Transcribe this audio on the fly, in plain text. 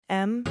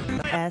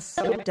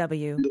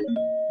MSW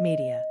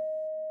Media.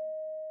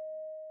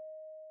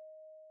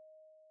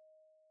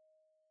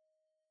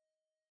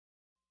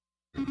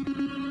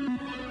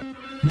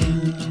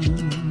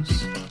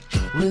 News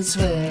with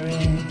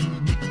swearing.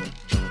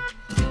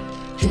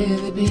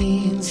 Daily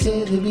beans,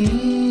 daily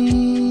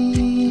beans.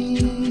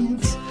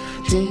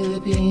 Daily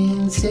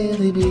beans,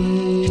 daily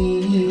beans.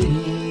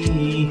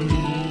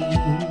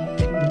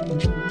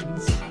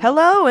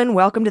 Hello and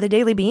welcome to the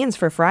Daily Beans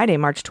for Friday,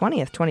 March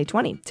 20th,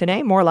 2020.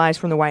 Today, more lies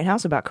from the White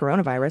House about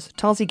coronavirus.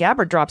 Tulsi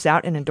Gabbard drops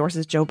out and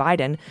endorses Joe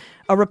Biden.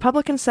 A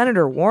Republican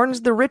senator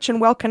warns the rich and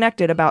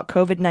well-connected about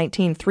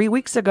COVID-19 3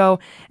 weeks ago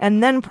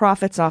and then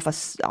profits off a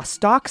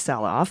stock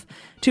sell-off.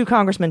 2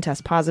 congressmen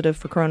test positive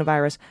for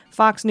coronavirus.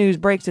 Fox News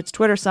breaks its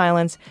Twitter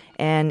silence,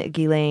 and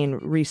Ghislaine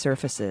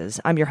resurfaces.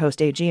 I'm your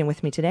host, AG, and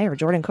with me today are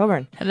Jordan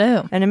Coburn.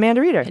 Hello. And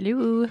Amanda Reeder.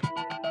 Hello.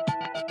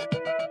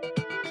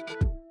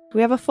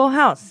 We have a full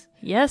house.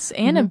 Yes,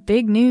 and a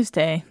big news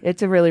day.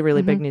 It's a really,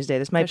 really big news day.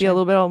 This might be a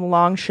little bit of a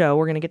long show.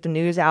 We're going to get the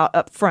news out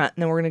up front,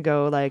 and then we're going to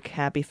go like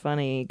happy,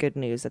 funny, good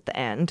news at the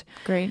end.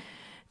 Great.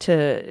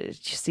 To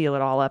seal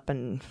it all up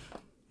in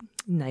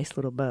nice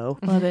little bow.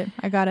 Love it.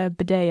 I got a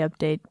bidet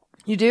update.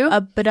 You do?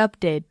 A bidet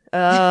update.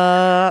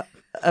 A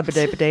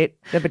bidet update.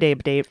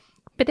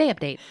 Bidet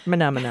update.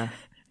 Phenomena.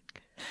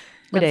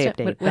 Bidet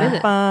update. What is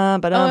it? Oh,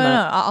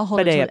 no, I'll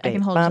hold it till I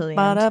can hold it till the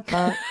end.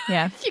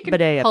 Yeah. You can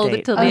Bidet hold update.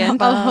 it till the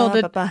end. I'll hold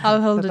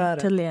it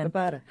till the end.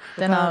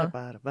 Then I'll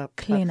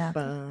clean up.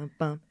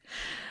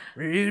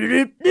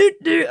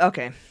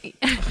 Okay.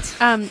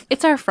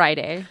 It's our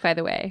Friday, by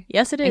the way.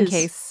 Yes, it is. In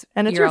case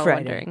And it's you're your all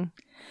Friday. wondering.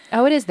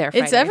 Oh, it is their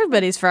Friday. It's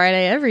everybody's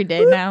Friday every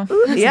day now.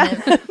 Yeah.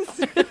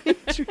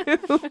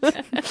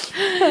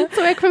 It's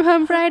Work From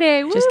Home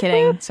Friday. Just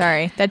kidding.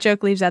 Sorry. That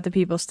joke leaves out the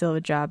people still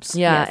with jobs.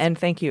 Yeah, Yes. and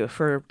thank you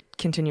for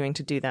continuing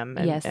to do them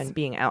and, Yes. and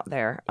being out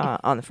there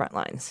on the front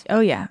lines.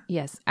 Oh, yeah.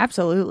 Yes.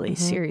 Absolutely.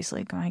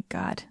 Seriously. My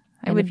God.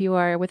 And if you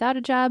are without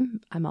a job,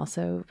 I'm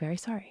also very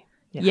sorry.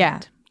 Yeah.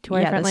 To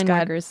our Yeah, frontline this got-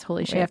 workers,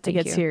 holy shit. We have to thank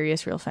get you.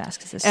 serious real fast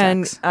because this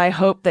And sucks. I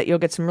hope that you'll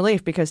get some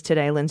relief because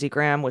today Lindsey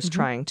Graham was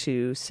trying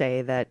to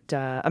say that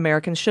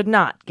Americans should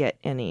not get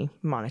any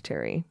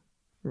monetary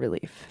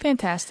relief.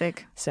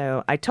 Fantastic.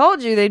 So I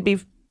told you they'd be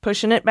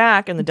pushing it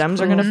back and the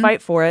Dems are going to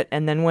fight for it.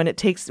 And then when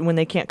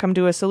they can't come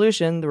to a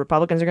solution, the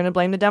Republicans are going to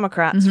blame the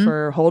Democrats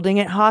for holding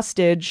it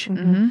hostage.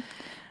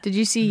 Did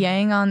you see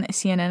Yang on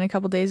CNN a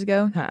couple days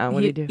ago?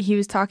 What did he do? He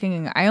was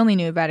talking. I only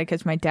knew about it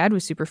because my dad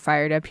was super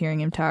fired up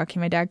hearing him talk.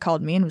 My dad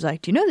called me and was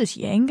like, "Do you know this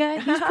Yang guy?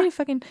 He's pretty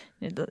fucking."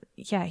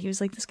 Yeah, he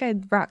was like, "This guy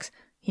rocks."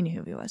 He knew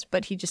who he was,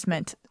 but he just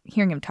meant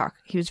hearing him talk.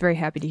 He was very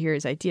happy to hear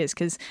his ideas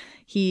because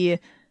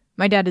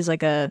my dad is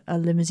like a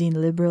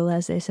limousine liberal,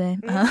 as they say.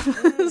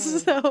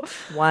 So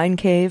Wine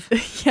cave.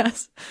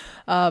 yes,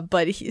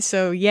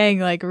 so Yang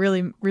like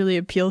really, really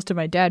appeals to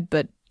my dad.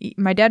 But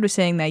my dad was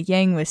saying that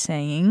Yang was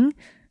saying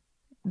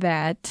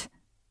that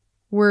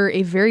we're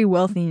a very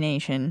wealthy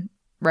nation,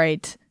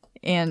 right?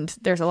 And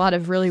there's a lot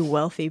of really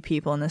wealthy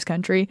people in this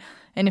country.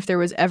 And if there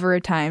was ever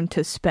a time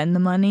to spend the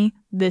money,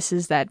 this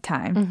is that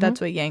time. That's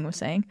what Yang was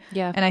saying.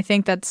 Yeah. And I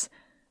think that's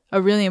a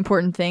really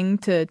important thing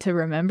to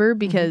remember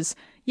because,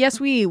 yes,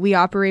 we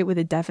operate with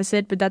a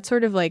deficit, but that's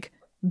sort of like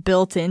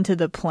built into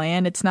the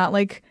plan. It's not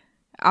like,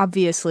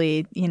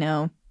 obviously,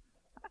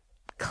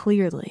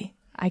 clearly,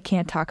 I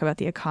can't talk about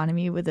the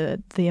economy with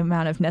the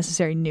amount of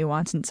necessary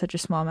nuance in such a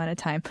small amount of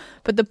time.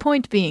 But the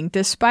point being,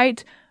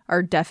 despite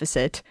our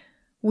deficit,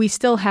 we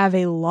still have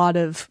a lot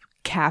of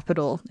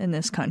capital in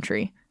this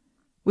country.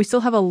 We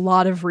still have a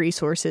lot of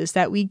resources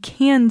that we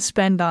can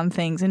spend on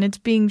things, and it's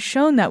being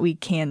shown that we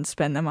can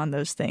spend them on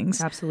those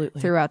things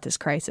Absolutely. throughout this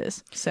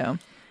crisis. So,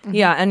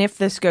 Yeah, and if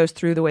this goes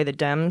through the way the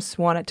Dems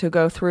want it to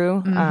go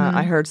through,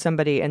 I heard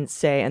somebody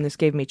say, and this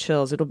gave me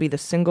chills, it'll be the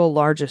single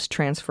largest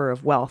transfer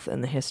of wealth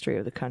in the history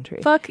of the country.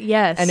 fuck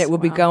yes. And it will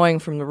be going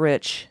from the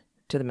rich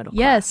to the middle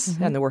Yes. class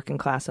and the working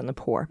class and the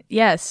poor.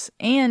 Yes,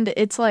 and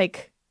it's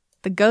like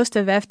the ghost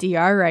of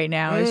FDR right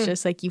now is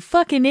just like, you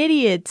fucking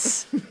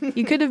idiots.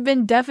 You could have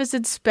been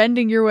deficit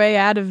spending your way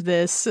out of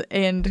this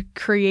and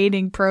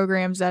creating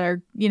programs that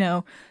are,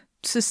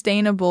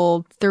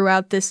 sustainable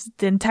throughout the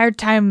entire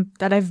time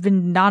that I've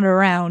been not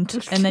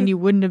around, and then you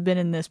wouldn't have been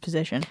in this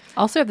position.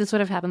 Also, if this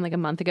would have happened like a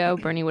month ago,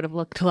 Bernie would have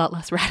looked a lot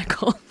less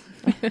radical.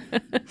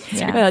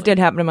 Yeah. Well, it did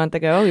happen a month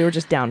ago. We were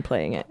just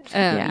downplaying it.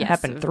 Yeah. It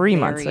happened 3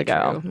 months very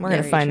ago. true. We're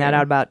going to Very find that true.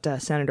 out about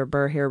Senator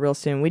Burr here real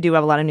soon. We do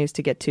have a lot of news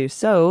to get to,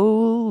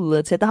 so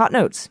let's hit the hot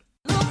notes.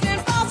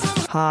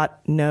 Hot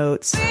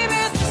notes. All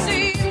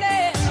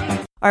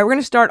right, we're going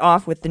to start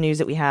off with the news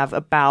that we have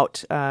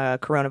about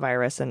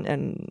coronavirus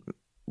and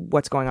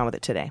what's going on with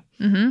it today.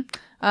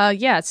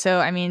 So,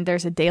 I mean,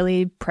 there's a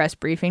daily press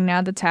briefing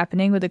now that's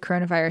happening with the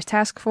coronavirus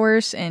task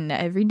force, and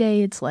every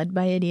day it's led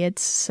by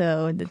idiots,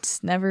 so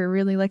it's never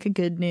really like a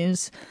good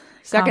news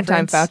Second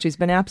time conference. Fauci's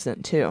been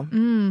absent,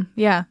 too.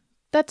 Yeah,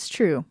 that's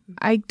true.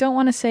 I don't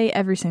want to say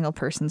every single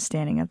person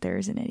standing up there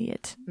is an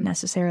idiot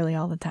necessarily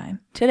all the time.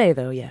 Today,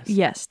 though, yes.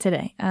 Yes,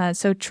 today.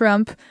 So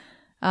Trump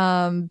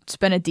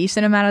spent a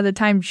decent amount of the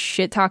time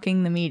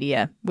shit-talking the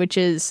media, which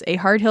is a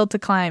hard hill to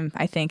climb,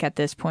 I think, at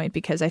this point,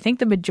 because I think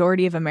the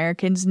majority of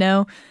Americans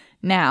know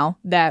now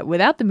that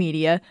without the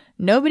media,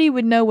 nobody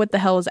would know what the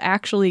hell is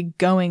actually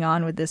going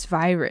on with this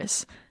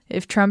virus.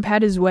 If Trump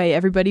had his way,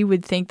 everybody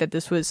would think that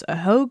this was a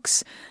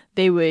hoax.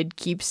 They would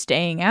keep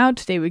staying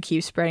out. They would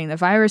keep spreading the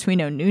virus. We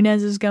know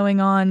Nunes is going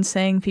on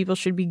saying people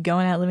should be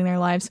going out living their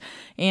lives,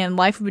 and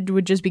life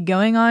would just be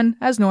going on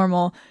as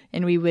normal,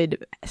 and we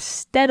would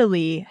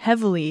steadily,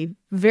 heavily,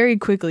 very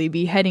quickly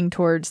be heading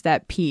towards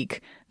that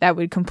peak that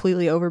would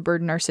completely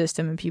overburden our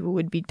system, and people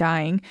would be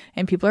dying,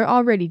 and people are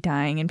already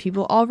dying, and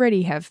people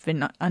already have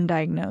been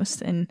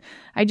undiagnosed. And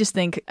I just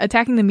think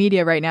attacking the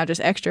media right now just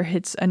extra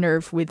hits a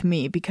nerve with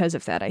me because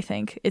of that, I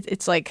think.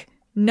 It's like,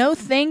 no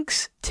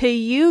thanks to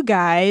you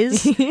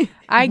guys.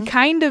 I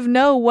kind of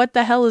know what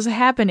the hell is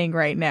happening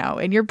right now,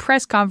 and your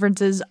press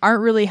conferences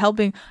aren't really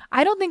helping.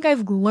 I don't think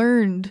I've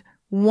learned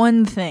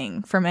one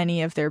thing from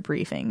any of their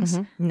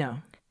briefings. No.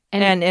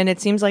 And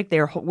it seems like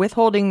they're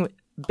withholding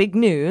big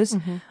news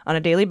on a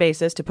daily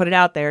basis to put it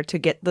out there to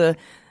get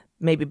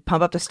maybe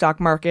pump up the stock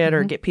market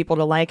or get people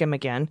to like them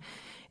again.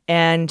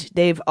 And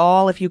they've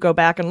all, if you go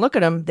back and look at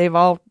them, they've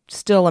all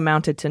still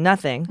amounted to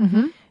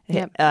nothing.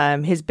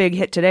 Yep. His big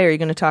hit today, are you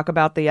going to talk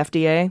about the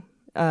FDA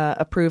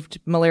approved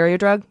malaria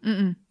drug?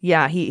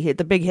 Yeah,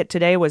 the big hit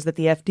today was that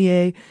the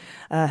FDA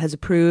has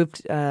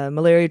approved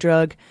malaria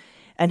drug,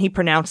 and he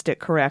pronounced it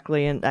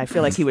correctly. And I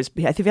feel like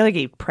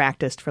he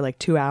practiced for like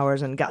 2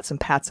 hours and got some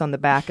pats on the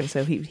back, and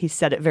so he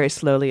said it very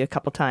slowly a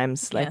couple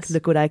times, like,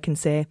 look what I can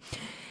say.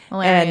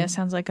 Malaria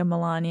sounds like a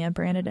Melania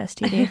branded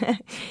STD.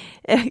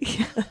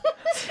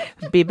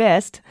 Be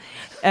best.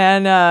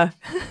 And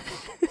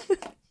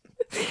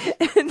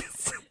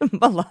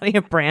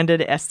Melania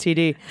branded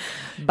STD.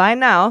 Buy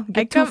now,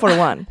 get 2 for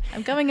 1.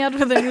 I'm coming out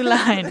with a new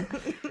line.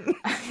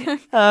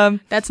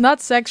 That's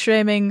not sex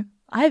shaming.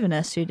 I have an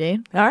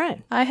STD. All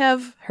right. I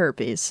have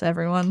herpes,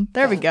 everyone.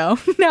 There we go.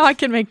 Now I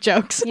can make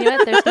jokes. You know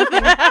what? There's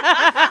nothing.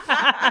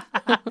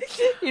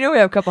 We have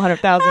a couple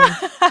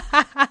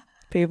 100,000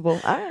 people.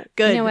 All right.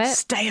 Good. You know what?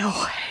 Stay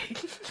away.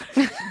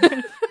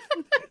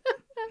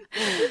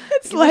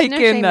 It's like no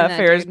in shame in that,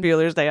 Ferris dude.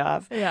 Bueller's Day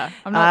Off. Yeah.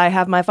 I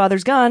have my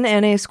father's gun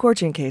and a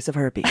scorching case of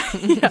herpes.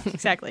 Yeah,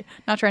 exactly.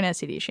 Not trying to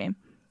STD shame.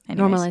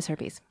 Anyways, Normalize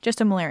herpes.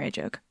 Just a malaria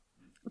joke.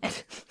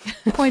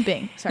 Point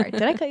being, sorry,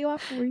 did I cut you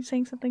off? Were you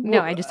saying something? No,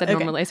 I just said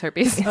normalize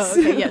herpes. Oh,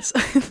 okay, yes.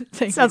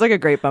 Thank Sounds you. like a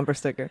great bumper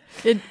sticker.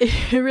 It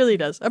really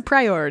does. A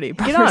priority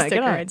bumper on it, sticker,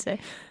 get on it. I'd say.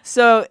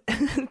 So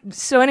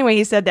anyway,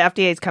 he said the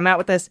FDA's come out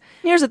with this.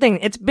 Here's the thing.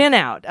 It's been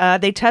out.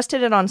 They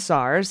tested it on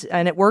SARS,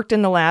 and it worked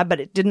in the lab, but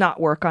it did not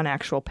work on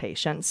actual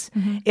patients.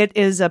 It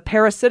is a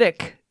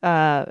parasitic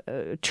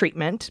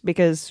treatment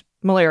because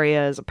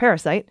malaria is a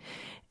parasite.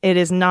 It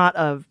is not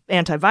an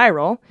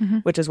antiviral,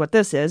 which is what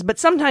this is. But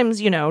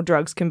sometimes,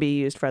 drugs can be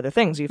used for other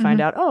things. You find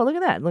out, oh, look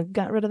at that. Look,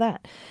 got rid of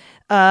that.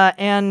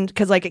 And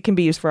because it can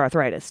be used for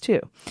arthritis too.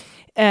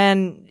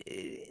 And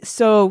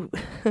so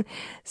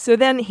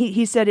then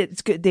he said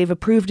it's good. They've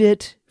approved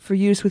it for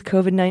use with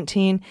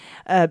COVID-19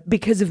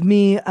 because of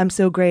me. I'm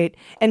so great.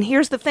 And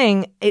here's the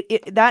thing.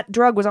 That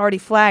drug was already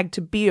flagged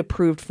to be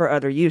approved for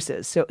other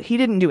uses. So he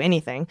didn't do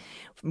anything.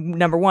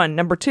 Number one.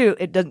 Number two,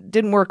 it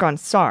didn't work on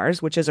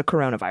SARS, which is a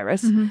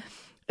coronavirus.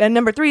 And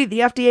number three, the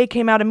FDA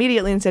came out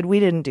immediately and said, we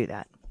didn't do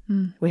that.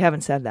 We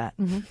haven't said that.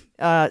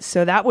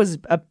 So that was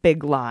a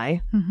big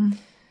lie.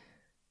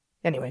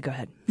 Anyway, go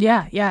ahead.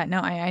 Yeah.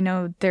 No, I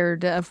know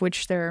of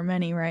which there are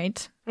many,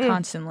 right?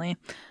 Constantly.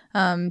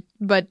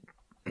 But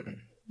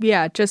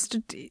yeah, this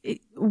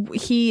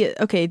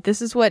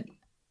is what,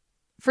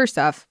 first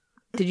off,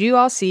 did you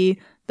all see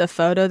the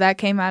photo that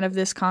came out of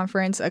this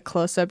conference, a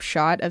close-up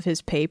shot of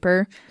his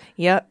paper?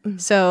 Yep.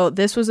 So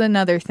this was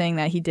another thing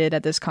that he did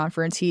at this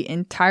conference. He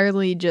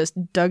entirely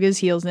just dug his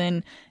heels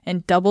in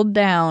and doubled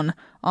down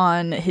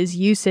on his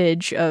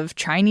usage of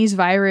Chinese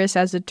virus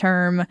as a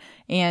term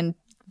and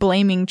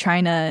blaming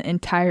China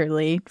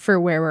entirely for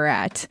where we're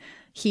at.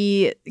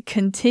 He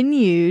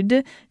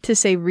continued to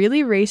say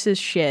really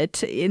racist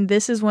shit. And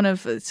this is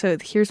so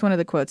here's one of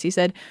the quotes. He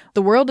said,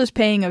 "The world is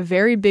paying a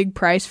very big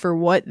price for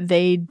what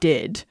they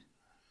did."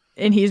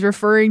 And he's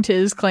referring to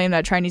his claim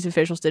that Chinese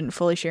officials didn't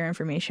fully share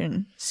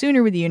information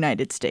sooner with the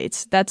United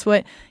States. That's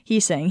what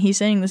he's saying. He's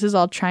saying this is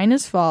all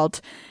China's fault,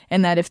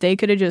 and that if they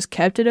could have just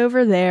kept it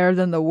over there,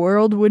 then the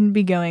world wouldn't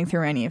be going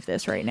through any of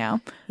this right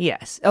now.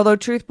 Yes. Although,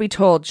 truth be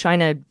told,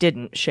 China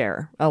didn't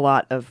share a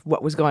lot of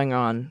what was going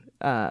on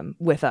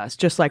with us,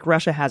 just like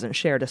Russia hasn't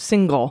shared a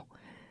single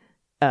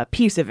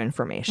piece of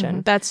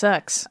information. That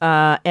sucks.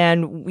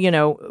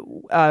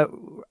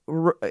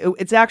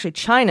 It's actually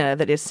China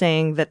that is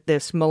saying that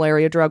this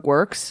malaria drug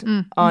works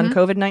on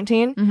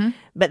COVID-19,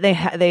 but they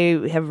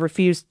have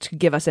refused to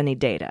give us any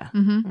data.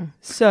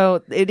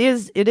 So it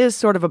is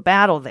sort of a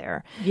battle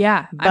there.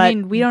 Yeah. I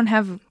mean, we don't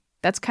have,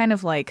 that's kind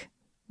of like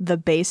the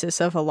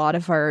basis of a lot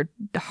of our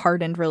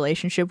hardened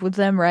relationship with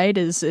them, right?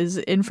 Is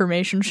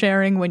information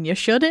sharing when you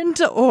shouldn't,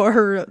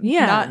 or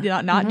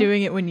not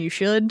doing it when you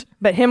should.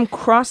 But him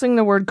crossing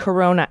the word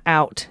corona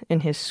out in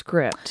his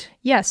script.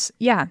 Yes,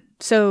 yeah.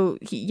 So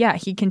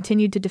he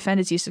continued to defend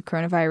his use of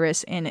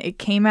coronavirus, and it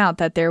came out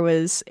that there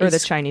was Or the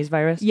Chinese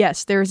virus.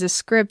 Yes, there was a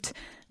script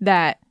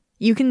that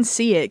you can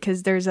see it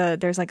because there's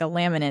like a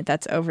laminate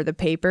that's over the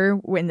paper.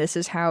 When this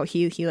is how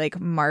he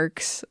like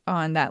marks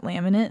on that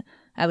laminate.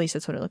 At least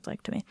that's what it looked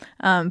like to me.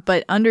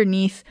 But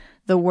underneath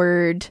the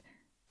word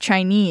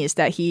Chinese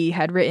that he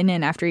had written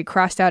in after he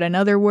crossed out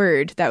another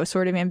word that was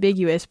sort of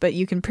ambiguous, but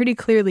you can pretty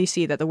clearly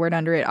see that the word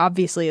under it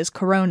obviously is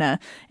corona.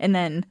 And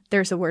then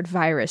there's the word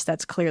virus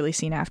that's clearly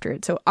seen after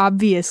it. So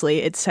obviously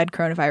it said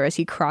coronavirus.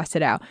 He crossed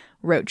it out,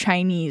 wrote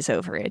Chinese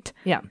over it.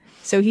 Yeah.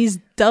 So he's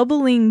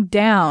doubling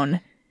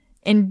down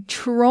and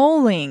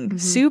trolling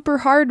super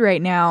hard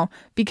right now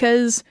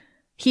because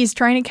he's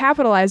trying to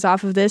capitalize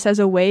off of this as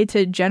a way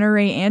to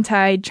generate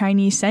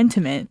anti-Chinese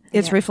sentiment.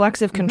 It's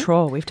reflexive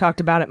control. We've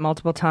talked about it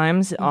multiple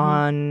times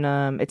on,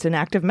 it's an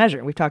active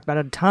measure. We've talked about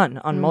it a ton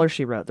on Mueller,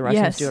 She Wrote. The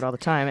Russians do it all the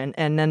time.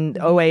 And then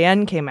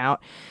OAN came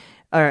out,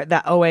 or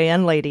that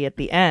OAN lady at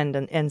the end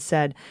and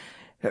said,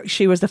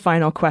 she was the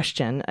final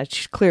question.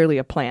 She's clearly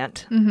a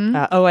plant.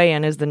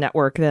 OAN is the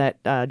network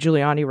that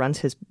Giuliani runs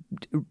his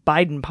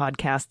Biden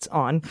podcasts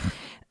on,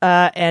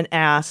 and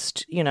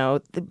asked,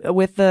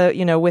 with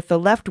the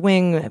left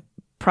wing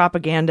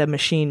propaganda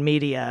machine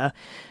media,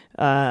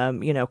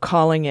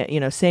 calling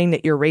it, saying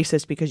that you're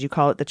racist because you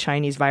call it the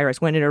Chinese virus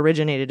when it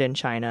originated in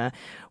China.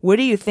 What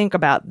do you think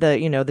about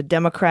the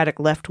Democratic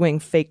left wing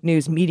fake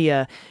news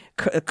media,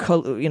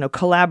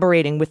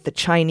 collaborating with the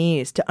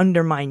Chinese to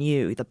undermine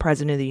you, the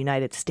president of the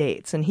United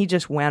States? And he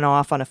just went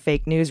off on a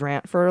fake news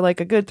rant for like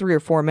a good 3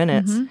 or 4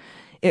 minutes.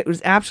 It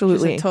was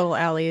absolutely Just a total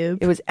alley-oop.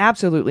 It was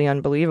absolutely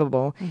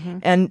unbelievable.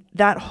 And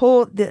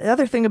the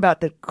other thing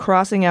about the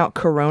crossing out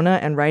corona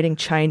and writing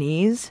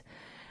Chinese,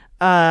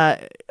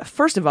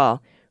 first of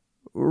all,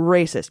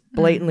 racist,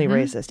 blatantly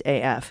racist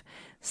AF.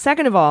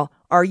 Second of all,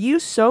 are you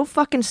so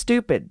fucking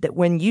stupid that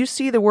when you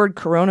see the word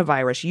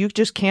coronavirus, you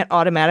just can't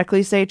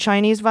automatically say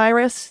Chinese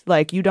virus?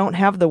 Like, you don't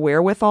have the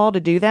wherewithal to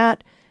do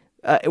that?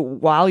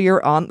 While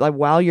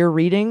you're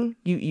reading,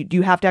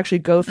 you have to actually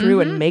go through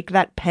and make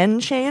that pen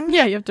change.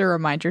 Yeah, you have to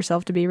remind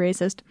yourself to be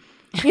racist.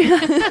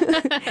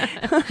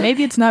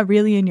 Maybe it's not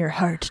really in your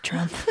heart,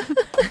 Trump.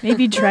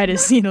 Maybe try to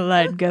see the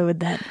light. Go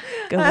with that.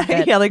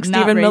 Yeah, like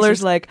Not Stephen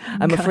Miller's racist. like,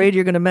 I'm afraid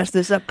you're going to mess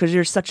this up because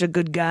you're such a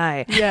good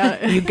guy.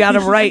 Yeah. You got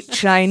to write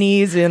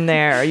Chinese in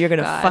there. You're going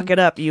to fuck it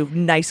up, you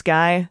nice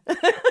guy.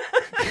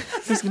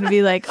 He's gonna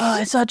be like, "Oh,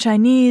 I saw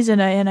Chinese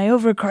and I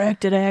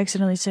overcorrected. I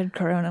accidentally said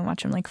corona." And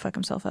watch him like fuck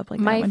himself up like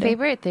that. My one day.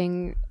 favorite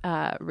thing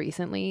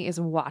recently is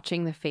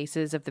watching the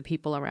faces of the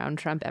people around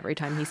Trump every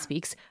time he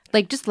speaks.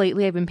 Like, just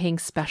lately, I've been paying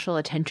special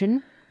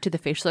attention to the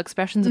facial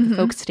expressions of the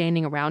folks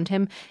standing around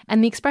him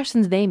and the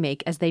expressions they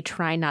make as they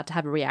try not to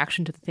have a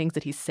reaction to the things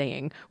that he's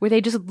saying, where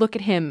they just look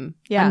at him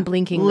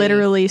unblinkingly,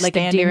 literally like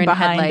standing a deer in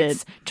behind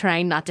headlights, it,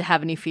 trying not to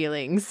have any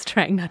feelings,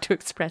 trying not to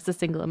express a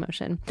single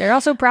emotion. They're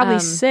also probably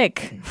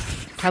sick.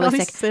 Probably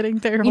sick. Sitting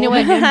there, You know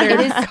what? holding in It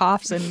their is-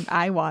 coughs and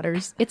eye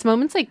waters. It's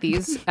moments like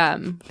these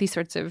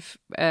sorts of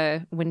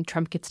when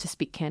Trump gets to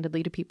speak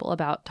candidly to people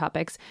about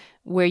topics,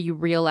 where you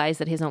realize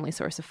that his only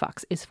source of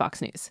Fox is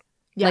Fox News.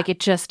 Yeah. Like,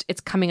 it's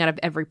coming out of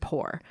every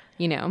pore,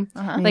 Like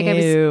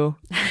Ew.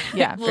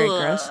 Yeah, very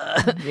gross.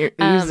 You're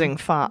oozing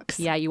Fox.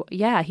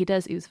 Yeah, he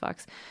does ooze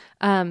Fox.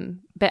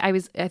 But I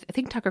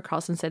think Tucker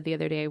Carlson said the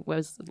other day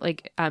was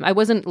like, I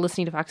wasn't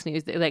listening to Fox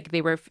News. Like,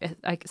 they were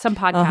like some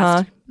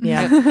podcast.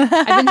 Yeah. I've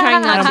been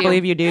trying not I don't to.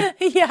 believe you, dude.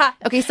 Yeah.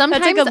 Okay,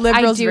 sometimes That's like a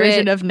liberal's I do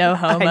version it, of no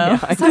homo.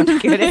 I'm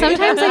kidding.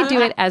 Sometimes I do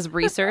it as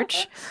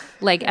research,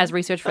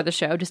 for the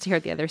show, just to hear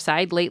the other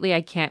side. Lately,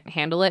 I can't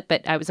handle it,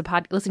 but I was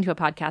listening to a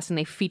podcast and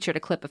they featured a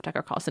clip of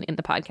Tucker Carlson in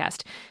the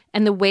podcast.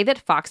 And the way that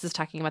Fox is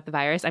talking about the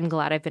virus, I'm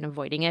glad I've been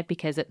avoiding it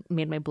because it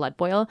made my blood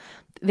boil.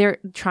 They're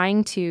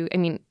trying to,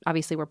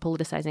 obviously we're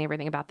politicizing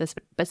everything about this,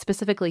 but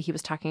specifically he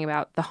was talking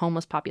about the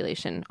homeless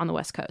population on the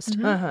West Coast.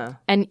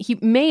 And he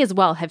may as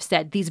well have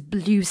said these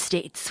blue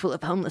states full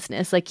of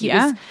homelessness. Like he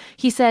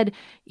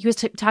was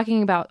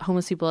talking about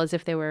homeless people as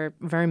if they were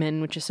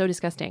vermin, which is so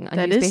disgusting. And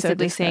That he was is so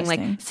basically saying like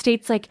disgusting.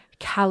 states like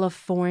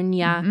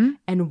California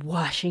and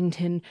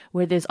Washington,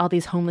 where there's all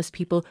these homeless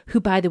people who,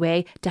 by the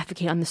way,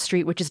 defecate on the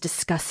street, which is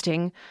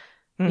disgusting.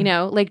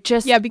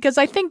 Yeah, because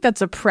I think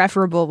that's a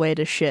preferable way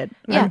to shit.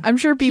 Yeah. I'm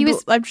sure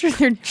I'm sure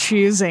they're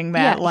choosing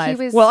that life.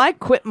 Well, I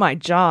quit my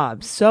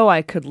job so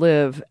I could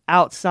live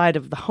outside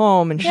of the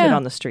home and shit Yeah.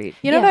 on the street.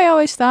 You know what I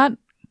always thought?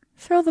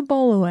 Throw the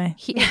bowl away.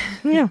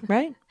 Yeah,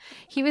 right?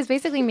 He was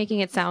basically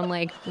making it sound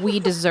like we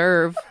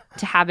deserve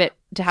to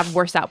have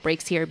worse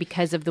outbreaks here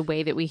because of the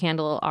way that we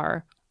handle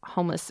our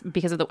homeless,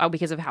 because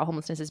of how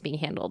homelessness is being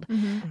handled.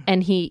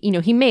 And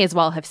he may as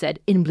well have said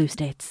in blue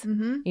states.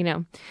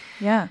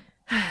 Yeah.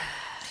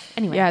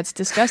 Anyway. Yeah, it's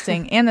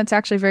disgusting. And that's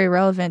actually very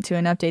relevant to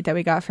an update that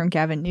we got from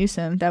Gavin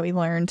Newsom that we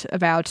learned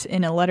about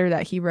in a letter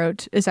that he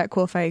wrote. Is that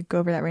cool if I go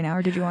over that right now,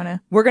 or did you want to?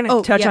 We're going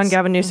to touch on yes.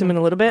 Gavin Newsom in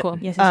a little bit. Cool.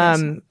 Yes, yes,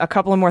 yes. A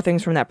couple of more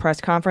things from that press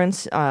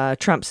conference.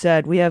 Trump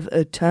said, we have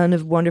a ton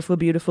of wonderful,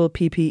 beautiful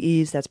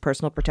PPEs. That's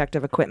personal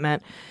protective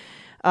equipment.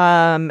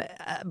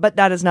 But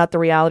that is not the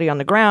reality on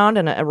the ground.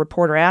 And a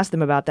reporter asked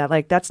them about that.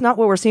 Like, that's not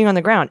what we're seeing on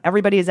the ground.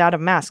 Everybody is out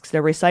of masks.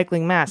 They're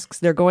recycling masks.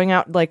 They're going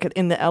out, like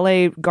in the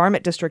LA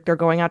garment district, they're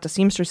going out to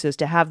seamstresses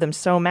to have them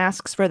sew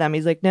masks for them.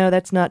 He's like, no,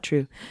 that's not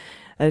true.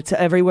 It's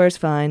everywhere's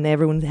fine.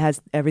 Everyone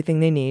has everything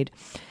they need.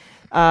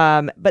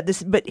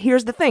 But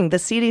here's the thing: the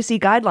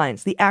CDC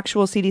guidelines, the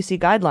actual CDC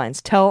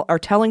guidelines, are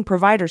telling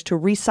providers to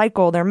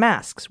recycle their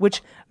masks,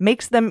 which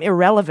makes them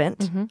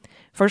irrelevant.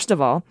 First of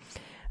all,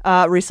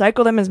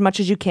 recycle them as much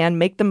as you can.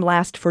 Make them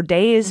last for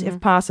days, if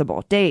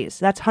possible. Days.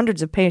 That's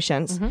hundreds of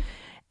patients.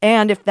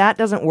 And if that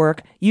doesn't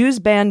work, use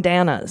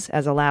bandanas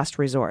as a last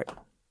resort.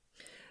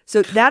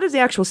 So that is the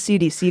actual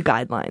CDC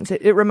guidelines.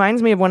 It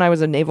reminds me of when I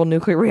was a naval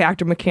nuclear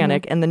reactor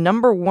mechanic, and the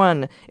number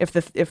one, if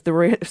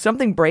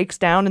something breaks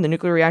down in the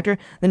nuclear reactor,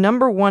 the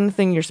number one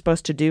thing you're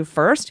supposed to do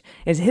first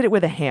is hit it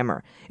with a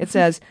hammer. It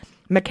says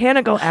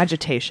mechanical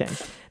agitation.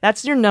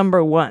 That's your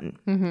number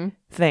one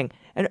thing.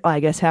 And I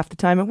guess half the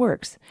time it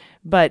works.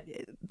 But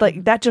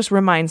like that just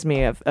reminds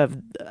me of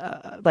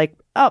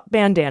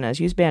bandanas.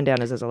 Use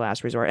bandanas as a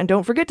last resort. And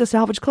don't forget to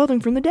salvage clothing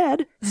from the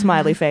dead.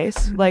 Smiley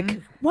face.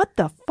 Like, what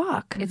the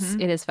fuck? It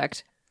is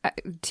fucked.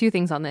 Two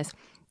things on this.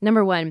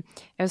 Number one,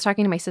 I was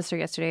talking to my sister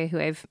yesterday, who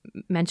I've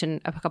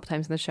mentioned a couple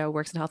times in the show,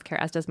 works in healthcare,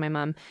 as does my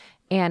mom.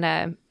 And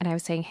I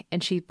was saying,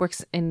 and she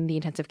works in the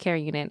intensive care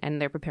unit,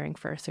 and they're preparing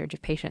for a surge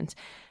of patients.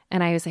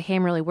 And I was like, hey,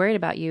 I'm really worried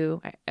about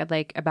you,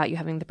 about you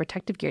having the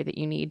protective gear that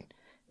you need.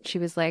 She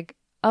was like,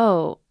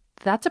 oh,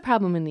 that's a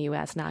problem in the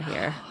U.S., not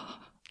here.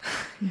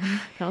 And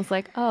I was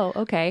like, oh,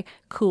 okay,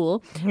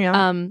 cool.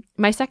 Yeah.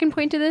 My second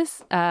point to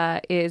this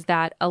is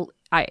that,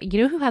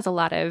 you know who has a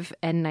lot of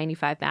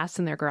N95 masks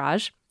in their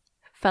garage?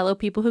 Fellow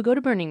people who go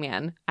to Burning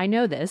Man. I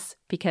know this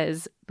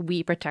because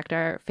we protect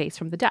our face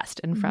from the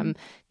dust and from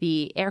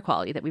the air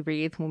quality that we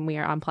breathe when we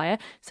are on playa.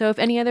 So if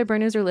any other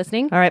burners are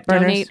listening, all right,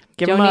 burners,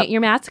 donate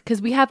your masks,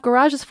 because we have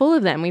garages full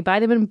of them. We buy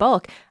them in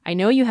bulk. I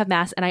know you have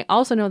masks, and I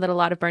also know that a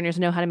lot of burners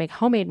know how to make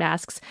homemade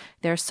masks.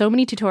 There are so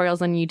many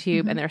tutorials on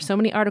YouTube, and there are so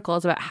many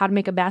articles about how to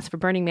make a mask for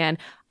Burning Man.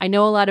 I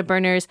know a lot of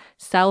burners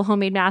sell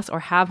homemade masks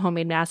or have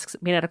homemade masks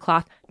made out of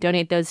cloth.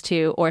 Donate those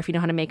too, or if you know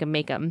how to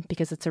make them,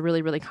 because it's a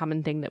really, really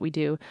common thing that we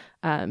do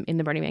in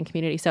the Burning Man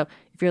community. So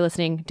if you're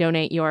listening,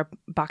 donate your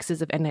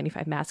boxes of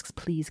N95 masks,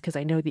 please, because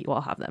I know that you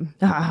all have them.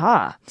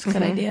 Aha. It's a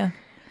good idea.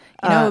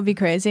 You know what would be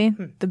crazy?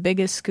 The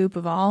biggest scoop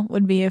of all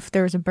would be if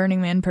there was a Burning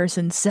Man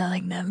person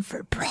selling them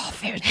for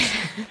profit.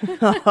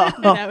 It's not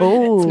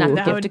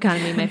the gift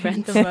economy, my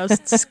friend. The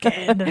most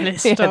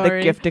scandalous Yeah, story.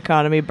 the gift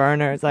economy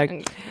burner. It's like,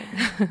 it's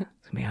going to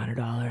be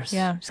 $100.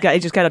 Yeah. He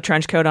just got a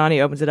trench coat on.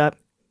 He opens it up.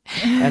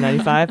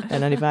 N95,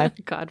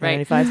 N95. God,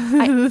 right.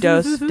 N95.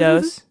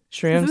 Dose.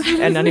 Shrooms,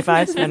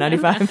 N95s,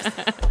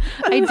 N95s.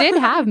 I did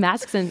have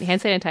masks and hand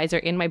sanitizer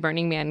in my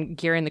Burning Man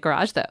gear in the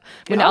garage, though.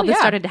 When all this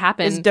started to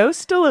happen. Is dose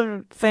still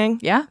a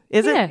thing? Yeah.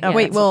 Is it? Yeah, Oh, yeah.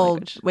 Wait, that's the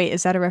language.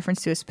 is that a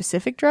reference to a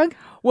specific drug?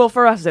 Well,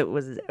 for us, it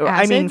was.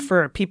 I mean, Acid?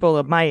 for people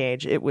of my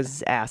age, it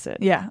was acid.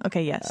 Yeah.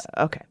 Okay. Yes.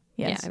 Okay.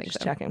 Yes. Yeah, I think Just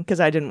so. checking.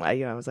 Because I didn't,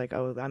 I was like,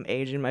 oh, I'm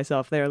aging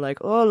myself there. Like,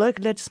 oh, look,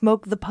 let's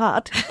smoke the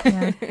pot.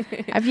 Yeah.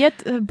 I've yet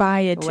to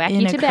buy it Wacky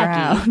in a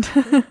tobacco.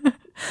 crowd.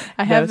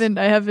 I haven't.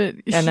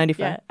 N95.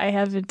 Yeah, I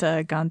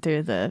haven't gone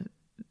through the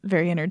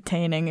very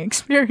entertaining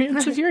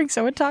experience of hearing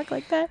someone talk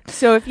like that.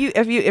 So if you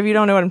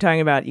don't know what I'm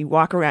talking about, you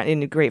walk around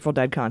in a Grateful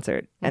Dead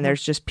concert, and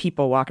there's just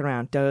people walking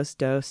around. Dose,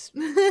 doses,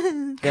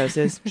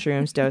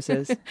 shrooms,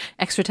 doses,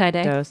 Extra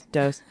tie-dye.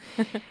 dose.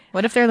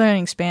 What if they're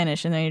learning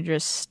Spanish and they're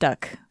just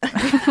stuck?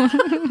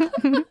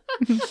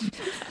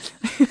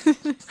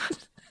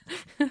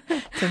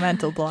 It's a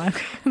mental block.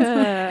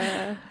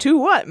 To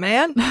what,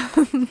 man?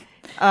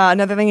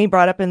 Another thing he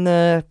brought up in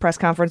the press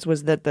conference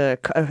was that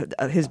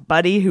his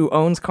buddy who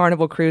owns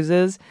Carnival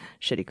Cruises,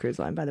 shitty cruise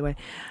line, by the way,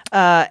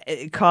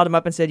 called him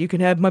up and said, "You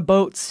can have my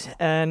boats,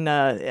 and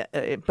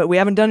but we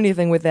haven't done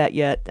anything with that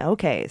yet."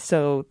 Okay,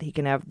 so he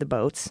can have the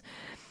boats.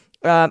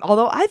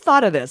 Although I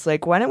thought of this,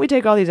 like, why don't we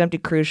take all these empty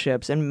cruise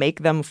ships and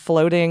make them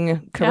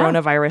floating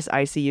coronavirus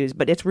ICUs?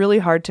 But it's really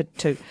hard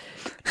to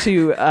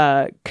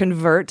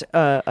convert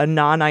a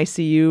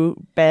non-ICU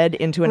bed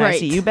into an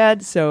Right. ICU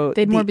bed. So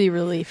They'd more be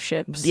relief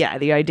ships. yeah,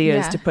 the idea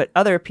is Yeah. to put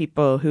other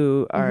people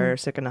who are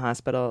sick in the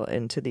hospital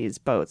into these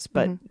boats.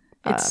 But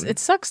It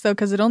sucks though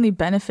because it only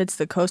benefits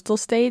the coastal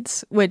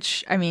states,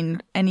 which I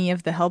mean, any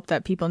of the help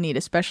that people need,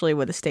 especially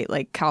with a state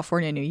like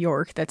California, New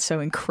York, that's so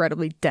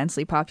incredibly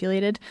densely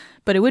populated.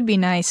 But it would be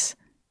nice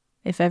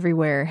if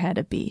everywhere had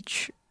a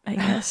beach I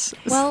guess.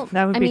 Well,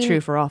 That would I be mean, true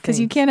for all things. Because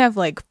you can't have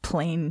like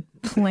plain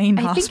I think in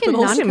hospitals.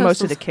 Also,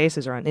 most of the non-coastals-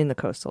 cases are in the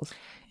coastals.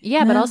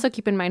 Yeah, but Yeah. also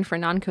keep in mind for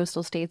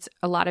non-coastal states,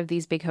 a lot of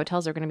these big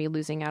hotels are going to be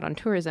losing out on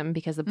tourism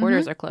because the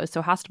borders are closed.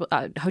 So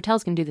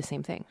hotels can do the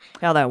same thing.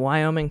 Hell, that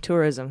Wyoming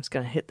tourism is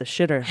going to hit the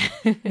shitter.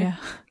 Yeah.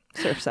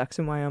 Surf sucks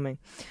in Wyoming.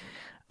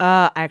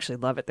 I actually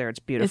love it there. It's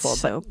beautiful.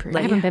 It's but so pretty.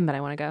 I haven't been, but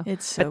I want to go.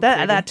 It's so but that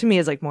pretty. that to me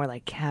is like more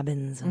like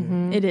cabins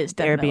and It is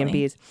definitely.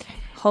 Airbnbs.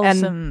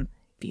 Wholesome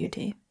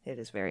beauty. It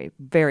is very,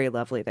 very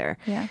lovely there.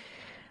 Yeah.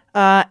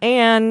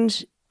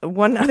 And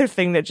one other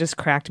thing that just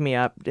cracked me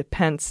up,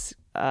 Pence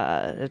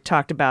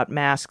talked about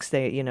masks.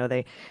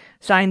 They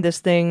signed this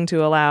thing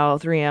to allow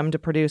 3M to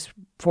produce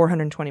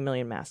 420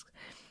 million masks.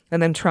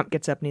 And then Trump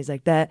gets up and he's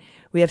like, "That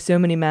we have so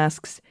many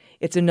masks.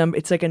 It's a number.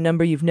 It's like a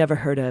number you've never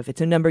heard of.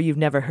 It's a number you've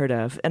never heard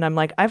of." And I'm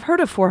like, I've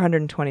heard of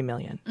 420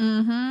 million.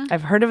 Mm-hmm.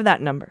 I've heard of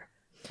that number.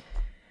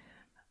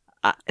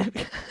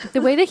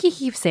 The way that he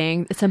keeps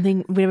saying it's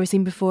something we've never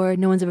seen before,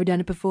 no one's ever done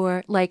it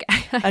before, like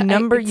A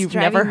number it's you've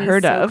driving never me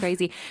heard so of.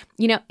 Crazy.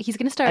 You know, he's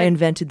going to start. I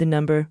invented the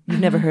number.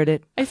 You've never heard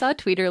it. I saw a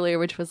tweet earlier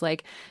which was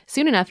like,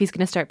 soon enough he's going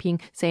to start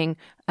saying,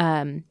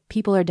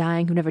 people are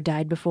dying who never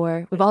died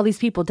before. With all these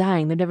people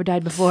dying, they've never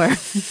died before.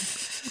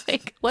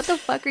 Like, what the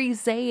fuck are you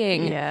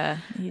saying? Yeah.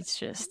 He's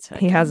just.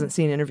 He hasn't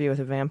seen Interview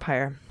with a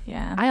Vampire.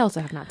 Yeah. I also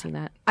have not seen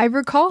that. I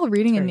recall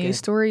reading a very news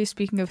good. story,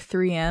 speaking of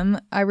 3M.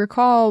 I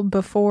recall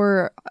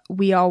before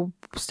we all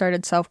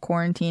started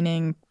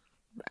self-quarantining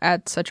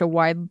at such a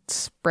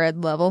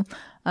widespread level,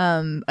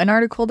 an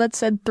article that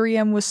said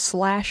 3M was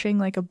slashing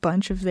like a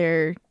bunch of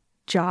their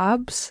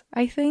jobs,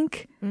 I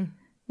think,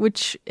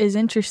 which is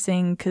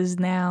interesting because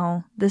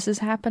now this is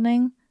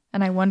happening.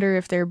 And I wonder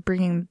if they're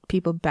bringing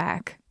people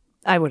back.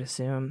 I would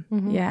assume.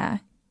 Yeah,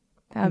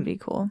 that would be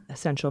cool.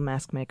 Essential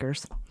mask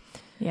makers.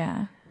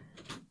 Yeah.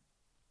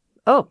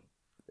 Oh,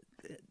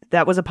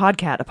 that was a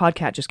podcat. A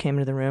podcat just came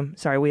into the room.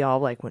 Sorry, we all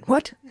like went,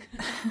 what?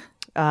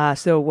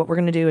 So what we're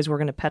going to do is we're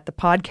going to pet the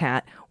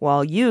podcat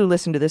while you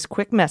listen to this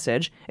quick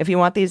message. If you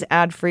want these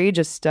ad-free,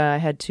 just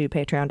head to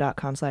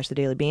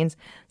patreon.com/thedailybeans.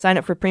 Sign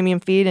up for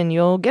premium feed and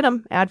you'll get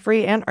them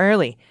ad-free and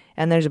early.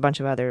 And there's a bunch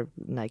of other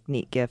like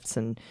neat gifts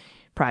and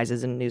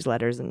prizes and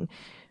newsletters and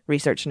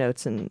research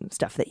notes and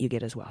stuff that you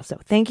get as well. So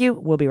thank you.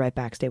 We'll be right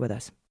back. Stay with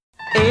us.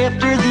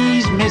 After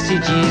these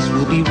messages,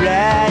 we'll be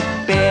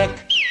right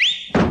back.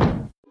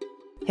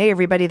 Hey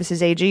everybody, this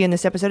is AG, and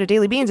this episode of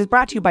Daily Beans is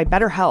brought to you by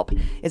BetterHelp.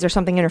 Is there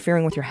something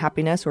interfering with your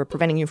happiness or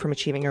preventing you from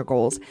achieving your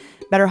goals?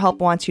 BetterHelp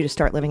wants you to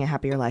start living a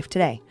happier life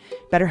today.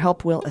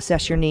 BetterHelp will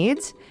assess your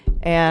needs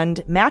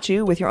and match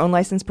you with your own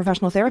licensed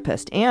professional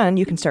therapist, and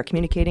you can start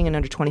communicating in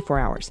under 24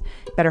 hours.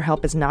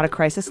 BetterHelp is not a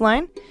crisis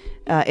line.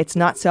 It's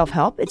not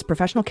self-help. It's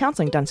professional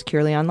counseling done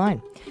securely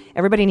online.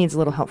 Everybody needs a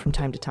little help from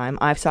time to time.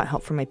 I've sought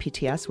help for my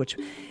PTS,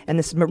 and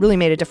this really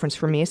made a difference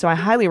for me, so I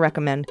highly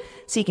recommend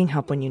seeking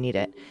help when you need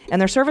it. And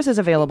their service is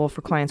available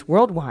for clients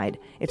worldwide.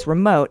 It's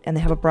remote, and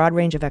they have a broad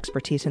range of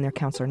expertise in their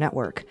counselor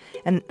network.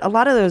 And a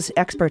lot of those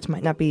experts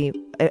might not be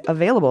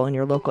available in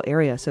your local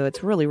area, so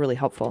it's really, really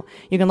helpful.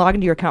 You can log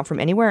into your account from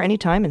anywhere,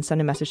 anytime, and send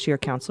a message to your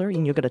counselor,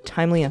 and you'll get a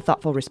timely and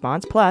thoughtful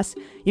response. Plus,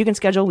 you can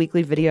schedule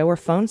weekly video or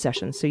phone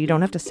sessions, so you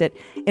don't have to sit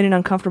in an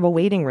uncomfortable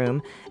waiting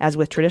room as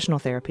with traditional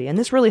therapy. And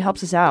this really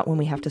helps us out when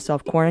we have to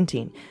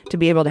self-quarantine to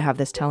be able to have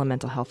this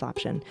telemental health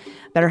option.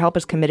 BetterHelp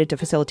is committed to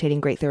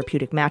facilitating great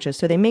therapeutic matches,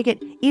 so they make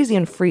it easy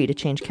and free to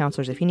change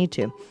counselors if you need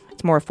to.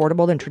 It's more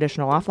affordable than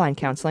traditional offline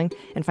counseling,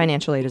 and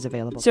financial aid is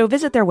available. So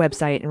visit their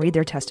website and read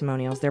their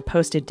testimonials. They're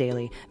posted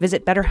daily.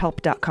 Visit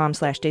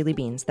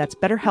betterhelp.com/dailybeans. That's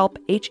BetterHelp,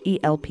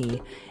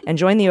 H-E-L-P, and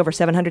join the over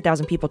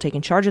 700,000 people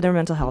taking charge of their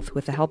mental health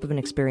with the help of an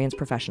experienced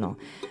professional.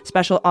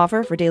 Special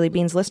offer for Daily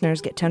Beans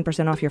listeners: get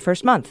 10% off your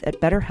first month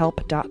at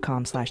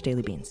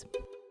betterhelp.com/dailybeans.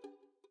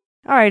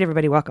 All right,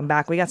 everybody, welcome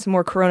back. We got some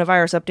more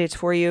coronavirus updates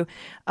for you.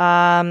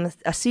 A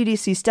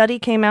CDC study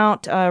came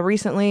out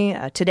recently,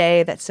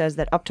 today, that says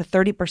that up to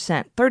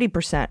 30%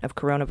 of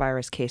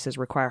coronavirus cases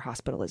require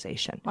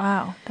hospitalization.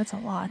 Wow, that's a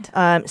lot.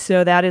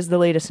 So that is the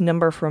latest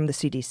number from the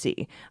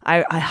CDC.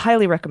 I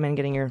highly recommend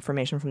getting your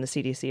information from the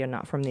CDC and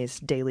not from these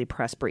daily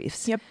press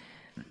briefs. Yep.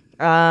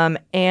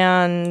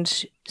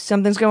 And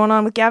something's going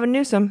on with Gavin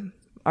Newsom,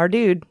 our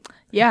dude,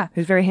 Yeah.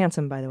 who's very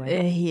handsome, by the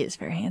way. He is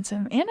very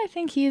handsome. And I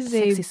think he is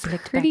Sexy, a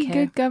slicked pretty back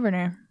hair. good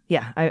governor.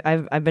 Yeah,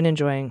 I've been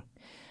enjoying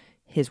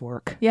his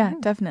work. Yeah,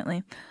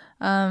 definitely.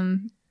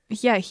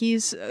 Yeah, he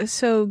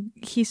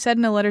said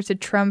in a letter to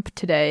Trump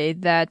today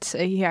that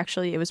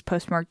it was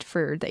postmarked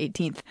for the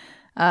 18th.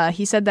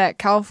 He said that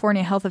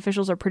California health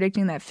officials are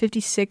predicting that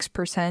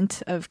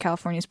 56% of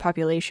California's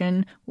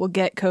population will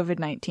get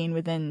COVID-19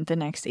 within the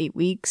next 8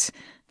 weeks.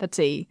 That's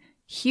a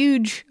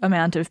huge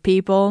amount of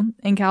people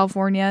in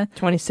California.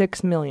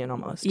 26 million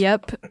almost.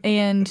 Yep.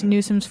 And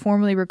Newsom's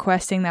formally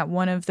requesting that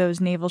one of those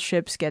naval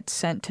ships gets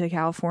sent to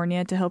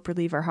California to help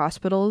relieve our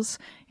hospitals.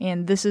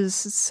 And this is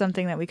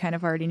something that we kind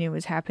of already knew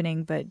was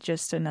happening, but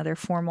just another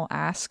formal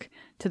ask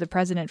to the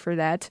president for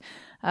that.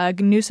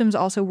 Newsom's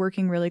also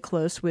working really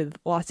close with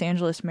Los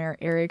Angeles Mayor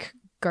Eric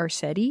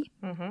Garcetti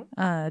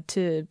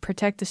to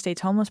protect the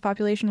state's homeless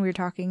population. We were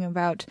talking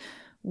about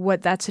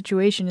what that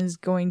situation is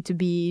going to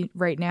be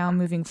right now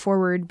moving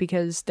forward,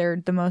 because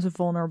they're the most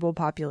vulnerable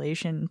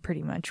population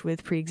pretty much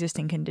with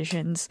pre-existing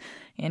conditions,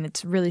 and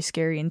it's really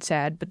scary and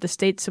sad. But the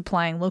state's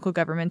supplying local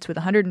governments with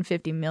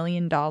 $150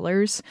 million,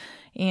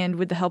 and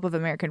with the help of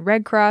American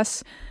Red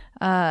Cross,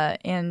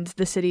 and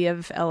the city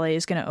of LA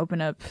is going to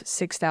open up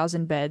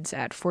 6,000 beds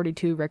at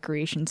 42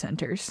 recreation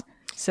centers.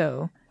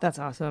 So That's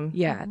awesome.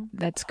 yeah,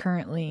 that's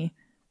currently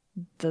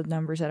the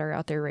numbers that are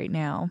out there right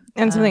now.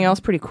 And something else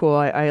pretty cool.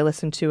 I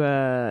listened to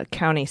a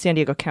San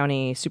Diego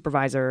County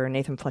supervisor,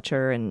 Nathan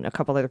Fletcher, and a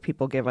couple other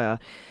people give a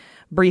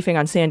briefing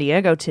on San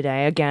Diego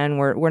today. Again,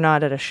 we're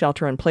not at a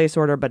shelter-in-place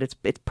order, but it's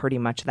pretty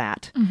much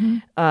that.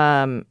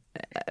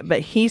 But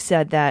he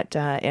said that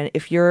and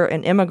if you're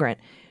an immigrant,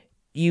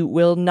 you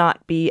will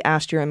not be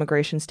asked your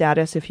immigration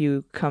status if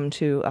you come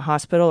to a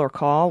hospital or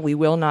call. We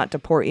will not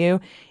deport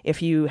you.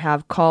 If you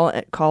have call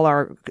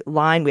our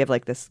line, we have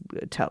like this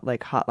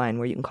hotline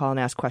where you can call and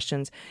ask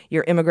questions.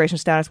 Your immigration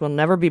status will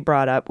never be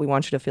brought up. We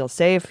want you to feel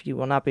safe. You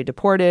will not be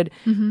deported.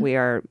 We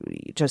are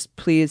just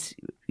please,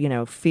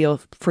 feel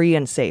free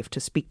and safe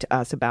to speak to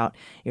us about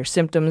your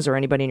symptoms or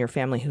anybody in your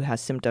family who has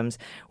symptoms.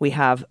 We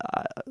have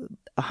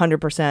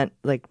 100%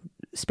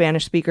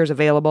 Spanish speakers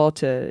available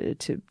to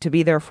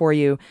be there for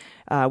you.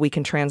 We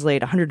can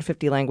translate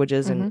 150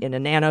 languages in a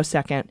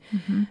nanosecond.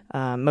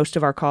 Most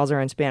of our calls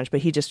are in Spanish, but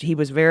he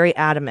was very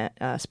adamant,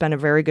 spent a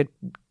very good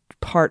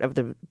part of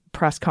the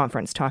press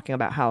conference talking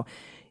about how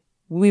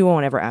we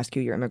won't ever ask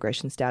you your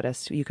immigration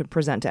status. You could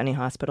present to any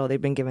hospital.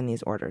 They've been given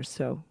these orders.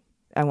 So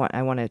I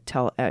want to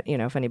tell,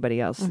 if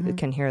anybody else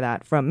can hear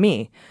that from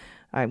me,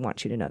 I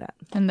want you to know that.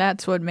 And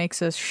that's what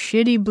makes us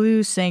shitty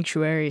blue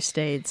sanctuary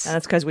states. And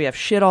that's because we have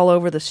shit all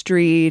over the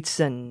streets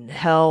and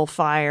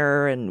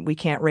hellfire, and we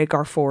can't rake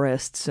our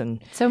forests.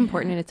 And It's so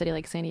important in a city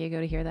like San Diego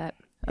to hear that.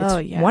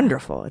 it's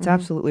wonderful. It's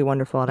absolutely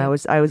wonderful. And I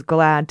was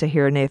glad to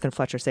hear Nathan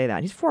Fletcher say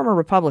that. He's a former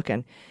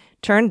Republican,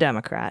 turned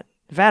Democrat,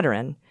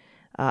 veteran.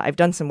 I've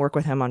done some work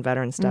with him on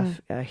veteran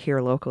stuff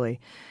here locally.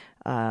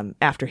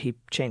 After he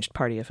changed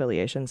party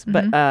affiliations,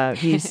 but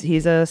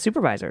he's a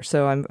supervisor,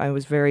 so I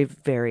was very,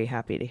 very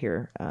happy to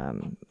hear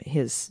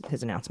his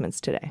announcements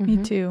today. Me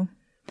too.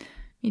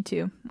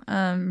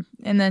 And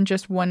then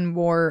just one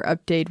more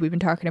update. We've been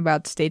talking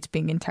about states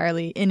being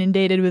entirely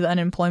inundated with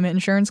unemployment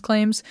insurance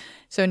claims.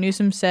 So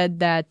Newsom said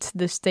that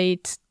the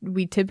state,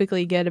 we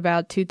typically get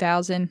about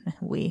 2,000.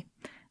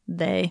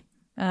 They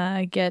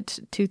get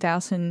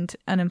 2,000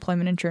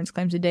 unemployment insurance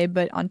claims a day,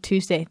 but on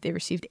Tuesday they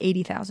received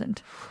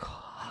 80,000.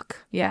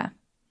 Yeah.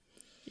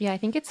 Yeah, I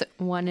think it's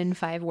 1 in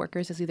 5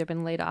 workers has either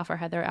been laid off or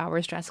had their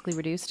hours drastically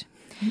reduced.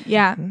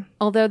 Yeah.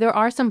 Although there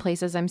are some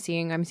places I'm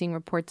seeing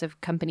reports of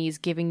companies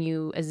giving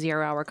you a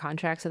 0-hour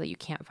contract so that you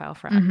can't file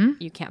for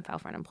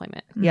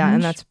unemployment. Yeah,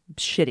 and that's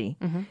shitty.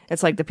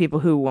 It's like the people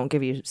who won't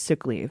give you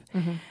sick leave.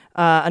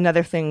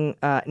 Another thing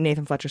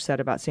Nathan Fletcher said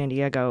about San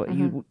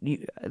Diego,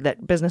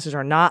 that businesses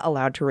are not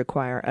allowed to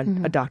require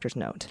a doctor's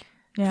note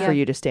for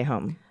you to stay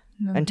home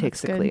and take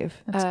sick leave.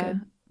 That's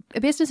good.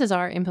 Businesses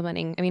are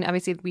implementing,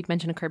 obviously we'd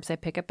mentioned a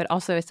curbside pickup, but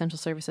also essential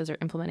services are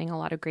implementing a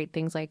lot of great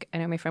things. Like I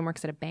know my friend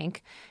works at a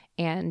bank,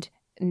 and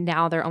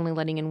now they're only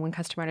letting in one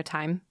customer at a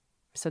time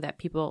so that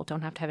people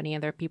don't have to have any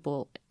other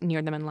people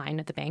near them in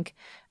line at the bank.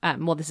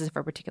 This is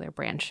for a particular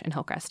branch in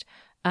Hillcrest.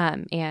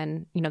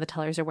 And, the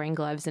tellers are wearing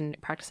gloves and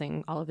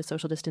practicing all of the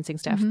social distancing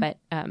stuff. But,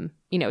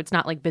 it's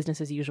not like business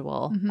as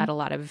usual at a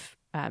lot of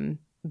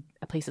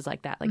places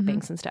like that, like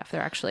banks and stuff. They're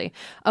actually,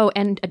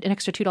 and an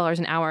extra $2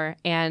 an hour,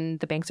 and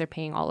the banks are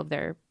paying all of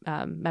their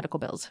medical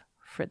bills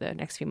for the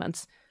next few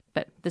months.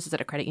 But this is at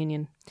a credit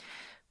union.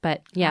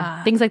 But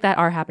things like that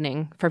are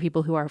happening for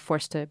people who are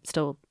forced to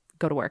still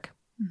go to work.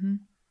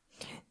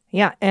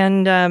 Yeah,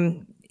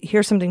 and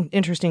here's something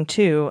interesting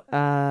too.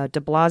 De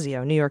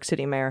Blasio, New York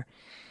City mayor,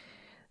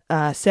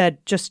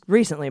 said just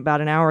recently,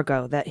 about an hour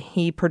ago, that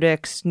he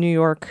predicts New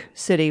York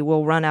City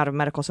will run out of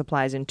medical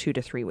supplies in 2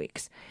 to 3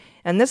 weeks.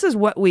 And this is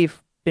what we've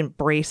been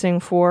bracing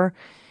for,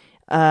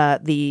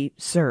 the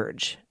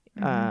surge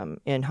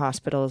in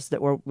hospitals,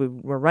 that we're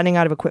running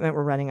out of equipment,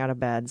 we're running out of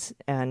beds.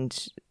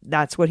 And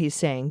that's what he's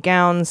saying.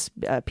 Gowns,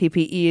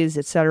 PPEs,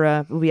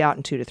 etc., will be out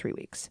in 2 to 3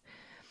 weeks.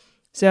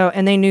 So,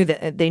 and they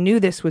knew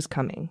this was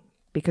coming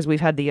because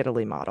we've had the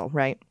Italy model,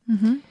 right?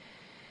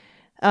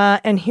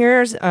 And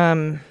here's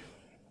some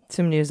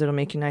news that'll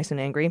make you nice and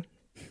angry.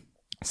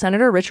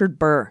 Senator Richard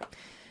Burr,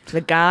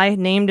 the guy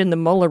named in the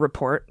Mueller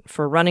report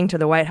for running to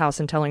the White House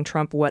and telling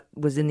Trump what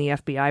was in the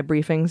FBI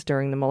briefings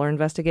during the Mueller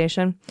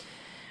investigation,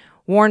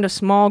 warned a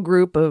small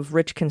group of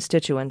rich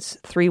constituents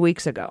 3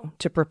 weeks ago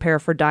to prepare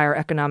for dire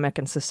economic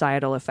and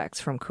societal effects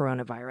from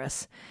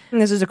coronavirus.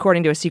 And this is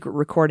according to a secret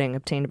recording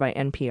obtained by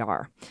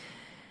NPR.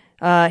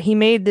 He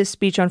made this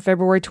speech on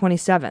February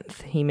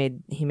 27th. He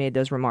made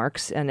those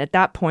remarks. And at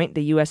that point,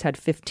 the U.S. had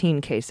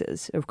 15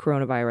 cases of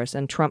coronavirus.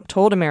 And Trump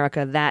told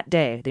America that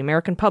day, the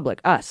American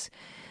public, us,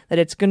 that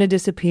it's going to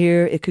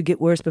disappear. It could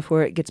get worse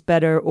before it gets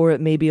better, or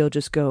maybe it'll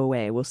just go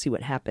away. We'll see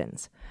what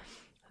happens.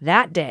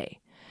 That day,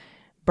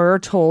 Burr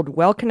told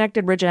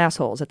well-connected rich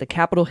assholes at the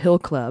Capitol Hill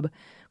Club,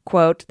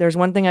 quote, "There's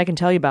one thing I can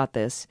tell you about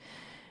this.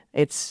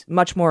 It's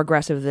much more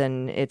aggressive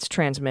than its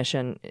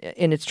transmission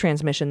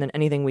than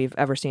anything we've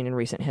ever seen in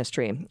recent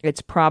history.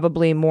 It's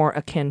probably more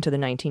akin to the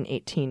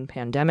 1918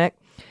 pandemic."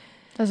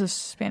 That's a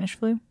Spanish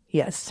flu?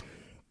 Yes.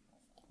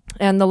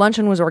 And the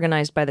luncheon was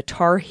organized by the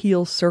Tar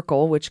Heel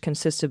Circle, which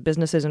consists of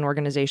businesses and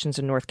organizations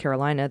in North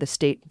Carolina, the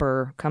state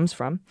Burr comes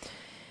from,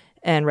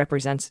 and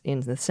represents in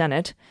the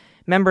Senate.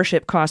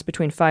 Membership cost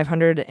between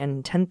 $500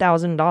 and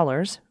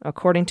 $10,000.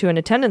 According to an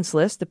attendance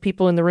list, the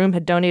people in the room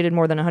had donated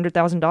more than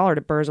 $100,000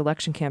 to Burr's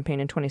election campaign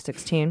in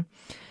 2016.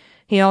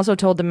 He also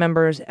told the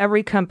members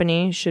every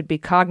company should be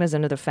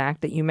cognizant of the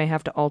fact that you may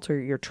have to alter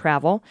your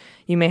travel.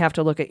 You may have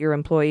to look at your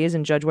employees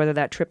and judge whether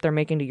that trip they're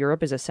making to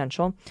Europe is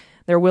essential.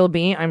 There will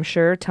be, I'm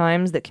sure,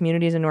 times that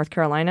communities in North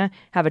Carolina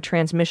have a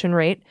transmission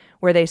rate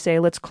where they say,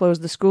 let's close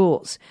the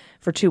schools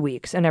for 2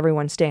 weeks and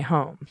everyone stay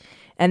home.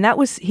 And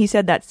he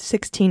said that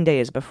 16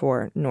 days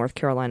before North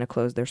Carolina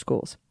closed their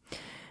schools.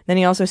 Then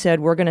he also said,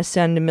 we're going to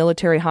send a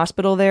military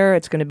hospital there.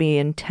 It's going to be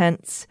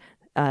intense,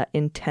 not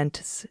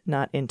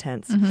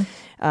intense.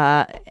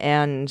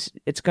 And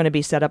it's going to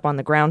be set up on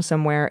the ground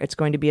somewhere. It's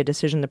going to be a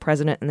decision the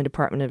president and the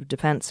Department of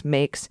Defense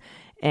makes.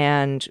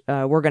 And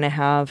we're going to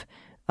have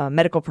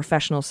medical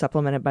professionals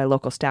supplemented by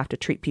local staff to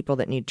treat people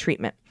that need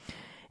treatment.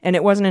 And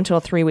it wasn't until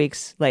 3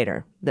 weeks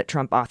later that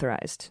Trump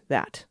authorized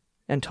that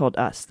and told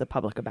us, the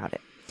public, about it.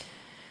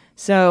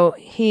 So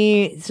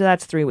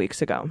that's 3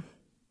 weeks ago.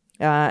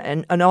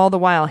 And all the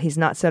while, he's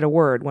not said a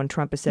word when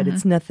Trump has said,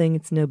 it's nothing,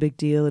 it's no big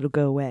deal, it'll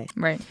go away.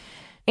 Right.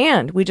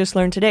 And we just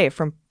learned today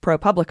from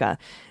ProPublica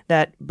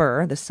that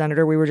Burr, the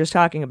senator we were just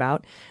talking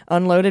about,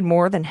 unloaded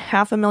more than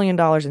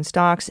 $500,000 in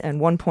stocks and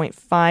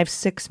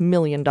 $1.56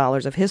 million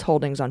of his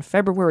holdings on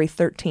February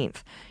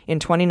 13th in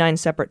 29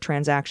 separate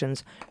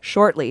transactions,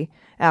 shortly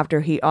after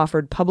he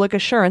offered public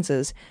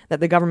assurances that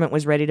the government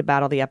was ready to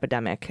battle the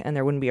epidemic and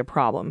there wouldn't be a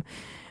problem.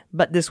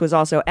 But this was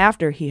also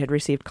after he had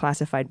received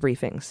classified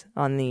briefings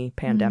on the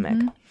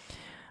pandemic.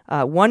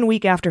 1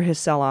 week after his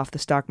sell-off, the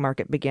stock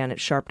market began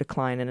its sharp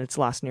decline, and it's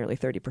lost nearly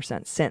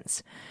 30%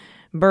 since.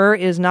 Burr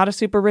is not a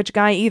super rich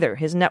guy either.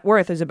 His net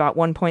worth is about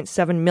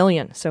 $1.7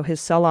 million, so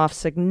his sell-off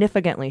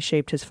significantly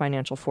shaped his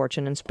financial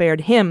fortune and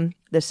spared him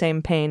the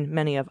same pain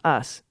many of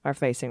us are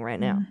facing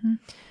right now.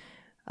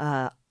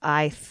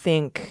 I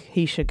think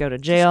he should go to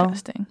jail.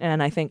 Disgusting.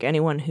 And I think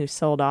anyone who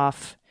sold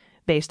off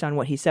based on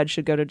what he said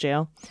should go to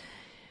jail.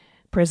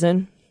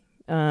 Prison.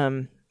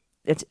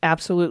 It's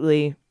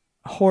absolutely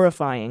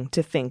horrifying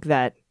to think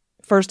that,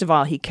 first of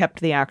all, he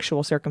kept the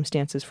actual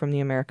circumstances from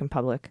the American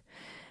public.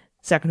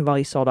 Second of all,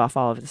 he sold off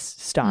all of his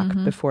stock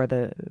before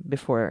the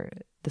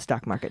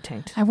stock market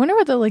tanked. I wonder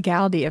what the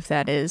legality of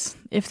that is,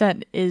 if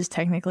that is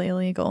technically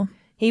illegal.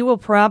 He will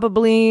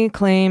probably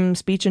claim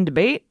speech and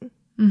debate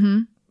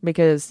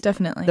because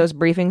Definitely. those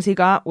briefings he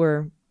got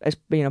were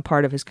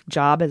part of his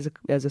job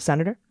as a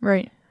senator.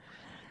 Right.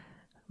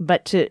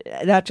 But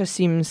that just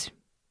seems.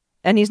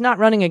 And he's not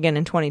running again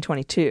in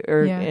 2022,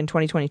 in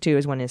 2022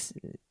 is when his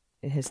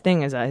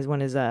thing is when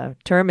his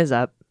term is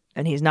up,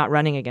 and he's not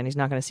running again. He's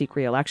not going to seek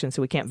re-election,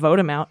 so we can't vote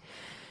him out.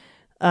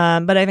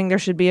 But I think there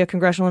should be a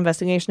congressional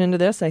investigation into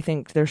this. I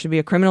think there should be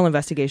a criminal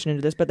investigation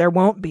into this, but there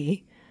won't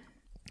be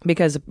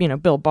because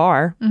Bill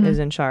Barr is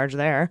in charge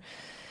there.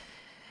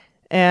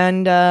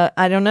 And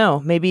I don't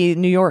know. Maybe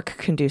New York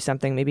can do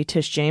something. Maybe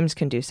Tish James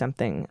can do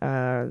something.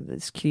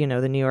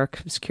 The New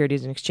York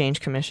Securities and Exchange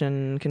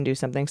Commission can do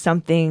something.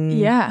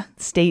 Yeah.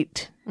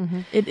 State.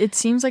 It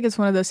seems like it's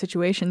one of those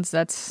situations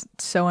that's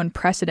so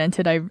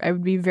unprecedented. I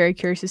would be very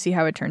curious to see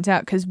how it turns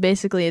out, because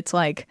basically it's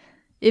like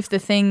if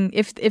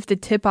the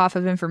tip off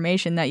of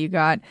information that you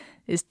got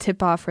is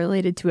tip off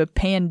related to a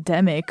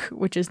pandemic,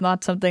 which is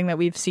not something that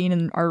we've seen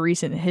in our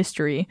recent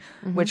history,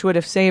 which would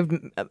have saved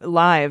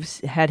lives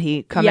had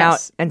he come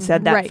out and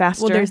said that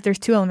faster. Well, there's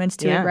two elements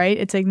to it, right?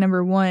 It's like,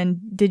 number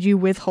one, did you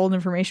withhold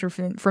information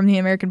from the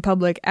American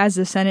public as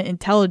the Senate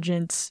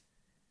Intelligence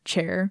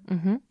Chair?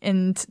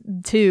 And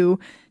two,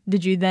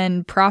 did you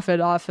then profit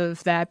off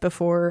of that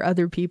before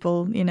other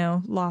people,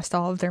 lost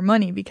all of their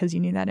money because you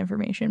knew that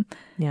information?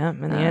 Yeah,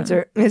 and the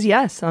answer is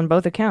yes on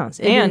both accounts.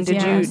 And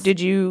did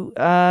you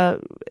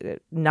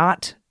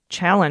not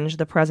challenge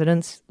the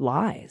president's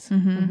lies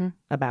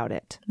about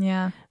it?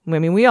 Yeah. I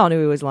mean, we all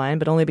knew he was lying,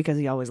 but only because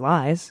he always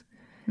lies.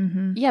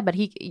 Yeah, but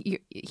he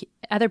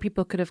other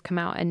people could have come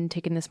out and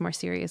taken this more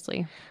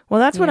seriously. Well,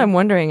 that's what I'm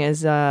wondering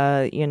is,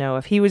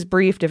 if he was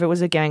briefed, if it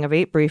was a Gang of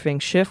Eight briefing,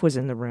 Schiff was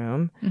in the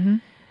room.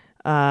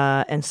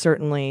 And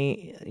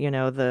certainly,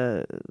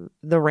 the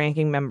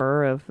ranking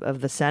member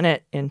of the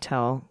Senate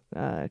Intel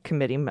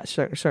Committee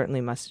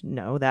certainly must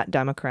know that,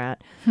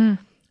 Democrat.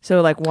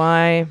 So,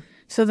 why?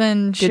 So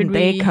then, didn't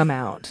they come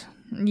out?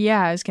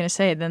 Yeah, I was going to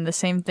say, then the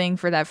same thing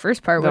for that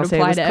first part would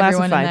apply to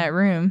everyone in that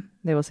room.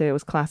 They will say it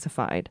was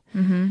classified.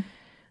 And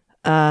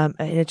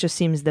it just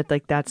seems that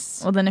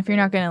that's. Well, then if you're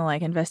not going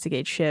to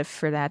investigate Schiff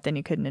for that, then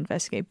you couldn't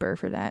investigate Burr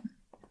for that.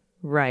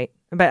 Right.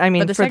 But I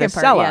mean, But the for the second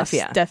part, sell-off, yes,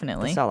 yeah.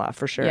 definitely. The sell-off,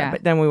 for sure. Yeah.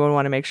 But then we would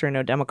want to make sure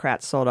no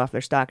Democrats sold off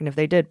their stock. And if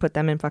they did, put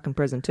them in fucking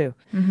prison, too.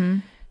 Mm-hmm.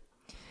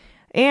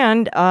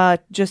 And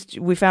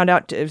we found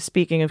out,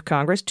 speaking of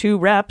Congress, 2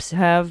 reps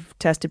have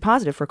tested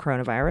positive for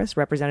coronavirus.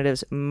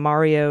 Representatives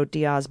Mario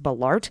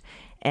Diaz-Balart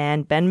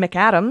and Ben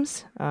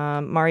McAdams.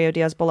 Mario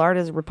Diaz-Balart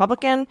is a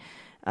Republican.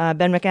 Ben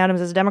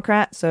McAdams is a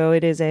Democrat. So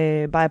it is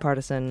a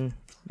bipartisan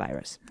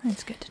virus.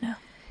 That's good to know.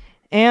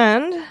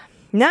 And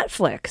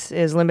Netflix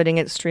is limiting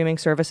its streaming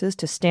services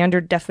to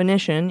standard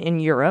definition in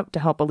Europe to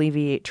help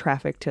alleviate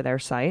traffic to their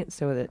site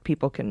so that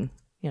people can,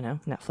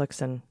 Netflix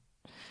and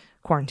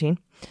quarantine.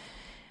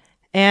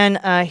 And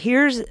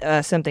here's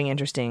something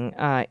interesting.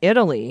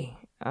 Italy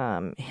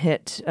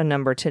hit a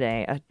number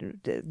today,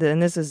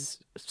 and this is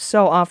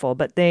so awful,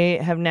 but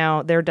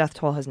their death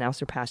toll has now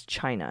surpassed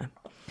China,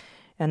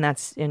 and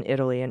that's in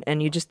Italy.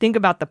 And you just think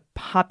about the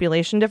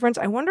population difference.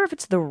 I wonder if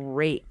it's the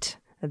rate,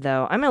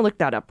 though. I'm going to look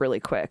that up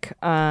really quick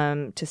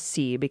to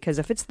see, because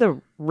if it's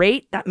the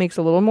rate, that makes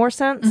a little more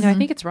sense. No, I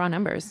think it's raw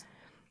numbers.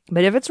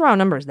 But if it's raw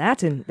numbers,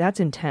 that's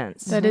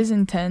intense. That is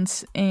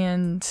intense,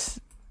 and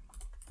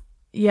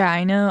yeah,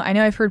 I know.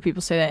 I've heard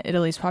people say that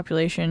Italy's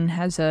population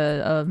has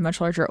a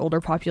much larger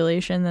older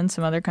population than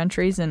some other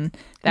countries, and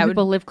that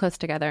People live close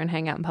together and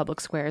hang out in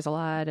public squares a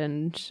lot,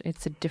 and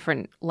it's a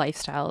different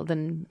lifestyle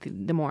than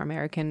the more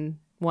American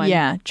one.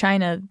 Yeah,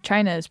 China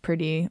is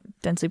pretty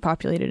densely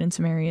populated in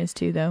some areas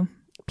too, though.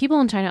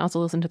 People in China also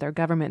listen to their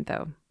government,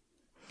 though,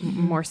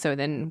 more so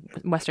than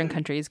Western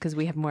countries, because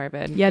we have more of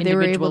an they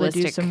were able to do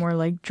individualistic some more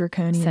like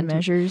draconian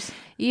measures.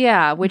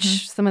 Yeah,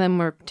 which some of them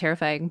were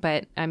terrifying,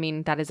 but I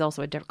mean, that is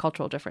also a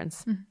cultural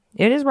difference.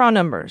 It is raw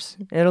numbers.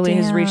 Italy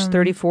has reached Damn.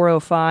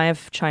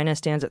 3405. China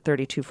stands at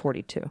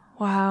 3242.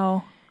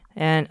 Wow.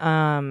 And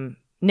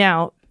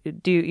now,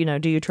 do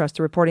you trust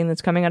the reporting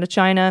that's coming out of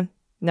China?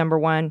 Number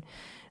one.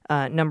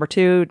 Number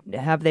two,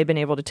 have they been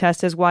able to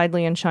test as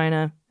widely in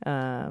China?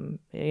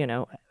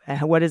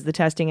 What is the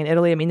testing in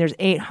Italy? I mean, there's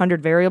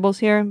 800 variables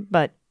here,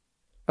 but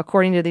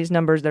according to these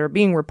numbers that are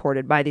being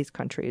reported by these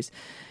countries,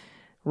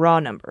 raw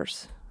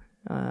numbers,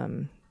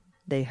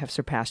 they have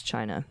surpassed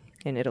China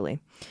in Italy.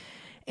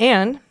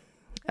 And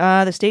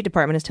the State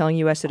Department is telling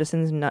U.S.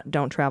 citizens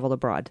don't travel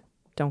abroad.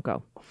 Don't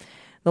go.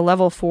 The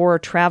level 4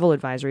 travel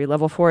advisory.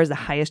 Level 4 is the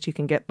highest you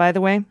can get, by the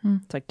way.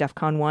 It's like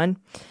DEFCON 1.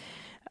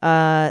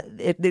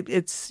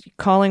 It's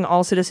calling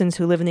all citizens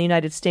who live in the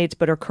United States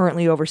but are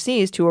currently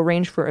overseas to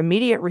arrange for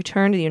immediate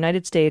return to the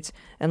United States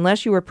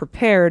unless you are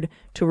prepared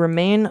to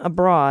remain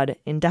abroad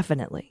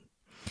indefinitely.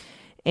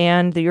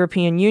 And the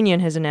European Union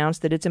has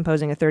announced that it's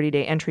imposing a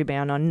 30-day entry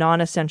ban on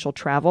non-essential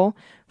travel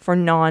for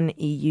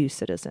non-EU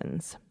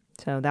citizens.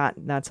 So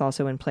that's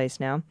also in place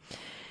now.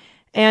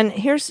 And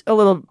here's a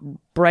little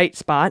bright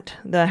spot.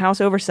 The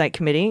House Oversight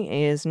Committee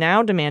is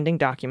now demanding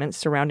documents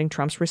surrounding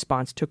Trump's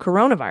response to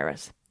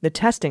coronavirus, the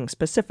testing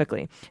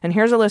specifically. And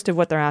here's a list of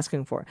what they're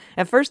asking for.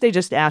 At first, they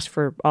just asked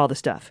for all the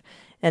stuff.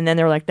 And then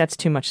they were like, that's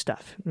too much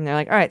stuff. And they're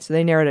like, all right, so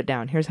they narrowed it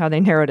down. Here's how they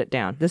narrowed it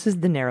down. This is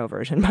the narrow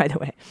version, by the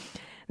way.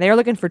 They are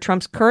looking for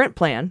Trump's current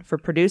plan for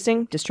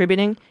producing,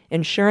 distributing,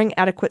 ensuring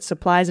adequate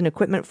supplies and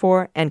equipment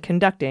for, and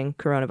conducting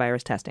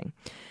coronavirus testing.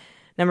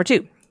 Number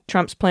 2,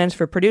 Trump's plans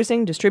for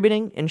producing,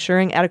 distributing,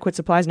 ensuring adequate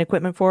supplies and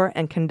equipment for,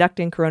 and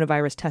conducting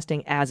coronavirus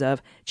testing as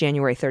of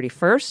January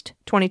 31st,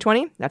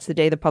 2020. That's the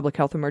day the public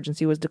health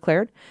emergency was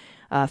declared.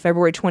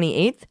 February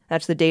 28th,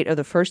 that's the date of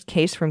the first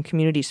case from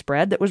community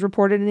spread that was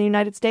reported in the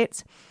United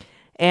States.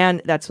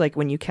 And that's like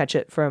when you catch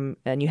it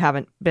and you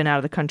haven't been out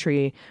of the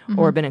country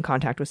or been in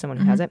contact with someone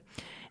who has it.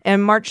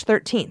 And March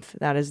 13th,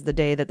 that is the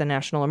day that the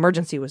national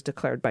emergency was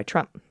declared by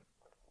Trump.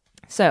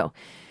 So,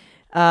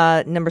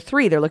 number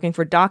 3, they're looking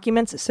for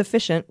documents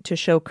sufficient to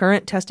show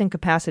current testing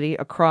capacity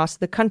across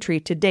the country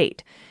to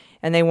date.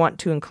 And they want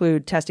to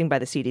include testing by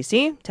the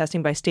CDC,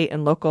 testing by state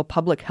and local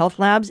public health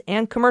labs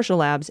and commercial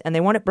labs. And they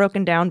want it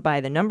broken down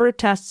by the number of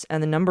tests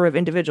and the number of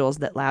individuals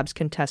that labs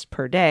can test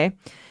per day.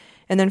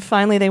 And then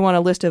finally, they want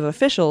a list of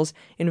officials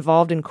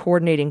involved in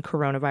coordinating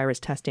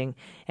coronavirus testing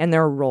and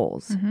their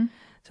roles.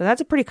 So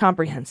that's a pretty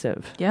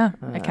comprehensive. Yeah,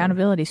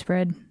 accountability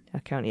spread.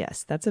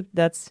 Yes,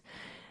 that's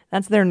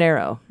their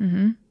narrow.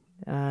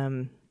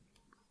 And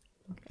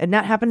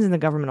that happens in the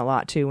government a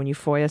lot, too. When you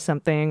FOIA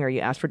something or you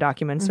ask for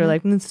documents, they're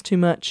like, it's too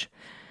much,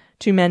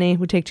 too many,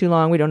 would take too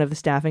long, we don't have the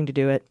staffing to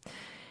do it.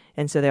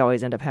 And so they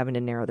always end up having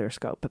to narrow their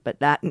scope. But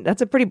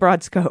that's a pretty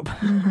broad scope.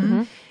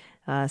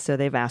 So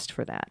they've asked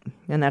for that.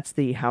 And that's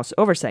the House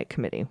Oversight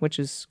Committee, which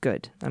is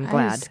good. I'm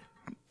glad.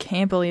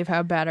 Can't believe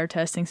how bad our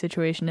testing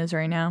situation is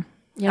right now.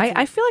 Yeah,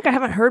 I feel like I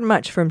haven't heard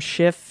much from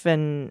Schiff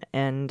and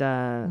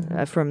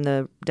from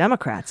the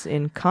Democrats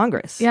in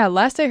Congress. Yeah,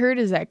 last I heard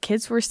is that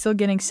kits were still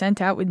getting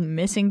sent out with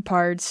missing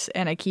parts,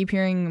 and I keep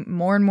hearing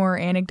more and more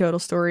anecdotal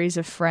stories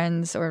of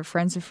friends or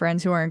friends of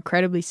friends who are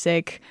incredibly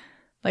sick,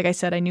 Like I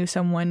said, I knew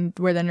someone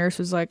where the nurse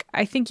was like,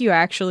 I think you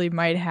actually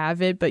might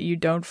have it, but you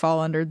don't fall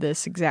under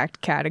this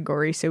exact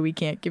category, so we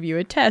can't give you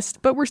a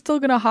test, but we're still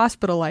going to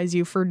hospitalize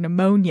you for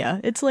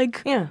pneumonia. It's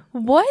like, Yeah.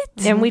 what?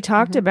 And we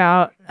talked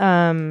about,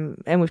 and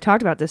we've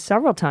talked about this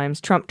several times,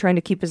 Trump trying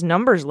to keep his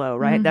numbers low,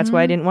 right? That's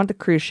why I didn't want the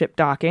cruise ship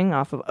docking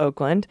off of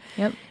Oakland.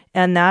 Yep.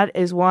 And that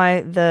is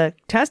why the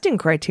testing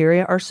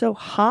criteria are so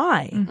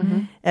high,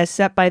 as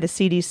set by the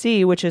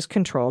CDC, which is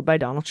controlled by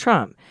Donald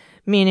Trump.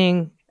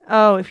 Meaning,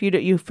 oh, if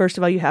you first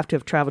of all, you have to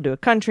have traveled to a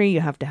country,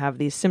 you have to have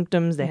these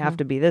symptoms, they have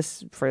to be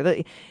this for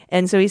the,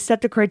 and so he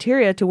set the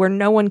criteria to where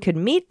no one could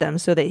meet them,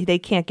 so that they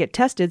can't get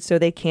tested, so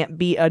they can't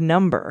be a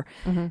number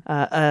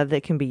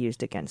that can be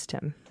used against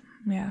him.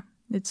 Yeah.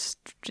 It's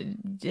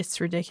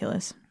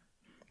ridiculous.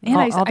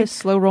 And all this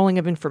slow rolling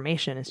of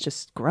information is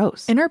just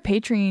gross. in our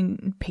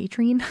Patreon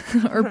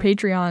or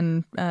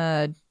Patreon,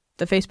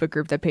 the Facebook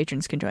group that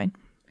patrons can join.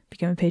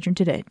 Become a patron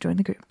today. Join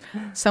the group.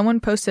 Someone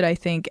posted, I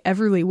think,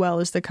 Everly Well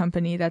is the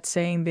company that's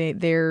saying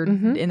they're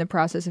in the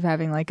process of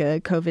having like a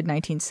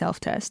COVID-19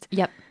 self-test.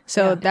 Yep.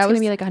 So It's that going was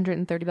to be like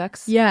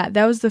 $130. yeah,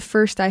 that was the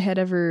first I had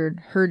ever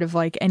heard of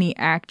like any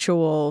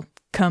actual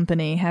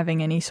company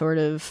having any sort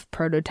of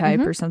prototype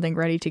or something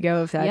ready to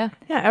go. Of that, Yeah.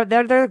 Yeah,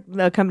 they're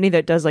a company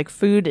that does like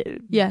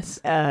food, yes,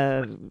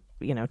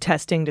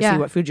 testing to Yeah. see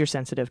what food you're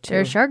sensitive to.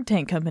 they're a Shark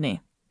Tank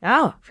company.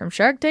 Oh, From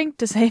Shark Tank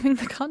to saving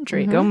the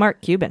country. go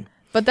Mark Cuban.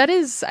 But that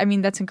is, I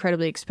mean, that's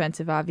incredibly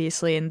expensive,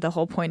 obviously, and the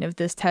whole point of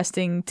this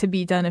testing to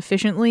be done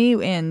efficiently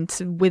and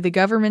with the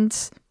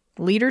government's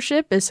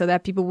leadership is so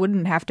that people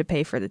wouldn't have to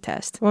pay for the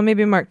test. Well,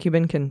 maybe Mark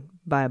Cuban can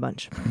buy a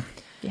bunch.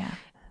 Yeah.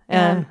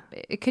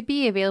 It could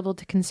be available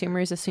to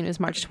consumers as soon as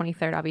March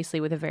 23rd, obviously,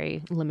 with a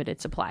very limited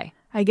supply.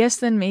 I guess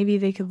then maybe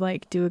they could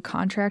like do a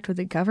contract with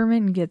the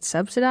government and get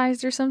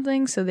subsidized or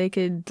something so they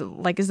could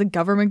like, is the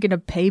government going to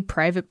pay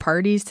private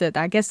parties to,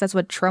 I guess that's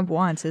what Trump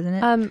wants, isn't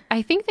it?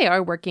 I think they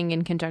are working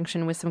in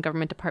conjunction with some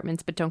government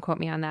departments, but don't quote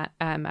me on that.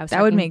 I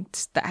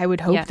would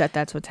hope Yeah. that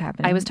that's what's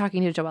happening. I was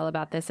talking to Joelle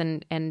about this,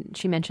 and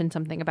she mentioned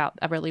something about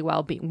Everly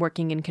Well being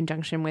working in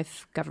conjunction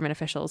with government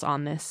officials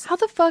on this. How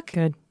the fuck?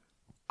 Good.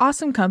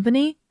 Awesome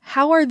company.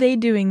 How are they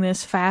doing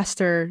this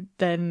faster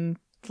than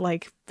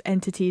like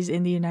entities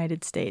in the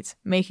United States,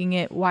 making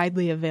it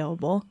widely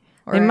available?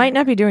 They might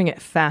not be doing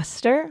it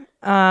faster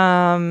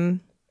than,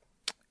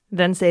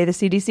 say, the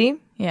CDC,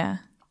 Yeah.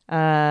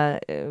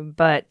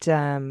 but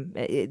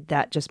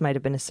that just might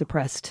have been a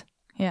suppressed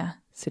Yeah.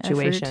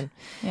 situation. Effort.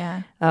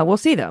 Yeah. We'll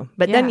see, though.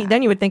 But Yeah.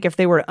 then you would think if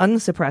they were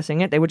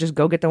unsuppressing it, they would just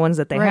go get the ones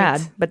that they Right.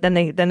 had. But then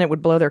it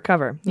would blow their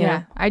cover. you Yeah.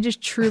 know? I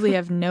just truly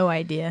have no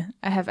idea.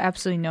 I have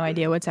absolutely no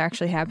idea what's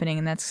actually happening,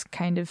 and that's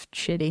kind of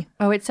shitty.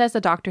 Oh, it says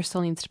the doctor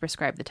still needs to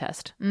prescribe the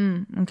test.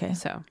 Okay.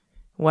 So,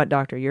 What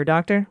doctor? Your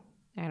doctor?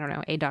 I don't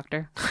know, a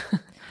doctor.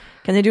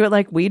 Can they do it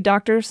like weed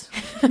doctors?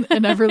 An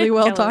Everly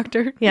Well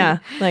doctor. Yeah,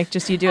 like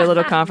just you do a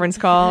little conference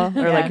call,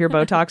 or like your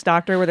Botox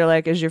doctor, where they're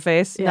like, "Is your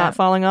face Yeah. not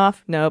falling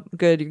off? Nope,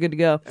 good, you're good to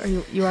go." Or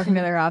you walk into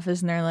their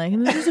office and they're like,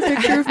 "This is a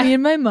picture of me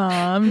and my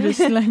mom,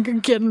 just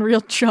like getting real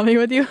chummy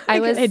with you."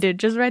 Hey, dude,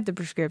 just write the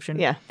prescription.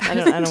 Yeah, I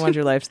don't want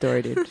your life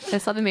story, dude. I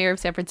saw the mayor of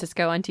San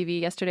Francisco on TV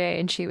yesterday,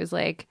 and she was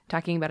like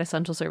talking about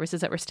essential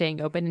services that were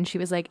staying open, and she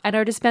was like, "And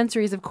our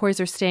dispensaries, of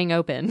course, are staying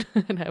open."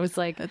 And I was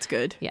like, That's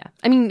good. yeah.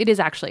 I mean, it is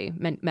actually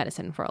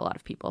medicine for a lot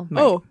of people.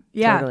 Oh,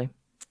 yeah. Totally.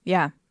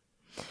 Yeah.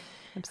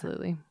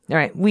 Absolutely. All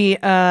right,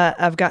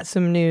 I've got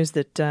some news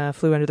that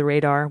flew under the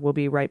radar. We'll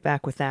be right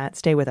back with that.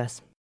 Stay with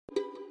us.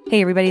 Hey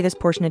everybody, this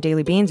portion of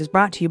Daily Beans is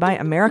brought to you by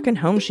American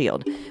Home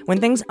Shield. When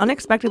things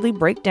unexpectedly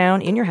break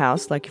down in your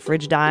house, like your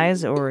fridge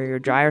dies or your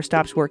dryer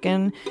stops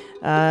working,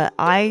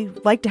 I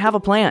like to have a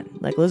plan.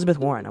 Like Elizabeth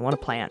Warren, I want a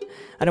plan.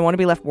 I don't want to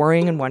be left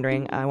worrying and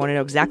wondering. I want to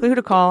know exactly who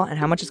to call and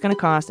how much it's going to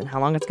cost and how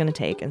long it's going to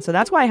take. And so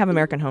that's why I have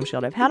American Home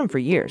Shield. I've had them for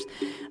years.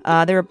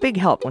 They're a big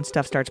help when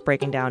stuff starts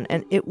breaking down,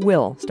 and it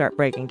will start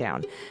breaking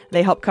down.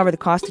 They help cover the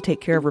cost to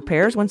take care of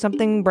repairs when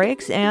something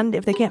breaks, and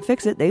if they can't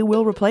fix it, they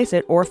will replace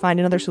it or find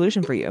another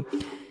solution for you.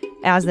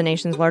 As the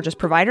nation's largest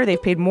provider,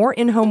 they've paid more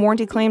in-home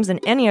warranty claims than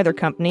any other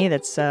company.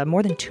 That's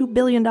more than $2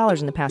 billion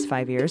in the past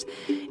 5 years.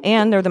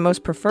 And they're the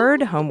most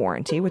preferred home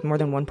warranty with more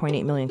than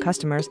 1.8 million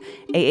customers.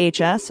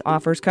 AHS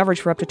offers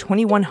coverage for up to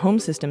 21 home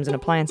systems and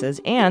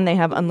appliances, and they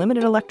have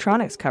unlimited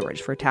electronics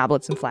coverage for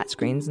tablets and flat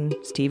screens and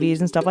TVs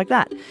and stuff like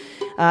that.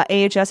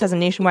 AHS has a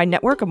nationwide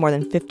network of more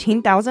than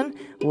 15,000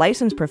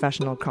 licensed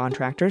professional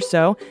contractors,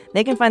 so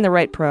they can find the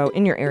right pro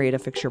in your area to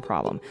fix your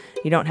problem.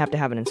 You don't have to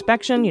have an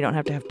inspection. You don't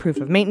have to have proof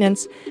of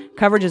maintenance.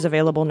 Coverage is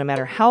available no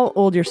matter how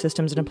old your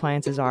systems and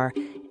appliances are,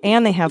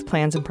 and they have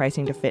plans and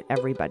pricing to fit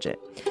every budget.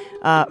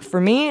 For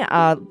me,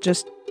 a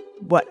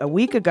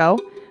week ago,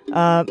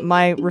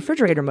 my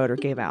refrigerator motor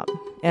gave out.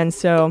 And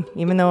so,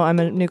 even though I'm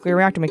a nuclear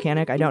reactor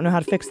mechanic, I don't know how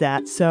to fix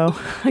that. So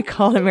I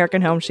called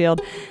American Home Shield.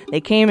 They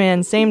came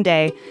in same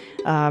day,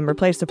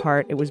 replaced the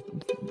part. It was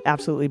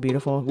absolutely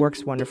beautiful. It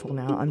works wonderful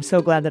now. I'm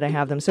so glad that I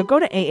have them. So go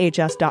to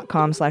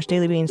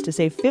ahs.com/dailybeans to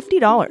save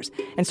 $50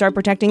 and start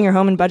protecting your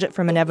home and budget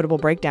from inevitable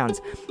breakdowns.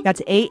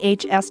 That's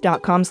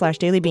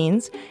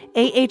ahs.com/dailybeans,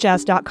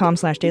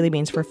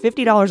 ahs.com/dailybeans for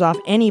 $50 off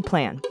any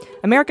plan.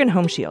 American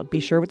Home Shield. Be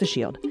sure with the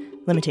shield.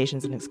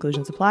 Limitations and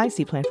exclusions apply.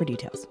 See plan for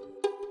details.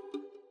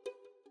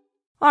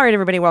 All right,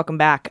 everybody, welcome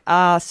back.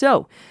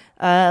 So,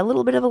 a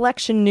little bit of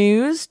election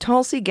news.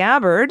 Tulsi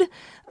Gabbard,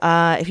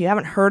 if you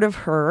haven't heard of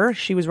her,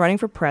 she was running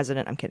for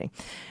president. I'm kidding.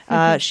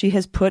 She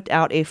has put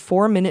out a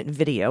 4-minute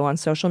video on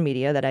social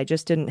media that I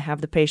just didn't have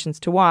the patience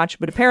to watch.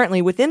 But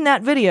apparently within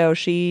that video,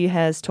 she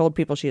has told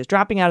people she is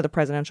dropping out of the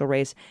presidential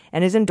race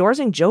and is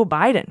endorsing Joe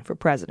Biden for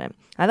president.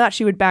 I thought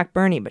she would back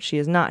Bernie, but she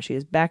is not. She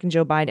is backing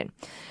Joe Biden.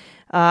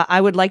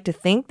 I would like to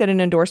think that an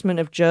endorsement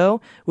of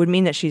Joe would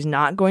mean that she's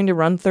not going to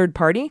run third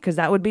party, because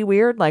that would be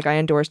weird. Like, I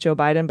endorse Joe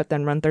Biden, but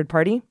then run third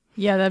party.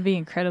 Yeah, that'd be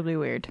incredibly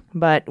weird.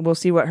 But we'll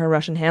see what her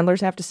Russian handlers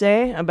have to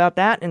say about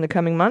that in the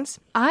coming months.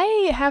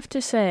 I have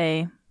to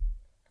say,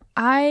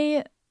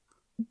 I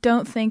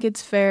don't think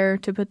it's fair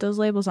to put those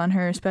labels on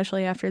her,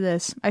 especially after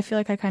this. I feel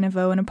like I kind of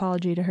owe an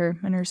apology to her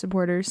and her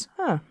supporters.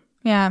 Huh.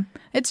 Yeah,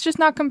 it's just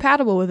not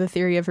compatible with the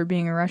theory of her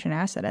being a Russian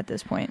asset at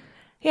this point.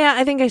 Yeah,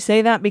 I think I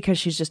say that because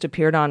she's just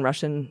appeared on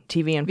Russian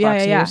TV and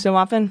Fox News so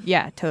often.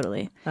 Yeah,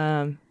 totally.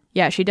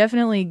 Yeah, she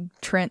definitely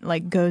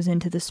goes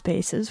into the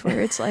spaces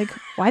where it's like,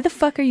 why the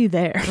fuck are you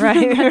there?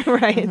 Right,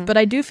 right. But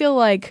I do feel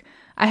like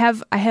I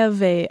have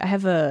a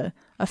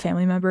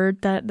family member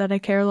that I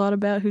care a lot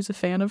about who's a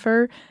fan of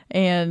her,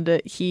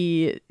 and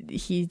he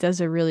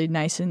does a really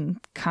nice and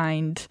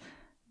kind,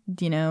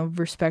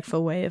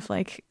 respectful way of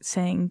like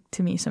saying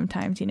to me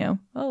sometimes,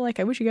 oh, like,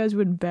 I wish you guys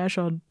wouldn't bash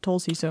on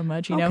Tulsi so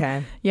much,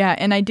 Okay. Yeah,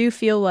 and I do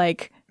feel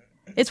like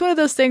it's one of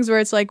those things where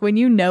it's like when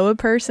you know a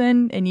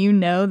person and you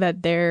know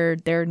that they're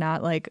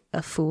not like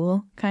a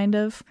fool, kind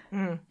of,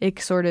 it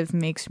sort of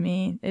makes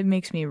me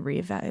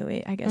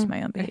reevaluate, I guess,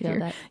 my own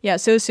behavior. Yeah,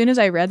 so as soon as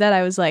I read that,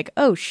 I was like,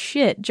 oh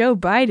shit, Joe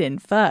Biden,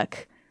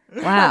 fuck.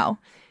 Wow.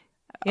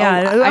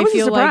 Yeah, I was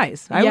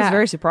surprised. I was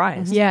very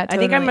surprised. Yeah, totally. I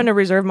think I'm going to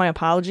reserve my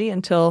apology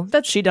until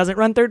she doesn't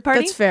run third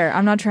party. That's fair.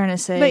 I'm not trying to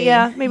say. But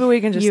yeah, maybe we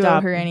can just you stop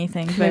owe her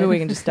anything. But maybe we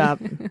can just stop.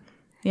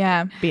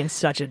 Yeah, being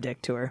such a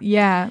dick to her.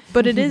 Yeah,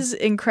 but it is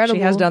incredible.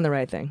 She has done the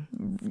right thing.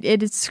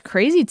 It's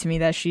crazy to me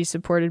that she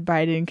supported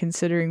Biden,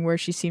 considering where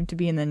she seemed to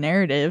be in the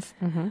narrative.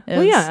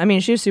 Well, yeah, I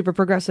mean, she was super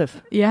progressive.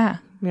 Yeah,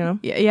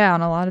 yeah,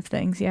 on a lot of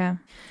things. Yeah.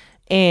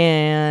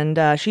 And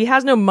she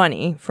has no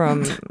money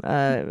from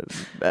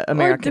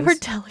Americans. Or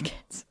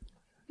delegates.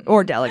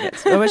 Or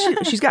delegates. Oh,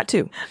 she's got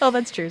 2. Oh,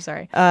 that's true.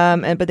 Sorry.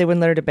 But they wouldn't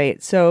let her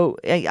debate. So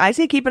I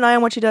say keep an eye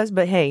on what she does.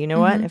 But hey, you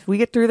know what? If we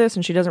get through this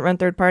and she doesn't run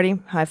third party,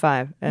 high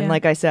five. And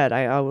like I said,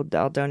 I'll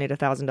donate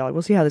 $1,000.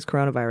 We'll see how this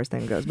coronavirus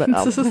thing goes. But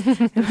if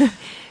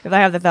I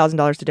have the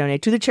 $1,000 to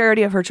donate to the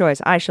charity of her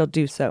choice, I shall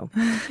do so.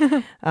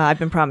 I've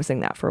been promising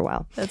that for a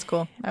while. That's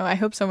cool. I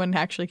hope someone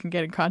actually can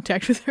get in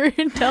contact with her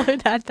and tell her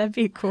that. That'd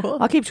be cool.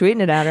 I'll keep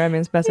tweeting it at her. I mean,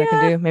 it's the best I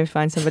can do. Maybe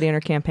find somebody in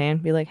her campaign.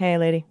 Be like, hey,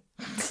 lady.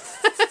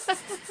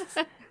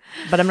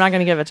 But I'm not going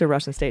to give it to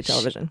Russian state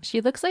television.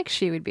 She looks like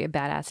she would be a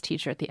badass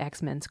teacher at the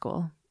X-Men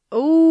school.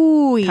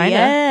 Oh,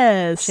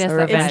 yes. She has or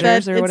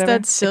Avengers or whatever.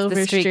 It's that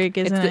silver streak,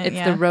 isn't it?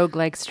 It's the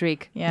roguelike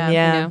streak. Yeah.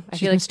 Yeah. I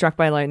She's feel been like struck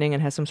by lightning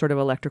and has some sort of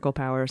electrical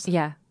powers.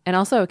 Yeah. And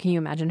also, can you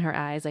imagine her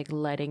eyes like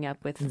lighting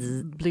up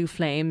with blue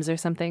flames or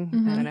something?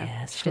 I don't know.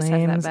 Yes, She just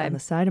has flames that on vibe. the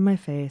side of my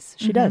face.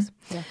 She does.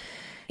 Yeah.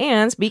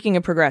 And speaking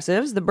of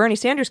progressives, the Bernie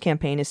Sanders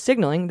campaign is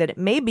signaling that it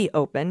may be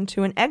open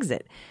to an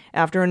exit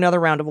after another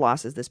round of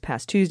losses this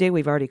past Tuesday.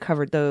 We've already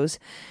covered those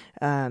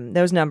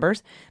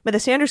numbers. But the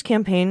Sanders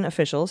campaign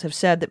officials have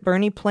said that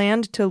Bernie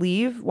planned to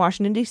leave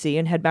Washington, D.C.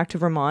 and head back to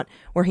Vermont,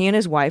 where he and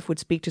his wife would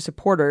speak to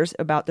supporters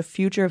about the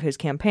future of his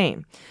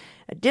campaign.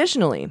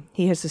 Additionally,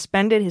 he has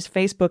suspended his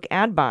Facebook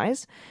ad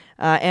buys,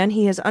 and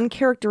he has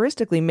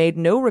uncharacteristically made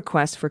no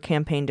requests for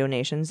campaign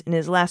donations in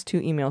his last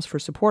 2 emails for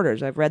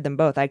supporters. I've read them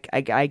both. I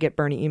get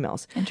Bernie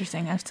emails.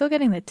 Interesting. I'm still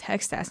getting the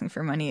text asking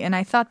for money, and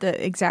I thought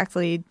that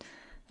exactly.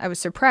 I was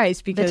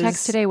surprised because The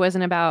text today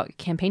wasn't about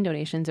campaign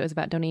donations. It was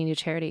about donating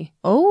to charity.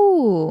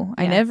 Oh,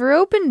 I never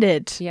opened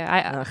it.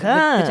 Yeah,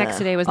 the text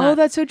today was not. Oh,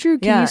 that's so true.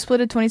 Can Yeah. you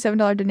split a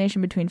 $27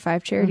 donation between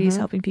 5 charities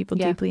helping people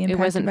deeply it impacted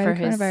wasn't by for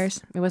the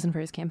coronavirus? It wasn't for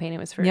his campaign. It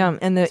was for Yeah,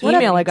 and the What a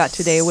email I got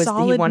today was that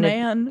solid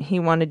man. he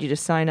wanted you to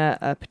sign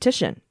a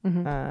petition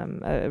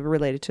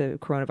related to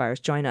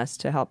coronavirus. Join us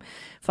to help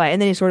fight.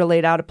 And then he sort of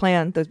laid out a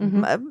plan that's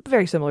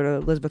very similar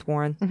to Elizabeth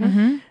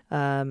Warren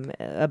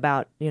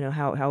about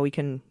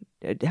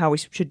how we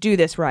should do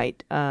this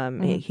right.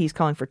 He's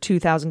calling for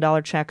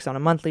 $2,000 checks on a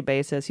monthly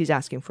basis. He's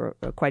asking for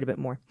quite a bit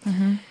more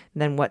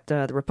than what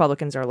the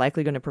Republicans are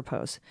likely going to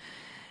propose.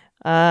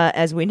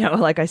 As we know,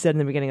 like I said in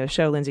the beginning of the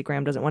show, Lindsey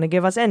Graham doesn't want to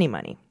give us any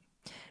money.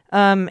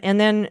 And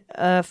then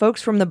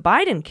folks from the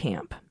Biden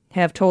camp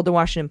have told the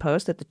Washington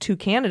Post that the 2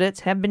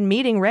 candidates have been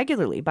meeting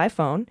regularly by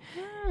phone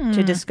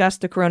to discuss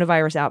the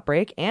coronavirus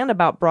outbreak and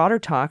about broader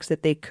talks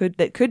that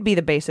could be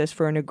the basis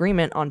for an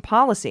agreement on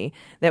policy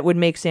that would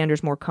make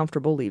Sanders more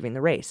comfortable leaving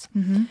the race.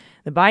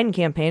 The Biden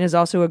campaign has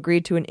also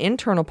agreed to an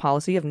internal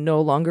policy of no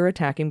longer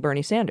attacking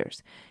Bernie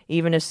Sanders,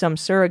 even as some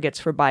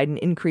surrogates for Biden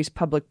increase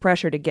public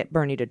pressure to get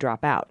Bernie to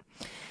drop out.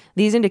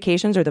 These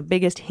indications are the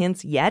biggest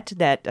hints yet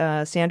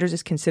that Sanders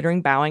is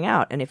considering bowing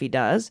out, and if he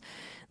does,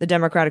 the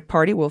Democratic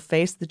Party will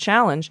face the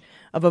challenge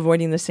of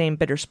avoiding the same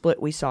bitter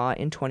split we saw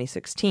in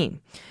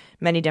 2016.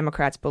 Many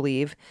Democrats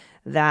believe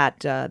that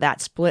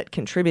that split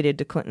contributed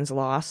to Clinton's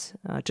loss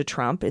to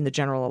Trump in the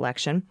general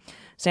election.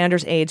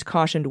 Sanders' aides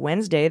cautioned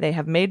Wednesday they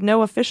have made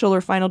no official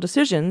or final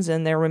decisions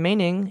and they're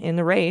remaining in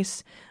the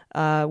race,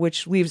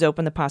 which leaves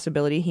open the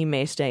possibility he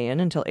may stay in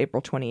until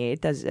April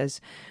 28th. As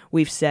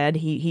we've said,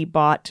 he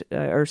bought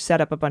or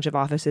set up a bunch of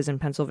offices in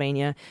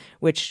Pennsylvania,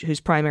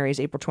 whose primary is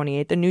April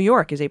 28th, and New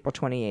York is April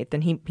 28th,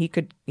 and he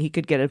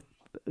could get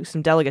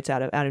some delegates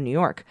out of New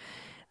York.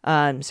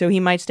 So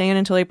he might stay in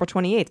until April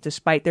 28th,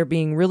 despite there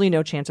being really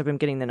no chance of him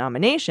getting the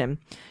nomination,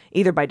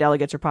 either by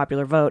delegates or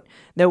popular vote,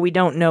 though we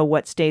don't know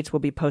what states will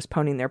be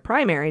postponing their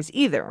primaries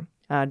either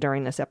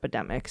during this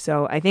epidemic.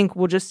 So I think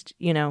we'll just,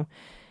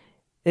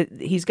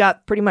 he's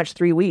got pretty much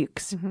 3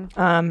 weeks.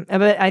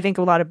 But I think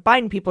a lot of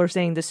Biden people are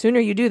saying the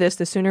sooner you do this,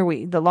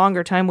 the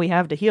longer time we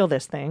have to heal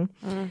this thing.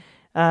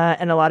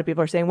 And a lot of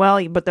people are saying,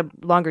 well, but the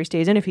longer he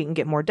stays in, if he can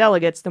get more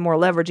delegates, the more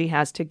leverage he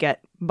has to get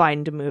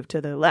Biden to move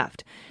to the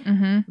left.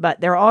 But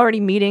they're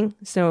already meeting,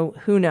 so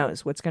who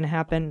knows what's going to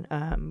happen.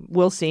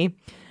 We'll see.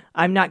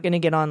 I'm not going to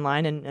get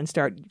online and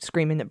start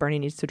screaming that Bernie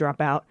needs to drop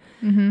out.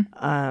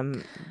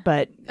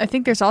 But I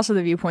think there's also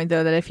the viewpoint,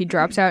 though, that if he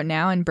drops out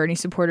now and Bernie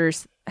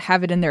supporters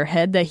have it in their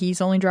head that he's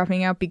only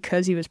dropping out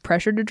because he was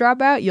pressured to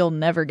drop out, you'll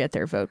never get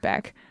their vote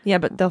back. Yeah,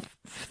 but they'll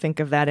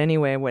think of that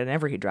anyway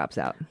whenever he drops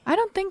out. I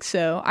don't think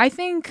so. I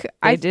think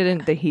he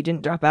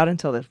didn't drop out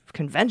until the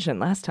convention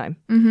last time.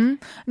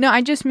 No,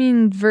 I just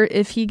mean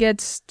if he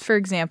gets, for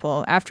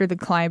example, after the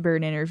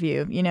Clyburn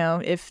interview,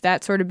 if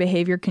that sort of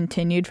behavior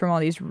continued from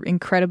all these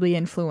incredibly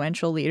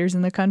influential leaders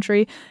in the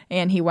country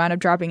and he wound up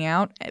dropping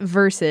out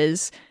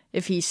versus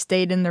if he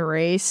stayed in the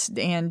race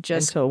and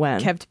just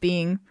kept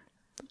being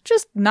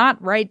just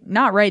not right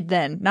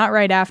then, not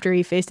right after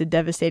he faced a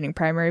devastating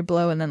primary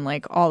blow, and then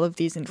all of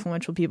these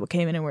influential people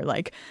came in and were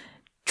like,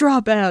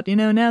 drop out,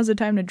 now's the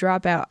time to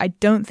drop out. I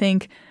don't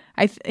think,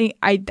 I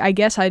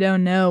guess I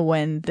don't know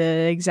when the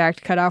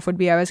exact cutoff would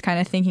be. I was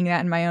kind of thinking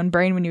that in my own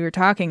brain when you were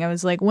talking. I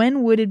was like,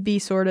 when would it be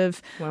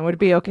when would it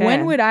be okay?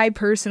 When would I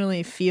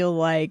personally feel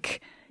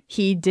like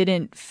he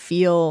didn't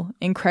feel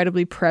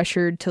incredibly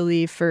pressured to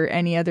leave for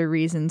any other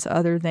reasons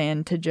other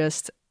than to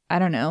just, I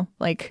don't know.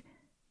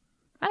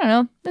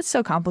 That's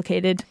so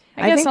complicated.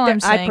 I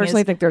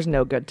personally think there's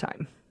no good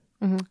time.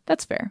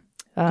 That's fair.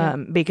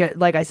 Because,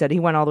 like I said, he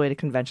went all the way to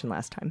convention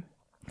last time.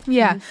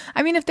 Yeah.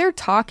 I mean, if they're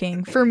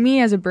talking, for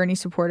me as a Bernie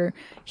supporter,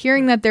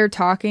 hearing that they're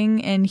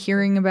talking and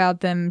hearing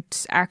about them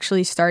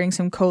actually starting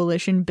some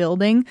coalition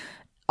building,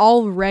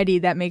 already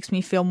that makes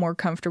me feel more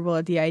comfortable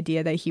at the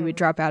idea that he would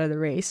drop out of the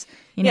race.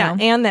 Yeah,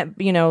 and that,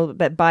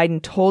 that Biden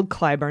told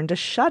Clyburn to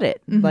shut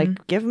it.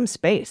 Give him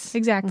space.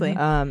 Exactly.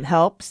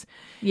 Helps.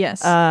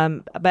 Yes.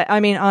 But I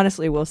mean,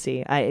 honestly, we'll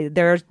see.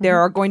 There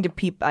are going to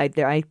people.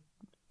 I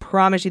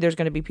promise you, there's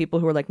going to be people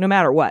who are like, no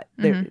matter what,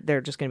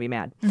 they're just going to be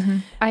mad.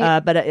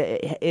 But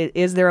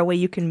is there a way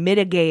you can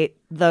mitigate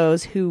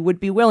those who would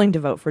be willing to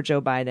vote for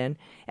Joe Biden,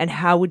 and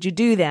how would you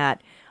do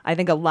that? I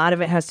think a lot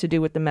of it has to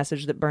do with the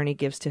message that Bernie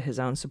gives to his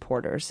own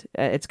supporters.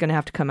 It's going to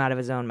have to come out of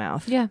his own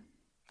mouth. Yeah.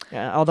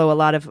 Although a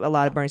lot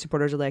of Bernie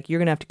supporters are like, you're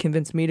going to have to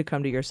convince me to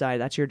come to your side.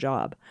 That's your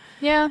job.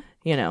 Yeah.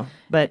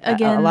 But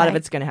again, a lot of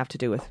it's going to have to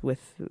do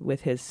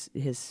with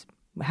his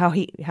how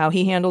he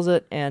handles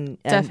it and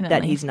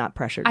that he's not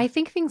pressured. I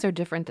think things are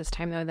different this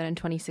time though than in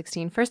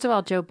 2016. First of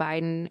all, Joe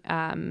Biden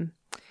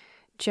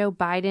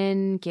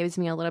gives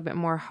me a little bit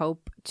more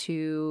hope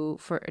in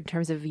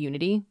terms of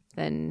unity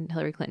than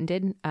Hillary Clinton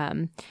did.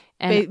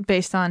 And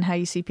based on how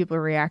you see people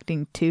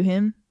reacting to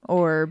him,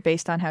 or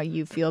based on how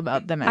you feel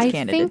about them as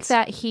candidates? I think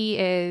that he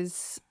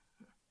is,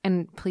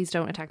 and please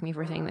don't attack me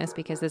for saying this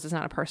because this is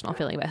not a personal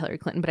feeling about Hillary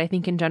Clinton, but I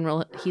think in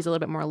general he's a little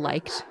bit more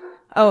liked.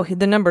 Oh,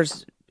 the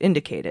numbers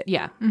indicate it.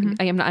 Yeah.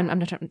 I'm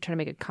not trying to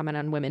make a comment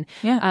on women.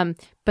 Yeah.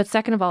 But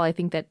second of all, I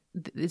think that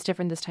it's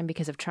different this time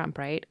because of Trump,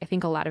 right? I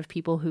think a lot of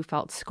people who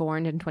felt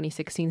scorned in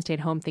 2016 stayed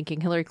home thinking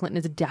Hillary Clinton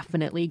is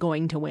definitely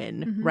going to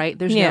win, right?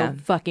 There's no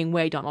fucking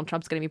way Donald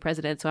Trump's going to be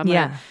president. So I'm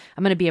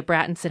going to be a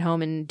brat and sit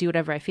home and do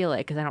whatever I feel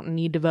like because I don't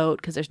need to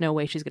vote because there's no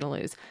way she's going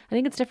to lose. I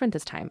think it's different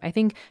this time. I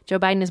think Joe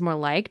Biden is more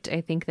liked.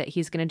 I think that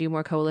he's going to do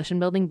more coalition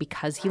building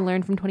because he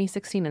learned from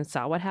 2016 and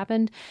saw what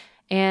happened.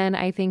 And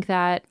I think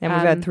that... And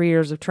we've had 3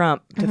 years of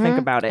Trump to think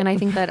about it. And I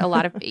think that a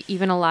lot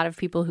of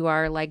people who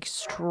are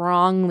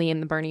strongly in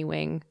the Bernie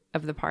wing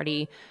of the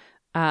party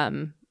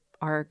are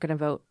going to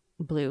vote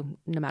blue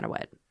no matter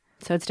what.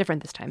 So it's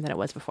different this time than it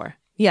was before.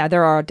 Yeah,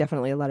 there are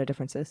definitely a lot of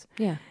differences.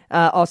 Yeah.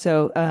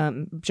 Also,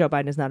 Joe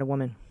Biden is not a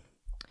woman.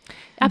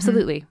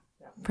 Absolutely.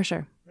 For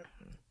sure.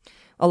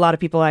 a lot of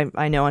people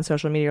I know on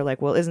social media are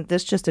like, well, isn't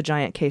this just a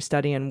giant case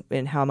study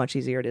in how much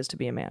easier it is to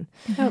be a man?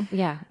 Oh,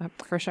 yeah,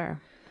 for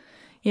sure.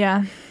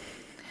 Yeah.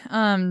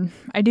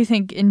 I do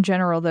think in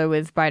general, though,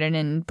 with Biden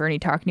and Bernie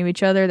talking to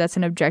each other, that's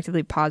an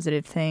objectively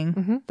positive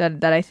thing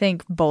that I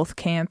think both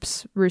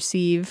camps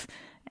receive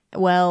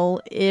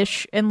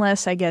well-ish,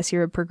 unless I guess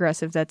you're a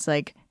progressive that's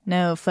like,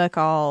 no, fuck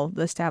all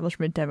the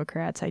establishment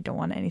Democrats. I don't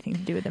want anything to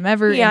do with them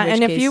ever. Yeah, in which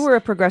and if case, you were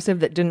a progressive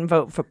that didn't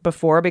vote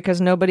before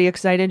because nobody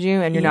excited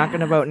you and you're not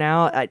going to vote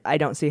now, I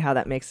don't see how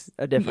that makes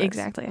a difference.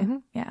 Exactly.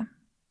 Yeah.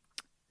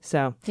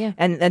 So, Yeah.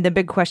 and the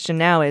big question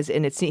now is,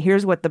 and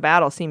here's what the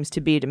battle seems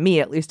to be to me,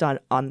 at least on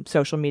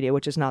social media,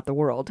 which is not the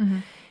world,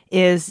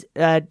 is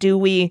do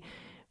we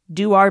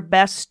do our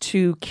best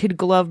to kid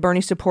glove Bernie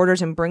supporters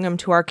and bring them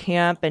to our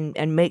camp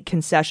and make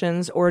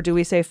concessions, or do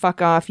we say,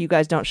 fuck off, you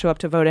guys don't show up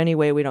to vote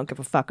anyway, we don't give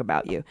a fuck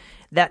about you?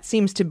 That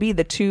seems to be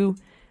the two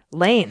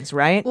lanes,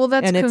 right? Well,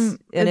 that's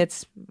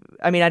it's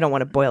I mean, I don't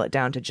want to boil it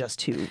down to just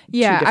two.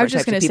 Yeah, two I was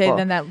just going to say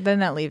then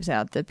that leaves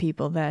out the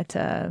people that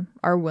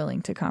are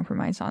willing to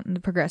compromise on the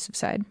progressive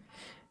side,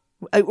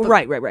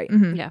 right.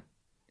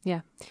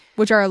 Yeah.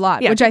 which are a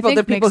lot. Yeah, which people, I think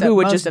the people makes who up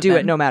would most just of do it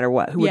them. no matter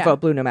what, who would Yeah. vote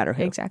blue no matter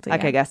who. Exactly,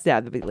 Like, yeah. I guess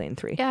that would be lane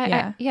 3.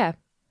 Yeah.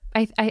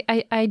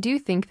 I do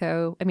think,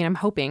 though, I mean, I'm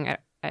hoping.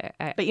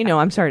 But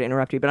I'm sorry to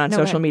interrupt you, but on No,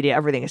 social go ahead. media,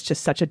 everything is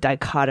just such a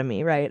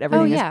dichotomy, right?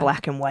 Everything yeah. is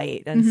black and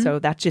white, and so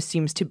that just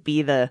seems to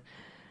be that's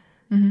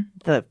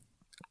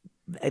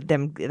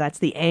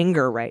the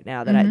anger right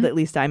now that at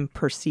least I'm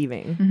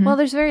perceiving. Well,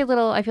 there's very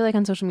little. I feel like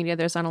on social media,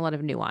 there's not a lot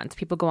of nuance.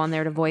 People go on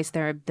there to voice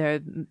their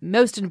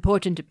most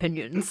important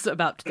opinions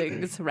about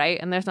things, right?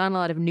 And there's not a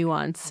lot of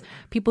nuance.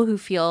 People who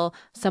feel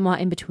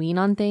somewhat in between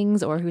on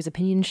things, or whose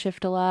opinions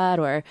shift a lot,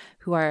 or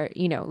who are,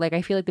 like,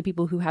 I feel like the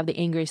people who have the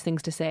angriest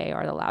things to say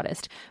are the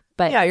loudest.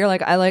 But Yeah, you're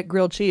like, I like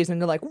grilled cheese,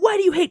 and they're like, why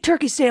do you hate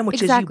turkey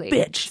sandwiches, exactly, you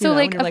bitch? So,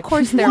 and you're of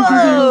course, there are.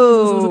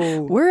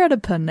 Whoa, We're at a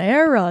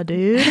Panera,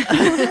 dude.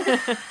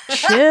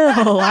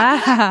 Chill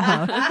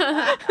out.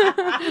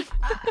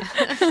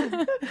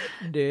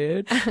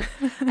 dude.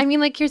 I mean,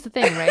 like, here's the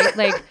thing, right?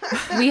 Like,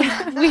 we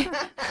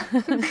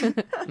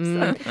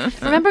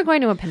remember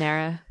going to a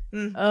Panera.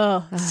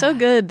 Oh, so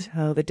good.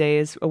 Oh, the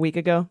days a week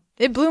ago.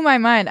 It blew my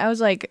mind. I was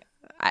like,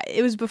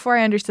 it was before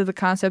I understood the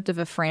concept of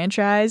a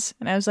franchise,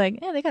 and I was like,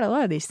 yeah, they got a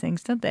lot of these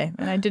things, don't they?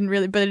 And I didn't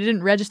really, but it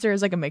didn't register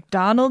as like a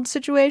McDonald's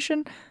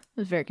situation. It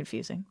was very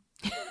confusing.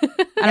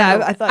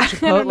 I thought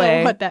Chipotle. I don't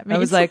know what that I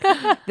was means.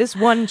 like, this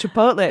one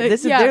Chipotle.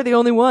 Yeah. They're the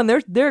only one.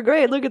 They're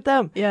great. Look at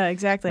them. Yeah,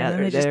 exactly. Yeah, And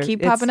then they they're- just keep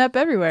it's- popping up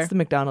everywhere. It's the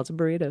McDonald's of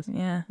burritos.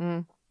 Yeah.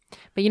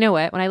 But you know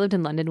what? When I lived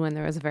in London, when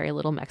there was very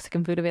little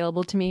Mexican food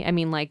available to me, I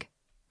mean, like,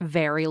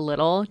 very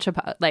little.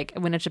 Like,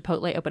 when a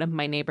Chipotle opened up in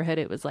my neighborhood,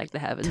 it was like the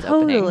heavens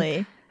opening.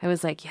 Totally. I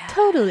was like, yeah.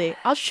 Totally.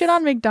 I'll shit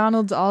on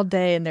McDonald's all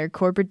day and their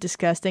corporate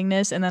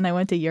disgustingness, and then I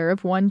went to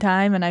Europe one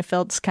time and I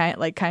felt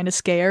kind of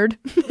scared,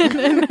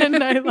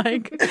 and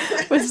I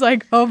was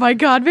like, oh my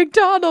god,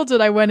 McDonald's,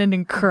 and I went in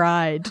and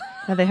cried.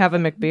 Yeah, they have a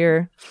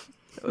McBeer.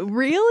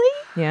 Really?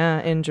 Yeah,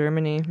 in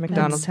Germany,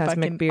 McDonald's That's has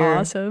fucking McBeer.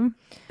 Awesome.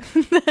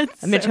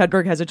 Mitch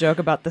Hedberg has a joke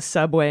about the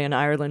subway in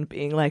Ireland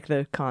being like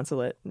the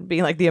consulate,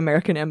 being like the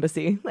American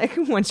embassy. Like,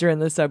 once you're in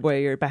the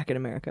subway, you're back in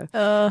America.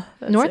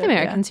 North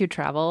Americans who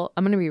travel,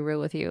 I'm going to be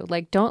real with you.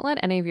 Like, don't let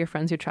any of your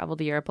friends who travel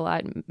to Europe a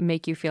lot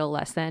make you feel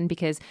less than,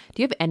 because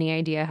do you have any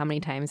idea how many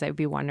times I would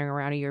be wandering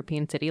around a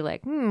European city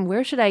like,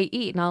 where should I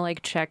eat? And I'll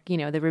like check,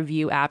 the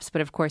review apps.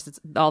 But of course,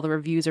 all the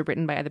reviews are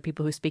written by other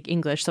people who speak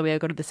English. So we all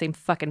go to the same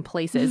fucking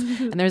places.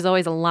 And there's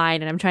always a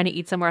line, and I'm trying to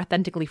eat somewhere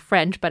authentically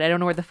French, but I don't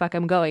know where the fuck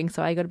I'm going.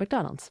 So I go to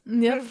McDonald's.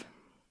 Yep.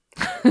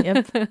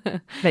 Yep.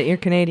 But you're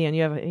Canadian.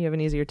 You have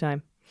an easier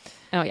time.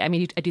 Oh, yeah. I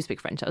mean, I do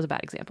speak French. That was a bad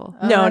example.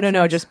 No, that's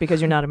no. Just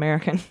because you're not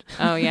American.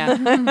 Oh,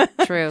 yeah.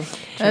 True.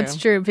 That's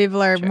true.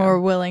 People are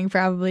more willing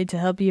probably to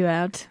help you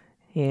out.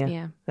 Yeah.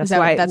 Yeah. That's Is that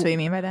why. that's what you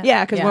mean by that?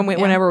 Yeah, because Yeah.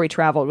 whenever we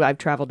travel, I've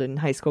traveled in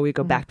high school. We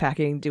go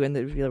backpacking, doing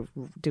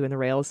the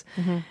rails,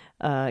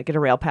 get a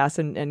rail pass,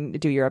 and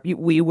do Europe.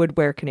 We would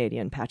wear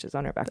Canadian patches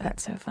on our backpack.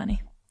 That's so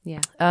funny.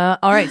 Yeah.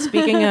 All right.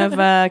 Speaking of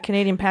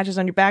Canadian patches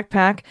on your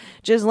backpack,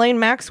 Ghislaine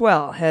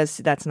Maxwell has.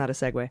 That's not a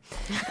segue.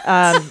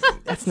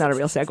 That's not a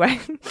real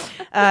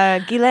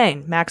segue.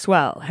 Ghislaine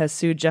Maxwell has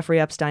sued Jeffrey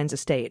Epstein's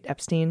estate,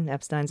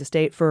 Epstein's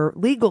estate, for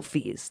legal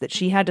fees that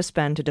she had to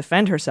spend to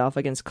defend herself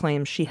against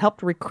claims she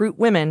helped recruit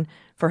women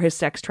for his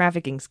sex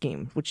trafficking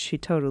scheme, which she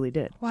totally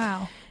did.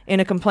 Wow. In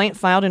a complaint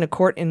filed in a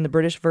court in the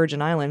British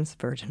Virgin Islands,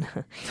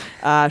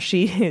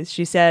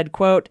 she said,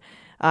 quote,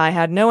 I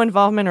had no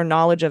involvement or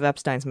knowledge of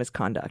Epstein's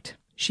misconduct.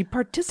 She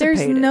participated.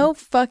 There's no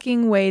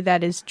fucking way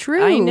that is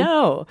true. I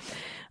know.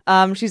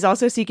 She's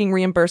also seeking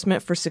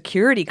reimbursement for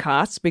security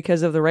costs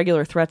because of the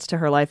regular threats to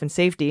her life and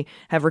safety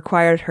have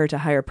required her to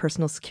hire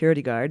personal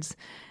security guards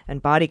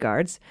and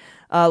bodyguards.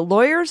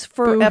 Lawyers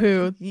for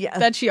Boo-hoo.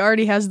 That she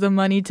already has the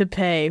money to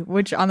pay,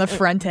 which on the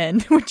front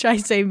end, which I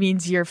say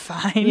means you're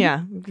fine.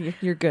 Yeah,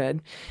 you're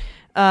good.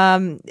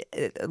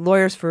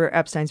 Lawyers for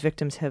Epstein's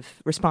victims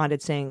have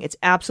responded saying it's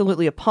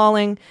absolutely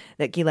appalling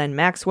that Ghislaine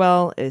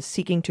Maxwell is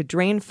seeking to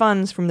drain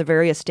funds from the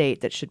very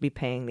estate that should be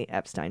paying the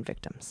Epstein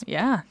victims.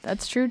 Yeah,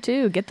 that's true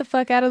too. Get the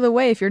fuck out of the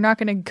way if you're not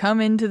going to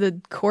come into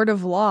the court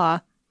of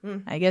law.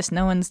 I guess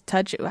no one's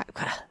touching.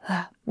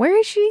 Where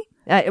is she?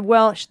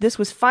 This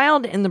was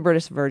filed in the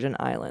British Virgin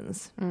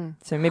Islands.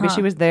 So maybe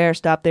she was there,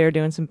 stopped there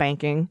doing some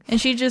banking.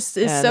 And she just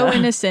is so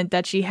innocent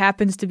that she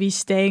happens to be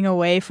staying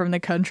away from the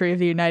country of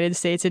the United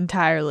States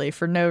entirely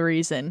for no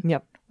reason.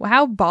 Yep. Well,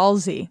 how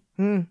ballsy.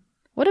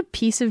 What a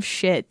piece of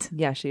shit.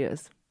 Yeah, she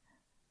is.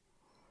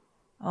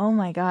 Oh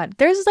my God.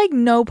 There's like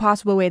no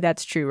possible way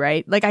that's true,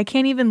 right? Like I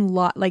can't even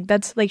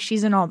that's like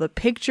she's in all the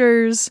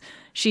pictures.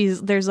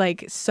 There's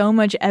like so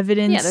much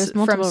evidence there's from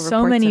multiple so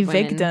reports many of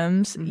women.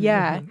 victims.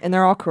 Yeah. And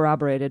they're all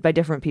corroborated by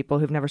different people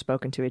who've never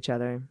spoken to each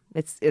other.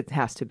 It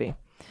has to be.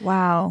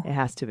 Wow. It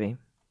has to be.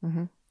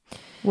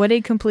 What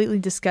a completely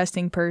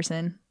disgusting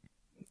person.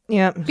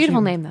 Yeah. Beautiful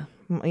name, though.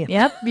 Yeah.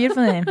 Yep,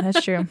 beautiful name.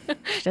 That's true.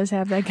 She does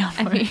have that going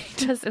for I her. mean,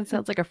 it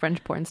sounds like a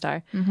French porn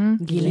star.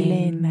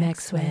 Ghislaine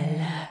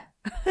Maxwell.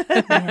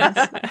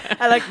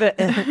 I like the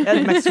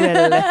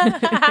Maxwell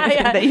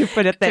that you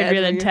put it there.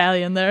 Real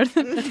Italian there.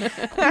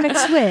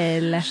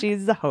 Maxwell.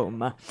 She's the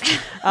home.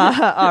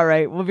 All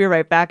right, we'll be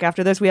right back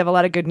after this. We have a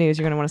lot of good news.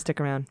 You're going to want to stick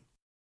around.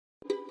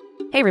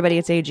 Hey everybody,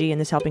 it's AG, and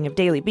this helping of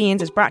Daily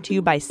Beans is brought to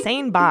you by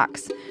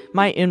SaneBox.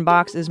 My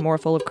inbox is more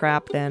full of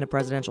crap than a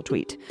presidential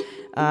tweet.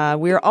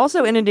 We are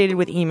also inundated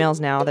with emails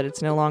now that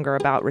it's no longer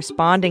about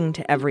responding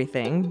to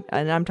everything,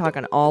 and I'm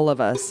talking all of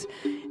us.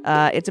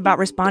 It's about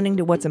responding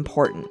to what's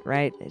important,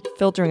 right?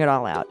 Filtering it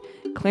all out,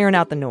 clearing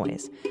out the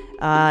noise.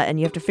 And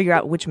you have to figure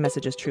out which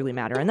messages truly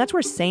matter. And that's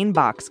where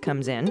SaneBox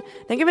comes in.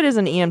 Think of it as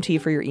an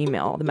EMT for your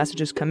email. The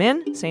messages come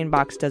in,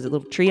 SaneBox does a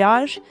little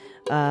triage,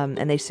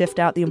 and they sift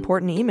out the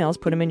important emails,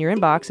 put them in your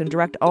inbox, and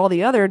direct all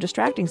the other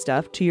distracting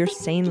stuff to your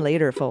Sane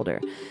Later folder.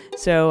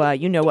 So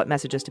you know what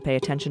messages to pay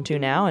attention to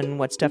now and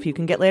what stuff you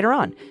can get later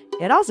on.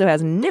 It also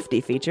has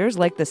nifty features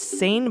like the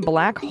Sane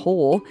Black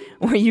Hole,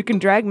 where you can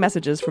drag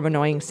messages from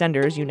annoying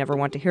senders you never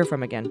want to hear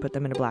from again, put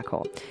them in a black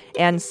hole.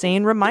 And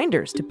Sane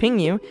Reminders to ping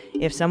you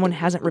if someone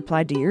hasn't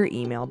replied to your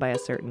email by a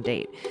certain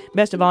date.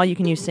 Best of all, you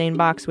can use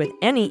SaneBox with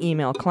any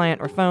email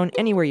client or phone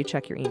anywhere you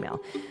check your email.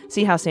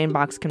 See how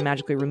SaneBox can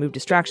magically remove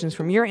distractions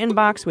from your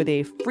inbox with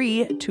a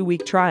free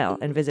 2-week trial,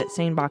 and visit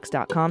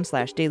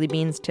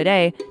sanebox.com/dailybeans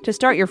today to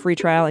start your free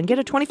trial and get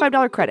a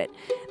 $25 credit.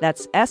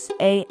 That's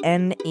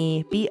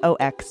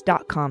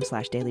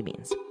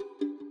SANEBOX.com/dailybeans.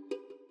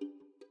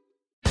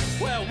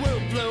 Well,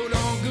 workload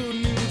on good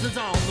news is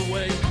on the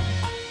way.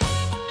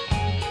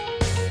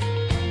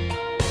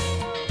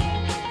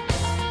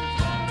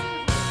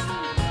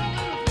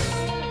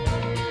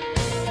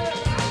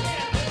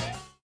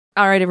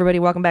 All right, everybody,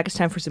 welcome back. It's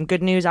time for some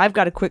good news. I've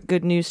got a quick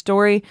good news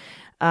story,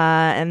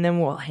 and then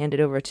we'll hand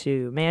it over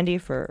to Mandy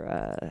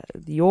for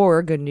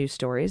your good news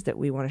stories that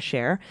we want to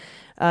share.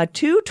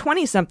 Two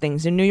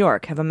 20-somethings in New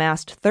York have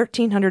amassed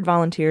 1,300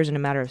 volunteers in a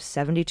matter of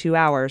 72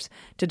 hours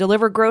to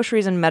deliver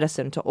groceries and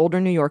medicine to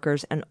older New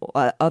Yorkers and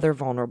other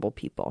vulnerable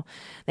people.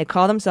 They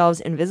call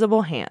themselves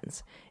Invisible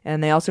Hands,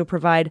 and they also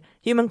provide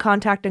human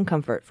contact and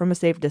comfort from a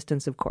safe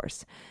distance, of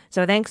course.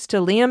 So thanks to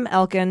Liam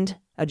Elkind,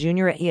 a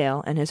junior at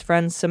Yale, and his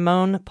friend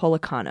Simone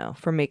Policano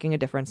for making a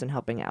difference and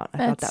helping out. I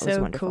thought that was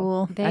so wonderful.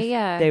 cool.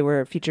 They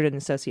were featured in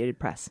Associated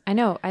Press. I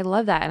know. I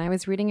love that. And I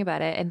was reading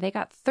about it, and they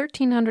got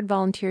 1,300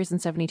 volunteers in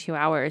 72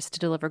 hours to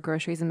deliver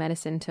groceries and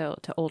medicine to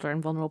older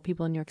and vulnerable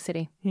people in New York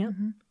City. Yeah.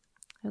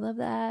 I love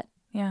that.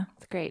 Yeah,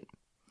 It's great.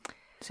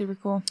 super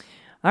cool.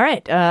 All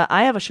right.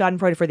 I have a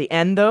Schadenfreude for the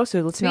end, though,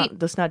 so let's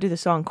Sweet. not do the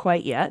song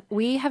quite yet.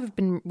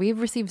 We've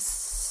received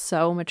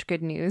so much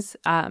good news,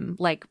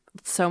 like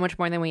so much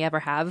more than we ever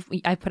have.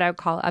 I've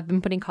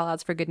been putting call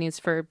outs for good news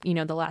for,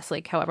 the last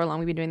however long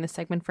we've been doing this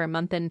segment for a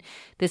month. And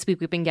this week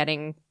we've been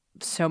getting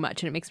so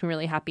much, and it makes me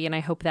really happy. And I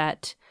hope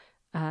that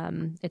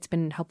it's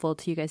been helpful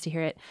to you guys to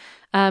hear it.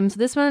 So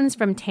this one's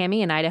from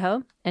Tammy in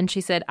Idaho. And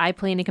she said, I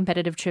play in a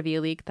competitive trivia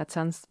league. That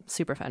sounds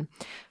super fun.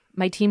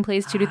 My team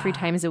plays 2 to 3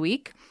 times a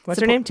week. What's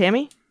her name?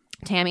 Tammy?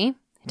 Tammy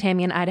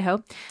in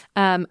Idaho.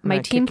 My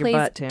team kick your plays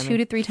butt, Tammy. 2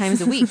 to 3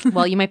 times a week.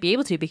 Well, you might be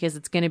able to because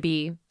it's going to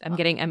be.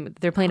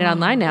 They're playing it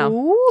online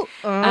now.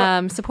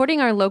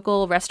 Supporting our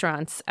local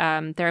restaurants.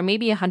 There are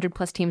maybe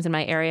 100+ teams in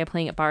my area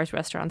playing at bars,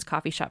 restaurants,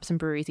 coffee shops, and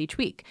breweries each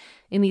week.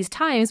 In these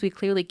times, we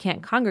clearly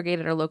can't congregate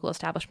at our local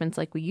establishments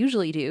like we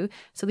usually do.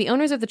 So the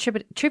owners of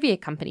the trivia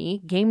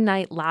company, Game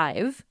Night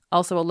Live,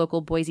 also a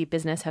local Boise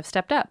business, have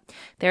stepped up.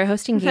 They're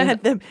hosting games.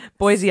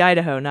 Boise,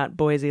 Idaho, not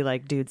Boise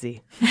like Dudesy.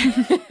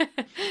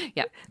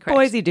 Yeah, correct.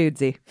 Boise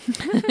Dudesy.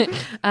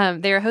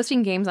 They are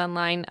hosting games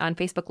online on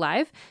Facebook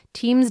Live.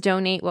 Teams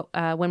donate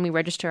when we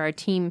register our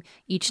team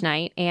each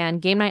night,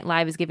 and Game Night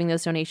Live is giving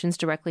those donations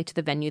directly to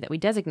the venue that we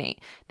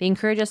designate. They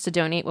encourage us to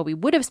donate what we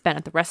would have spent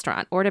at the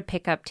restaurant or to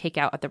pick up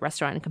takeout at the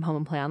restaurant and come home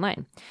and play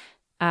online.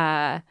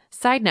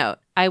 Side note,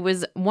 I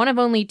was one of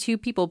only 2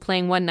 people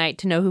playing one night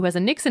to know who has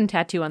a Nixon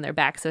tattoo on their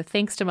back, so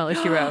thanks to Mueller,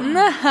 She Wrote.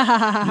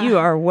 You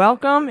are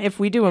welcome. If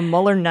we do a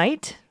Mueller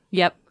night,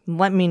 Yep.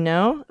 Let me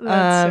know.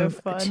 That's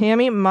so fun.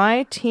 Tammy,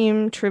 my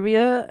team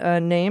trivia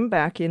name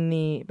back in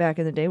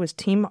the day was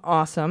Team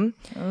Awesome.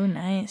 Oh,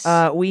 nice.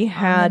 We On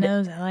had the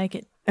nose, I like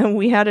it. and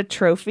we had a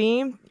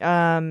trophy.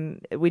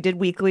 We did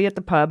weekly at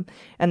the pub,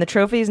 and the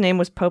trophy's name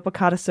was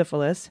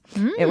Popocatasiphilus.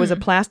 It was a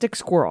plastic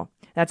squirrel.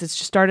 It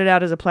started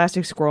out as a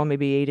plastic squirrel,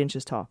 maybe 8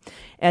 inches tall,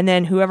 and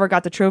then whoever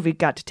got the trophy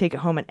got to take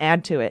it home and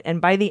add to it. And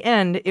by the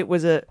end, it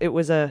was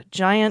a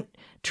giant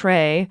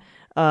tray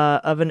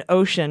of an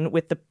ocean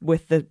with the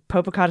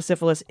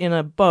Popocatasiphilus in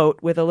a boat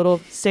with a little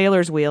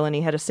sailor's wheel, and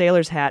he had a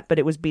sailor's hat, but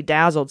it was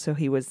bedazzled, so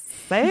he was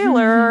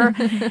sailor.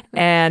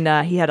 And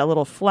he had a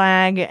little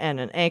flag and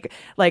an anchor,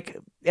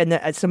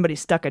 and somebody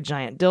stuck a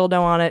giant dildo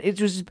on it.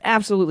 It was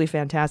absolutely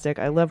fantastic.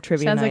 I love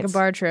trivia Sounds nights. like a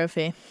bar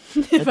trophy.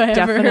 If I ever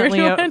Definitely,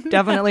 heard one.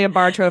 definitely a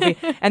bar trophy.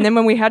 And then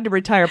when we had to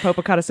retire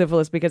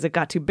Popocatasiphilus because it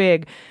got too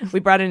big, we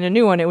brought in a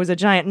new one. It was a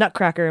giant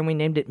nutcracker, and we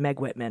named it Meg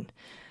Whitman.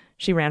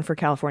 She ran for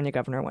California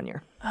governor one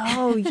year.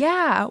 Oh,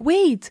 yeah.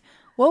 Wait.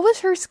 What was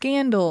her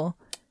scandal?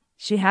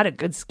 She had a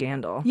good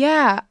scandal.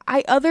 Yeah.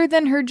 Other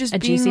than her just A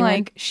being juicy one?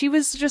 like, she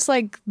was just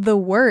like the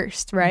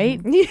worst,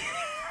 right?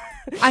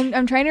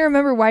 I'm trying to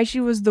remember why she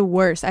was the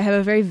worst. I have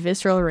a very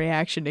visceral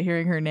reaction to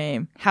hearing her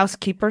name.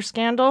 Housekeeper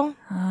scandal.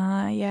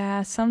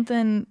 Yeah,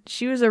 something.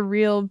 She was a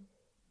real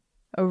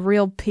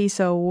piece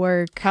of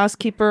work.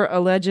 Housekeeper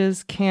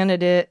alleges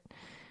candidate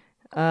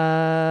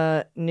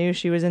knew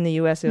she was in the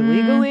U.S.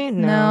 illegally.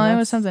 No, it that's-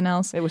 was something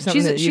else. It was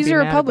something that you'd she's be a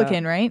mad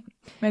Republican, about. right?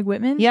 Meg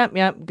Whitman?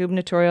 Yep.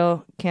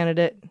 Gubernatorial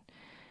candidate.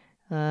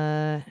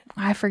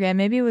 I forget.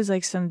 Maybe it was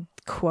like some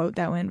quote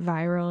that went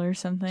viral or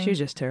something. She was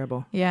just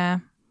terrible. Yeah.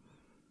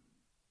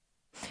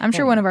 I'm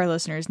sure one of our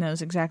listeners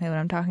knows exactly what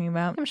I'm talking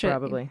about. I'm sure.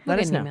 Probably. We'll Let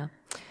get us an know. email.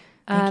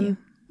 Thank you.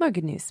 More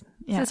good news.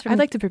 Yeah, This is from- I'd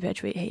like to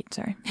perpetuate hate.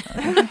 Sorry.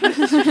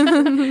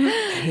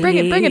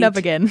 Bring it up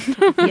again.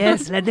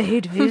 Yes, let the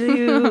hate fill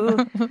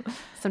you.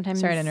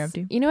 Sometimes. Sorry to interrupt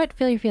you. You know what?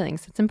 Feel your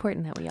feelings. It's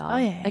important that we all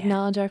yeah.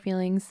 acknowledge our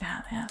feelings.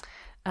 Yeah.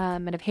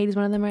 And if hate is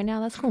one of them right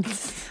now, that's cool.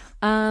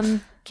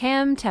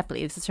 Cam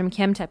Tepley. This is from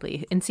Cam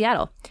Tepley in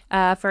Seattle.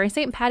 For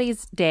St.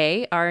 Patty's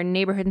Day, our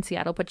neighborhood in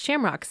Seattle put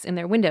shamrocks in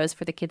their windows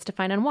for the kids to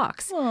find on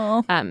walks.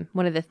 Aw.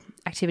 One of the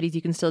activities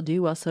you can still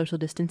do while social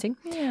distancing.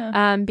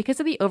 Yeah.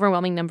 Because of the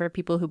overwhelming number of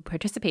people who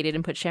participated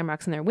and put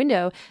shamrocks in their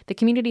window, the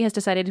community has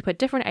decided to put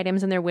different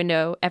items in their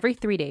window every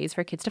 3 days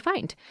for kids to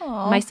find.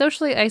 My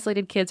socially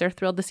isolated kids are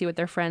thrilled to see what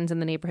their friends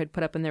in the neighborhood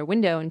put up in their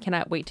window and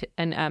cannot wait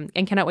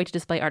to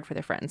display art for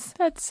their friends.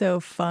 That's so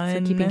fun.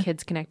 So keeping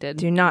kids connected.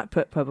 Do not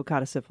put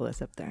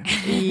Popocatasiphilus up there.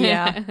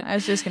 Yeah. I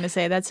was just going to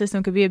say that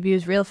system could be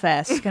abused real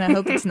fast. And I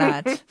hope it's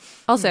not.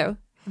 Also,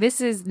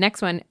 this is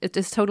next one. It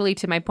is totally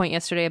to my point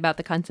yesterday about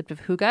the concept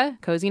of hygge,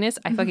 coziness.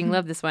 I fucking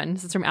love this one.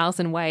 This is from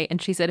Allison White,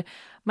 and she said,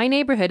 "My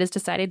neighborhood has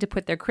decided to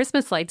put their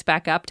Christmas lights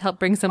back up to help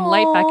bring some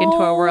light back into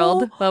our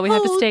world while we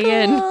have to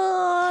stay in."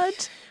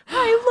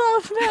 I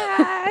love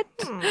that.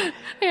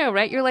 I know,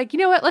 right? You're like, you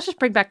know what? Let's just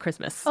bring back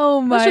Christmas. Oh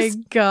my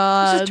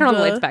God. Let's just turn all the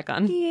lights back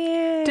on.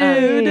 Yeah.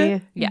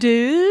 Dude. Yeah.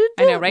 Dude.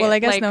 I know, right? Well, I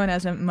guess Like- no one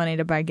has money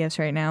to buy gifts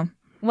right now.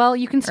 Well,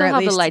 you can Or still at have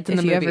the least lights in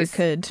if the you movies.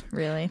 ever could,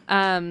 really. So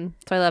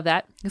I love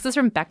that. This is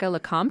from Becca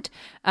Lecomte.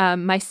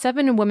 My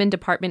 7-woman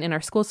department in our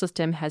school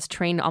system has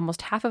trained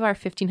almost half of our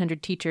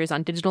 1,500 teachers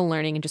on digital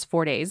learning in just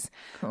 4 days.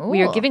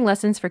 We are Cool. giving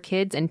lessons for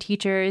kids and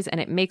teachers,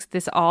 and it makes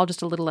this all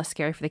just a little less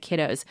scary for the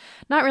kiddos.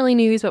 Not really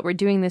news, but we're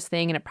doing this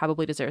thing, and it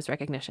probably deserves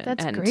recognition.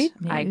 That's and great.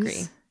 I agree.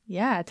 news.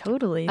 Yeah,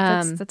 totally.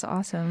 Um, That's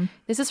awesome.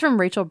 This is from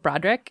Rachel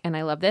Broderick, and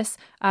I love this.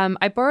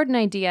 I borrowed an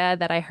idea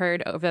that I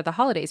heard over the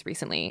holidays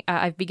recently.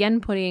 I've begun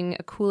putting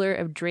a cooler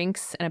of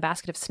drinks and a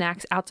basket of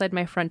snacks outside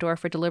my front door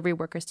for delivery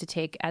workers to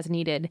take as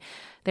needed.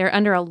 They're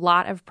under a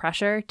lot of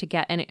pressure to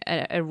get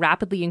a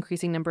rapidly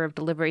increasing number of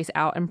deliveries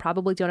out and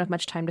probably don't have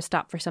much time to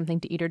stop for something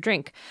to eat or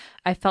drink.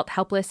 I felt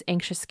helpless,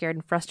 anxious, scared,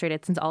 and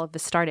frustrated since all of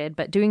this started,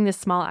 but doing this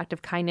small act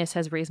of kindness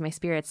has raised my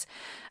spirits.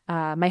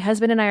 My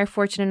husband and I are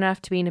fortunate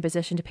enough to be in a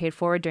position to pay it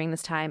forward during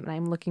this time, and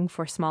I'm looking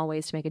for small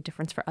ways to make a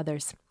difference for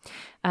others.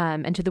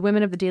 And to the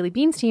women of the Daily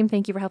Beans team,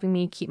 thank you for helping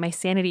me keep my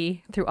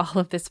sanity through all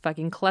of this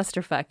fucking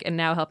clusterfuck and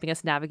now helping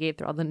us navigate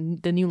through all the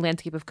new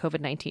landscape of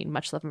COVID-19.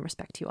 Much love and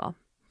respect to you all.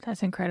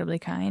 That's incredibly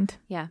kind.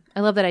 Yeah, I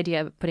love that idea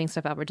of putting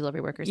stuff out for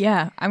delivery workers.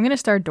 Yeah, I'm going to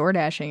start door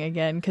dashing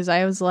again because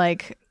I was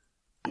like,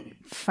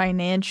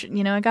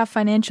 I got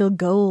financial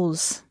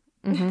goals.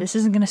 This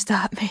isn't going to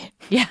stop me.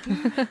 Yeah.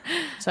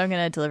 So I'm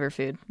going to deliver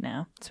food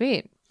now.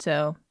 Sweet.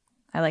 So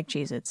I like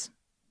Cheez-Its.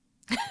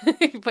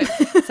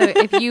 So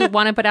if you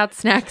want to put out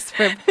snacks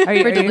for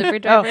delivery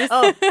drivers,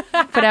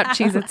 put out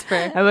Cheez-Its for...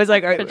 I was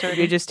like, are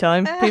you just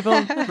telling people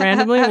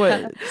randomly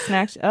what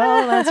snacks?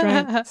 Oh,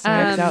 that's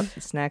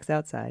right. Snacks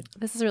outside.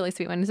 This is a really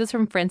sweet one. This is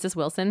from Frances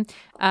Wilson.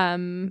 By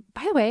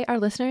the way, our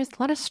listeners,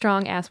 a lot of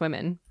strong-ass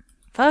women.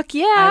 Fuck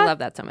yeah. I love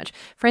that so much.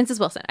 Frances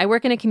Wilson. I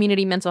work in a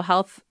community mental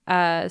health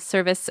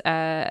service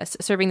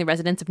serving the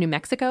residents of New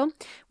Mexico.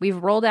 We've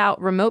rolled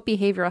out remote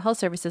behavioral health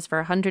services for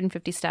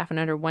 150 staff in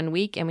under 1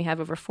 week, and we have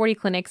over 40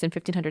 clinics and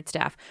 1,500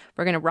 staff.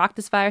 We're going to rock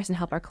this virus and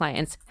help our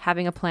clients.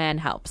 Having a plan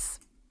helps.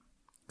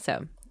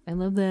 So I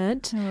love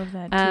that. I love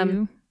that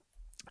too.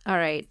 All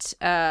right.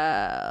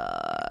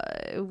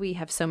 We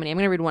have so many. I'm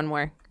going to read one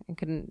more. I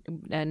couldn't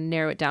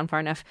narrow it down far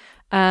enough.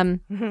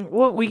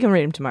 Well, we can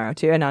read them tomorrow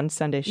too, and on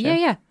Sunday show.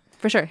 Yeah,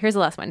 for sure. Here's the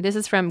last one. This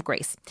is from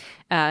Grace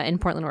in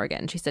Portland,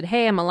 Oregon. She said,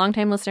 "Hey, I'm a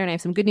longtime listener and I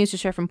have some good news to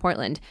share from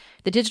Portland.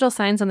 The digital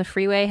signs on the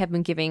freeway have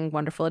been giving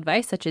wonderful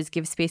advice, such as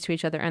give space to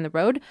each other on the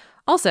road.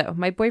 Also,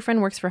 my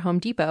boyfriend works for Home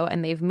Depot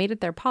and they've made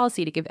it their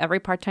policy to give every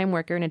part-time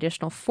worker an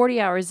additional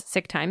 40 hours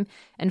sick time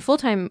and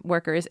full-time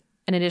workers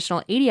an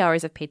additional 80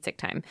 hours of paid sick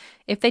time.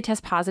 If they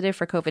test positive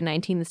for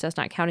COVID-19, this does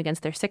not count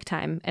against their sick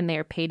time, and they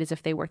are paid as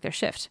if they work their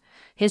shift.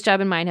 His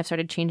job and mine have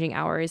started changing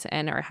hours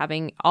and are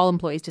having all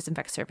employees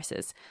disinfect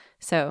surfaces.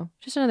 So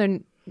just another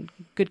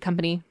good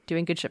company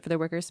doing good shit for their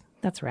workers.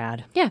 That's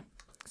rad. Yeah.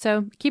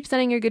 So keep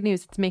sending your good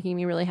news. It's making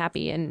me really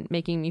happy and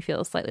making me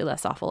feel slightly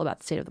less awful about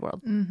the state of the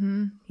world.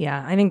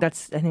 Yeah, I think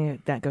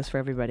that goes for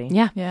everybody.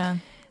 Yeah. Yeah.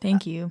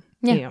 Thank you.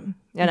 Yeah.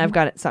 And I've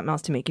got something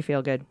else to make you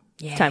feel good.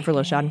 It's time for a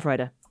little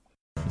Schadenfreude.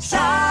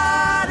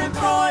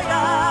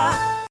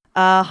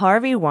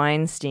 Harvey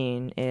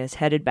Weinstein is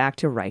headed back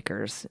to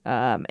Rikers.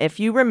 If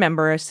you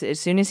remember, as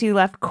soon as he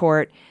left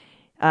court,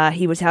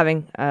 he was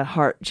having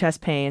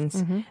chest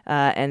pains,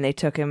 and they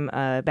took him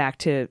back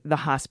to the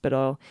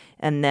hospital.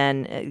 And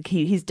then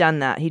he's done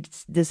that.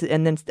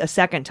 And then a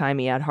second time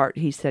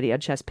he said he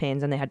had chest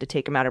pains, and they had to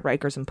take him out of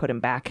Rikers and put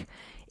him back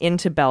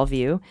into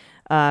Bellevue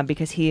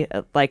because he,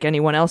 like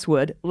anyone else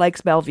would,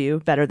 likes Bellevue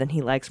better than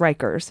he likes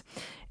Rikers.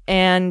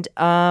 And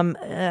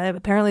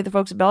apparently the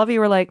folks at Bellevue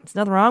were like, "There's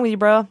nothing wrong with you,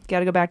 bro. Got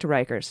to go back to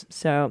Rikers."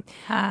 So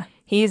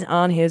he's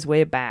on his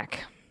way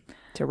back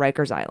to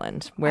Rikers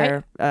Island,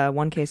 where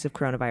one case of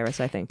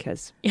coronavirus, I think,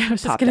 has Yeah, I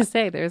was just going to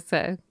say there's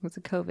a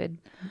COVID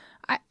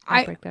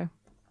outbreak there.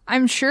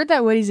 I'm sure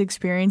that what he's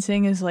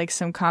experiencing is like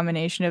some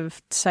combination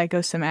of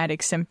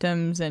psychosomatic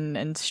symptoms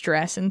and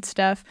stress and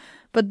stuff.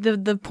 But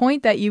the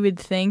point that you would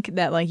think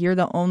that like you're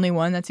the only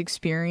one that's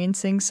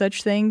experiencing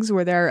such things,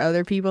 where there are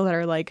other people that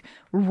are like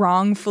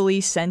wrongfully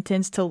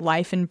sentenced to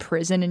life in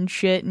prison and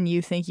shit, and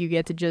you think you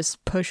get to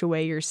just push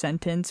away your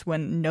sentence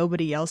when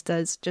nobody else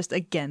does. Just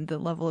again, the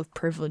level of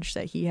privilege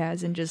that he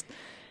has, and just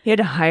he had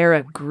to hire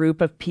a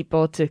group of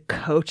people to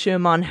coach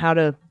him on how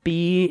to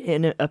be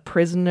in a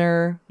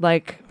prisoner.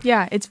 Like,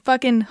 yeah, it's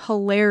fucking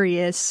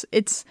hilarious.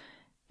 It's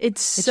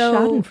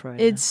so Schadenfreude.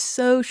 It's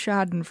so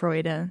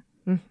Schadenfreude.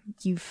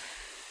 You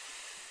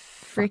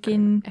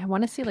freaking. I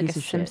want to see like a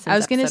Simpsons. I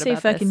was gonna episode say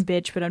about fucking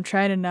this. bitch, but I'm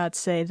trying to not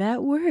say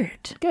that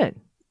word. good.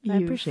 I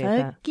You appreciate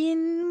that.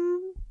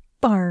 fucking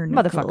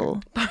barnacle.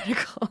 Motherfucker.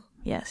 Barnacle.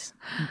 Yes.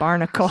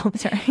 Barnacle.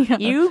 Sorry.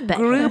 You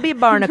groovy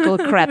barnacle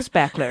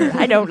crapspackler.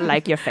 I don't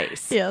like your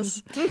face.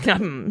 Yes.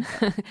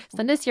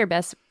 Send us your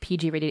best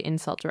PG-rated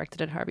insult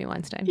directed at Harvey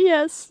Weinstein.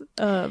 Yes.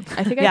 I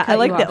think Yeah, I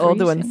like the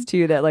old ones ones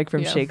too, that like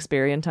from Yeah.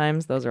 Shakespearean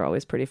times. Those are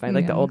always pretty fun.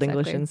 Like the Yeah, old exactly.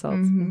 English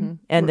insults.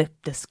 And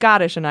the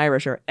Scottish and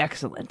Irish are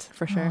excellent.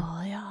 For sure.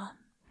 Oh yeah.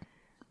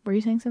 Were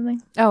you saying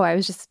something? Oh, I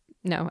was just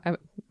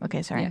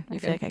Okay, sorry. Yeah, I you're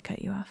feel good. like I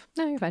cut you off.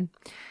 no, you're fine.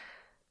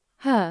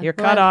 You're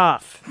cut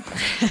off.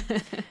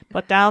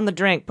 Put down the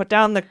drink. Put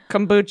down the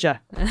kombucha.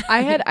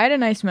 I had a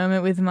nice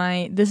moment with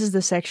this is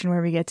the section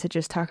where we get to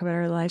just talk about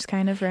our lives,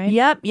 kind of, right?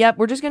 Yep.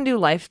 We're just gonna do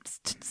life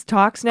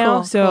talks now.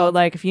 Cool, so cool.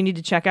 like, if you need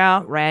to check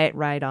out,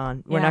 right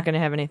on. We're Yeah. not gonna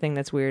have anything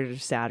that's weird or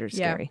sad or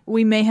scary.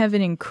 We may have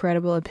an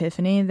incredible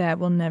epiphany that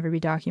will never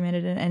be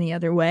documented in any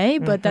other way,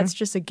 but that's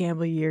just a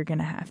gamble you're going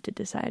to have to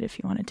decide if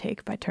you want to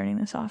take by turning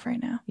this off right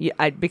now.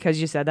 Yeah,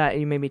 because you said that,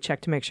 you made me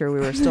check to make sure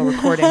we were still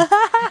recording,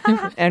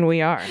 and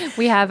we are.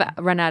 We have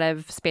run out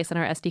of space on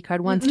our SD card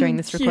once during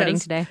this recording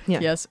Yes. today. Yeah.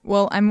 Yes.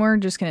 Well, I'm more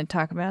just going to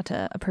talk about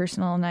a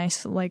personal,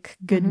 nice, like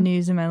good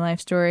news in my life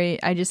story.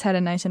 I just had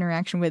a nice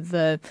interaction with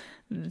the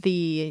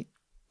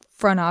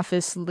front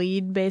office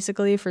lead,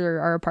 basically, for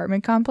our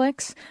apartment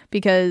complex,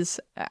 because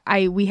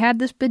we had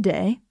this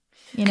bidet,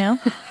 you know,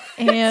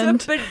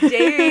 and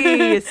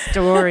bidet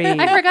story.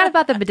 I forgot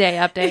about the bidet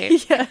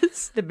update.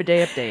 yes, The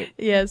bidet update.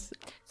 yes.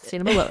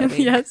 Seen below. I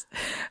mean. Yes.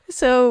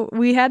 So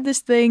we had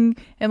this thing,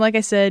 and like I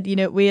said, you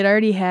know, we had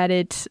already had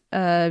it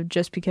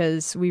just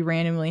because we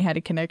randomly had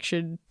a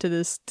connection to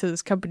this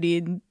company,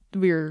 and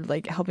we were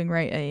like helping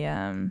write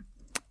a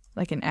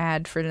like an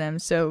ad for them.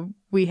 So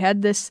we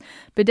had this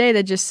bidet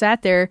that just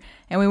sat there,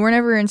 and we weren't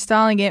ever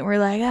installing it. We're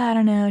like, I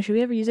don't know, should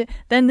we ever use it?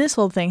 Then this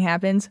whole thing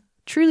happens.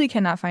 Truly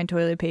cannot find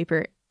toilet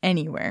paper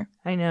anywhere.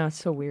 I know, it's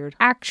so weird.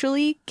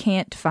 Actually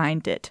can't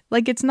find it.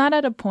 Like, it's not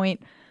at a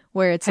point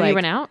where it's Have like, you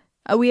run out?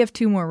 we have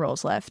 2 more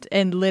rolls left,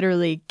 and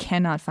literally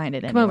cannot find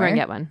it Come anywhere. over and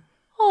get one.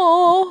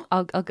 Oh,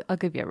 I'll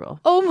give you a roll.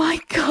 oh my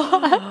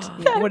God!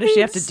 That What does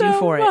she have to means do so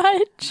for it?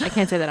 much. I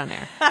can't say that on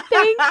air.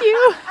 Thank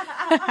you.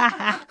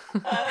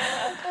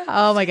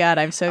 Oh my God,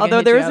 I'm so. gonna Although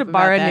hit there you is a up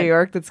bar about in that. New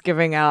York that's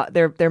giving out,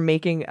 they're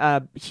making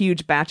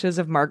huge batches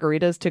of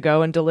margaritas to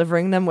go and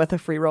delivering them with a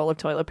free roll of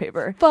toilet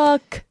paper.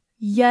 Fuck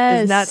yes!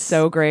 Isn't that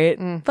so great?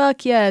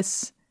 Fuck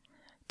yes,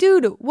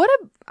 dude.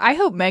 I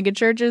hope mega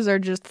churches are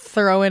just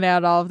throwing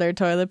out all of their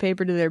toilet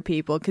paper to their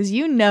people, because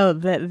you know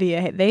that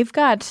they've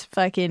got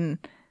fucking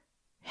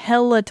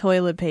hella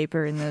toilet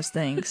paper in those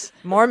things.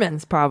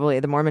 Mormons probably.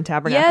 The Mormon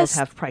tabernacles Yes.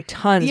 have probably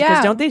tons. Yeah.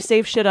 Because don't they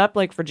save shit up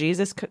like for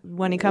Jesus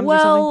when he comes or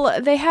something?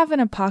 Well, they have an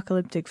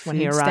apocalyptic When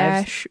food he arrives?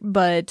 stash,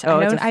 but Oh,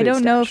 it's a I food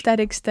don't know if stash. that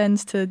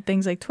extends to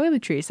things like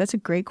toiletries. That's a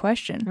great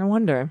question. I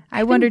wonder.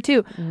 I wonder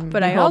too.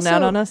 But I You holding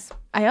out on also us?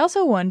 I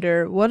also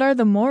wonder, what are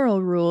the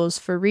moral rules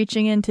for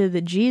reaching into the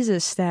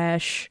Jesus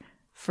stash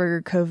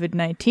for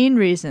COVID-19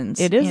 reasons?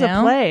 It is you a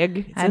know? plague.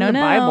 It's I in don't the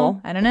know.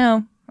 Bible. I don't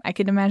know. I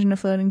could imagine a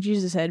floating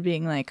Jesus head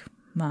being like,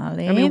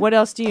 Molly, I mean, what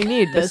else do you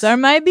need? those are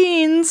my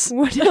beans.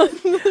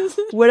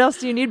 What else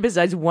do you need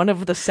besides one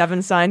of the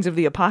 7 signs of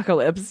the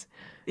apocalypse?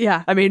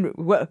 Yeah. I mean,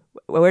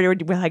 where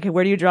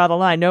do you draw the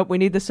line? Nope, we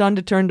need the sun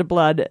to turn to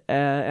blood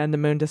and the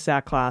moon to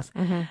sackcloth.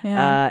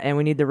 Yeah. And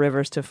we need the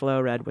rivers to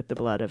flow red with the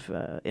blood of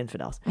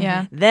infidels.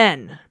 Yeah.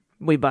 Then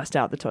we bust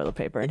out the toilet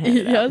paper and hand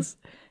it out. Yes.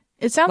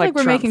 It sounds Like like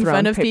we're Trump making throwing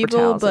fun of paper people,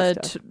 towels and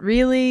but stuff.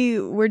 really,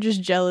 we're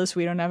just jealous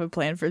we don't have a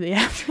plan for the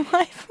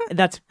afterlife.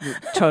 That's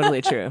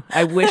totally true.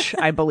 I wish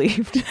I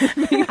believed. I've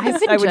been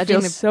I would judging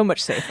feel the so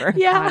much safer.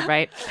 Yeah. God,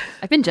 right.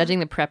 I've been judging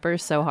the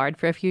preppers so hard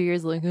for a few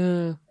years. Like, what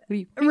are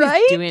you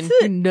Right? doing?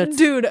 You nuts.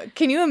 Dude,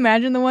 can you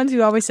imagine the ones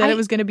who always said it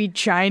was going to be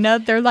China?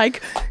 They're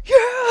like,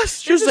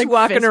 yes! Just like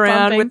walking fist around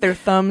pumping. with their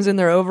thumbs in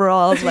their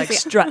overalls, like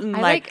strutting,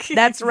 I like, like-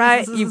 that's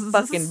right, you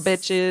fucking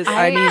bitches.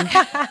 I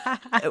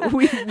mean,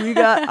 we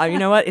got, you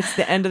know what? It's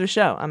the end of the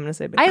show. I'm going to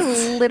say bitches.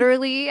 I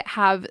literally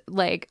have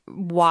like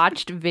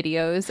watched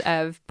videos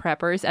of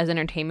preppers as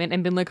entertainment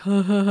and been like,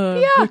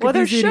 yeah, well,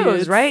 there's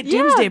shows, right?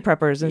 Yeah. Doomsday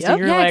Preppers. And so Yep.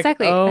 you're yeah, like,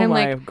 exactly. oh I'm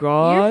my like,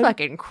 God. you're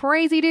fucking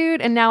crazy, dude.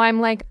 And now I'm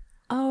like,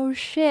 oh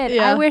shit,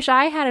 Yeah. I wish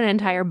I had an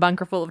entire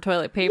bunker full of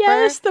toilet paper.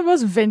 Yes, the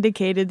most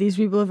vindicated these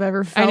people have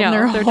ever I felt in know.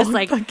 their They're whole just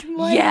like, fucking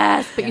life.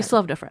 yes, but you still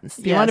have no friends.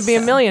 If you want to be a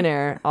Yes.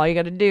 millionaire, all you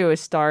got to do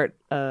is start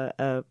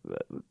a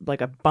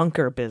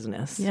bunker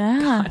business.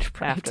 Yeah.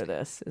 After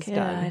this is God,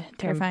 done.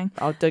 terrifying.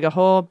 I'll dig a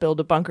hole, build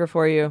a bunker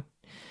for you,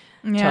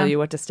 Yeah. tell you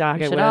what to stock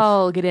We it should with.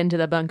 all get into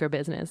the bunker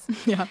business.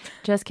 Yeah.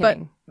 Just But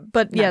kidding.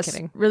 but Not yes,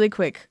 kidding. really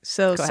quick.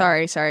 So Go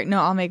ahead. sorry.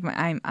 No, I'll make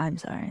my I'm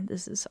sorry.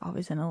 This is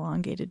always an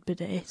elongated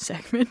bidet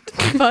segment.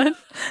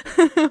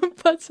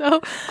 But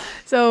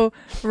so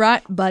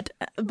right but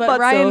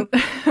Ryan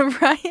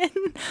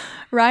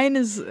Ryan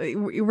is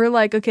we're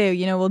like, okay,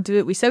 you know, we'll do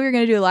it. We said we were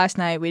going to do it last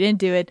night. We didn't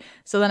do it.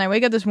 So then I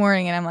wake up this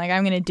morning and I'm like,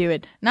 I'm going to do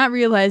it. Not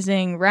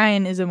realizing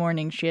Ryan is a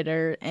morning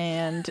shitter,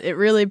 and it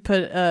really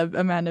put a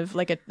amount of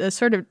like a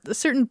sort of a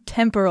certain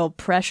temporal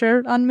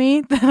pressure on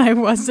me that I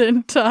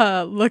wasn't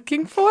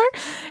looking for.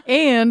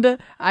 And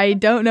I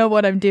don't know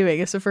what I'm doing.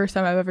 It's the first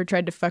time I've ever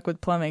tried to fuck with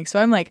plumbing. So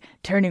I'm like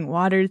turning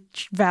water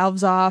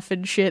valves off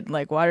and shit, and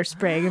like water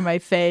spraying in my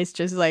face,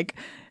 just like,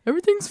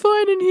 everything's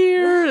fine in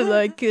here.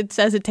 Like, it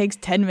says it takes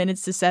 10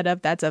 minutes to set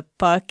up. That's a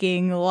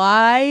fucking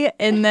lie.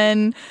 And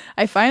then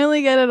I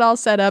finally get it all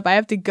set up. I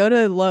have to go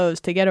to Lowe's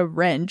to get a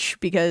wrench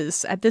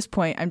because at this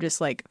point I'm just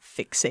like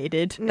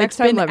fixated. Next It's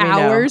time, been let me know.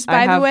 hours,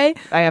 by the way.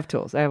 I have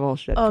tools. I have a whole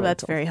shit. Oh, full of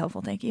that's tools. very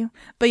helpful. Thank you.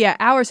 But yeah,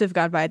 hours have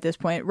gone by at this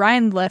point.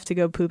 Ryan left to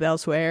go poop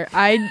elsewhere.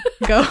 I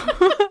go,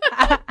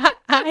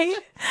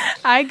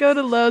 I go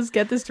to Lowe's,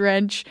 get this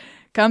wrench,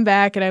 come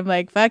back, and I'm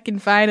like, fucking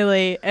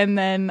finally. And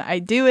then I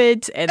do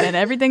it, and then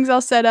everything's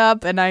all set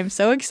up, and I'm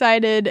so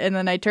excited. And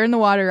then I turn the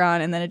water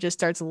on, and then it just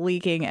starts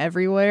leaking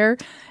everywhere.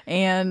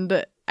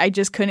 And I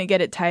just couldn't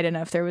get it tight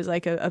enough. There was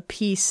like a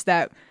piece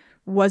that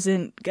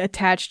wasn't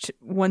attached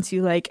once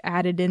you like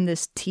added in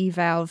this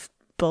T-valve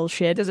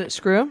bullshit. Does it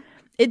screw?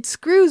 It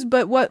screws,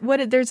 but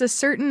there's a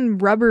certain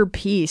rubber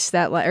piece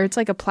that, or it's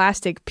like a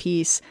plastic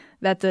piece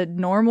that the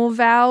normal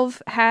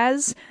valve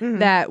has,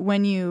 that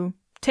when you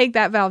take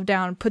that valve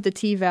down, put the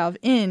T valve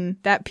in,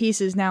 that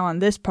piece is now on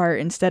this part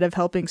instead of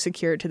helping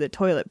secure it to the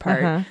toilet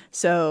part.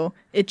 So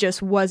it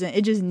just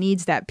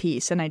needs that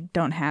piece, and I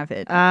don't have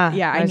it.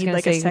 Yeah, I was need gonna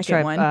like say a you can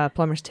second try, one.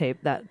 plumber's tape.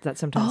 That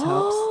sometimes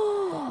helps.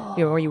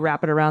 You know, where you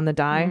wrap it around the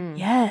die.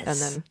 Yes. And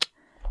then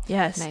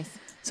Yes. Nice.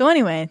 So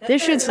anyway,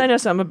 this should. I know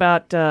something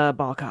about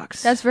ball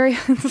cocks. That's very.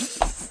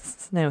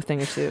 know a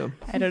thing or two.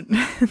 I don't.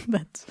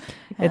 That's.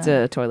 It's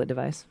a toilet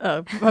device.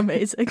 Oh,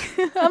 amazing.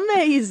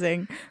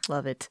 Amazing.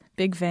 Love it.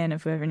 Big fan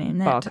of whoever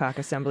named that. Ball cock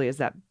assembly is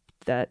that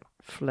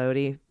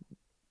floaty.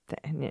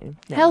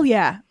 Hell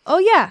yeah. Oh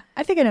yeah.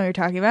 I think I know what you're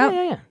talking about.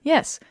 Yeah.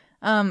 Yes.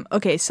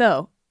 Okay,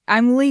 so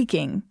I'm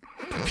leaking.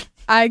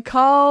 I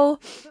call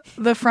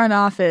the front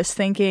office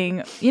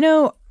thinking,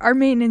 our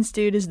maintenance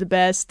dude is the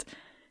best.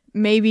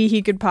 Maybe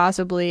he could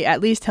possibly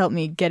at least help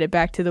me get it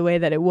back to the way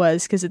that it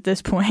was, because at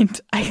this point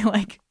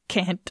I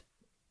can't.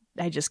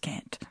 I just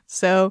can't.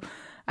 So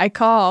I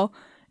call,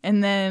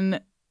 and then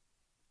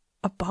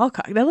a ball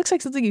cock. That looks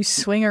like something you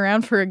swing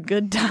around for a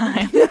good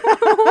time.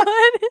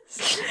 What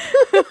is?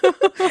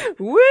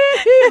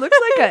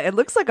 It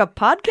looks like a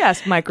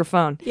podcast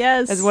microphone.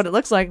 Yes. That's what it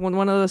looks like with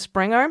one of those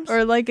spring arms.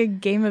 Or like a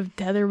game of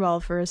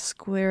tetherball for a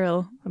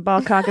squirrel. A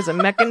ball cock is a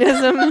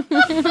mechanism.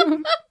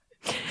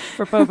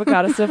 for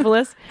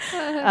popocotosyphilis.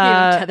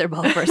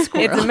 Tetherball for a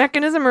squirrel. It's a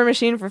mechanism or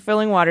machine for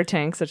filling water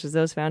tanks, such as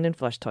those found in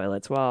flush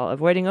toilets. While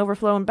avoiding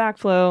overflow and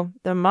backflow,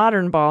 the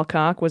modern ball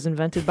cock was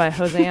invented by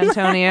Jose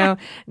Antonio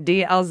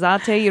de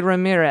Alzate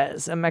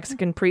Ramirez, a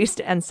Mexican priest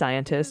and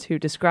scientist who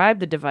described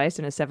the device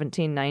in a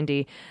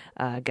 1790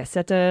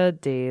 Gaceta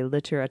de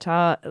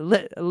Literatura.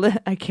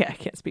 I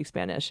can't speak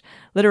Spanish.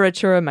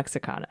 Literatura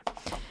Mexicana.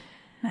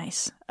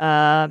 Nice.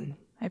 I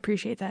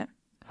appreciate that.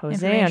 Jose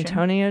information.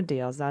 Antonio de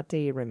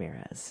Alzate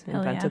Ramirez Hell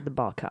invented yeah. the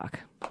ball cock.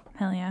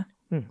 Hell yeah.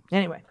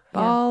 Anyway,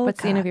 Ball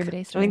What's the end of cock. your bidet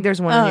I story? think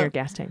there's one in your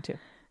gas tank too.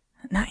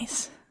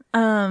 Nice.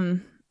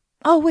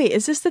 Oh wait,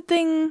 is this the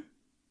thing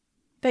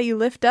that you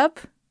lift up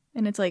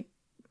and it's like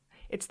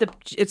It's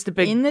the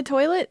big. in the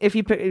toilet? if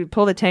you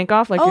pull the tank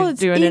off, like Oh, you're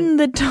it's doing in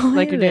the toilet.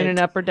 like you're doing an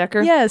upper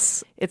decker.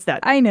 Yes, It's that.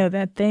 I know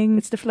that thing.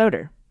 It's the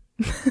floater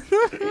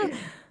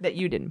that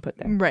you didn't put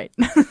there. Right.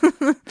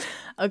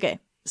 Okay.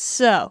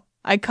 So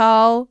I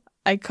call.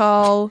 I think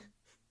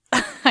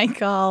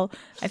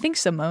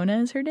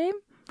Simona is her name.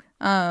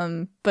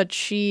 But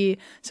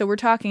so we're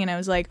talking, and I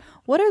was like,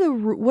 "What are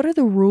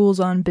the rules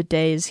on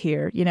bidets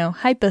here? You know,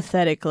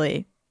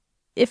 hypothetically,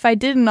 if I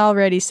didn't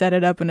already set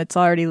it up and it's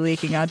already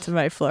leaking onto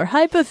my floor,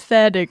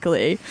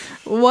 hypothetically,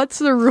 what's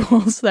the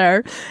rules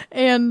there?"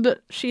 And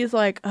she's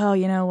like, "Oh,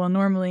 well,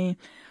 normally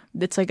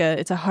it's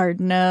a hard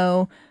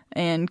no."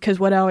 And because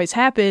what always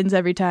happens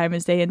every time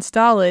is they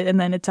install it and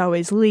then it's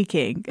always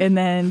leaking. And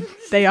then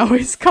they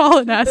always call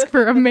and ask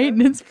for a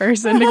maintenance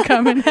person to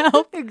come and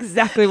help.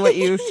 Exactly what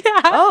you.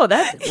 Oh,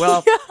 that's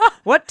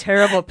what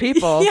terrible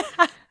people.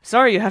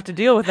 Sorry, you have to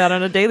deal with that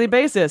on a daily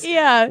basis.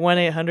 Yeah.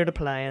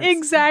 1-800-APPLIANCE.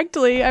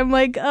 Exactly. I'm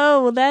like,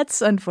 oh, well,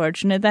 that's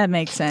unfortunate. That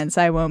makes sense.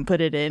 I won't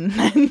put it in.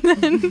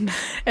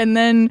 And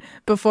then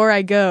before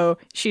I go,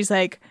 she's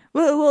like,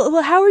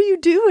 well, how are you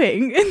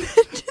doing? And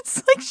then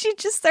it's like she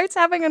just starts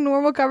having a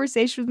normal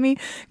conversation with me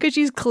because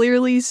she's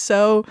clearly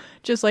so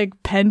just like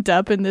pent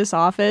up in this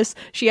office.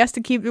 She has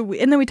to keep,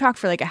 and then we talked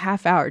for like a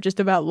half hour just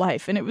about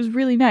life, and it was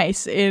really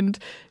nice. And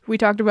we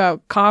talked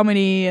about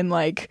comedy and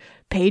like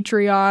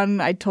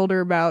Patreon. I told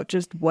her about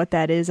just what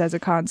that is as a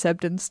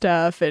concept and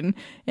stuff, and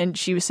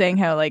she was saying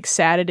how like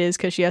sad it is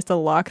because she has to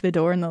lock the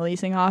door in the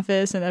leasing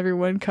office, and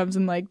everyone comes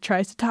and like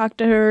tries to talk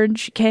to her, and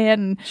she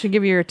can't. And Should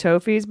give you your toe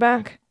fees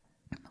back.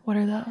 what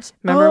are those?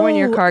 Remember when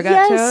your car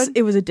got yes, towed?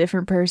 it was a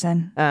different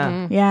person.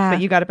 Yeah, But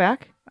you got it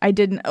back? I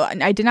didn't.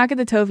 I did not get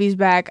the tow fees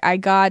back. I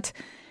got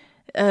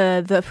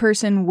the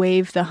person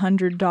waived the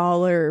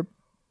 $100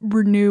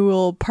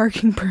 renewal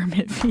parking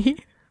permit fee.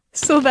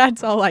 So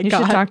that's all I You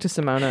got. should talk to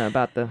Simona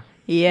about the.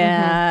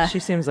 Yeah, She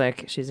seems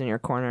like she's in your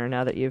corner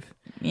now that you've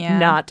yeah.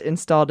 not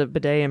installed a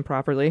bidet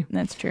improperly.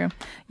 That's true.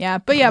 Yeah,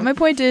 but yeah, my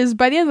point is,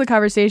 by the end of the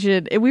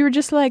conversation, we were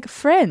just like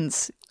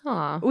friends.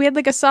 Aw. We had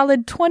like a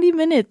solid 20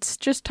 minutes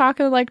just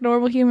talking like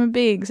normal human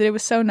beings, and it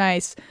was so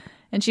nice.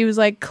 And she was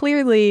like,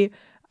 clearly,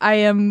 I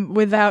am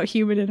without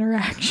human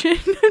interaction.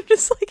 I'm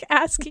just like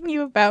asking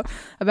you about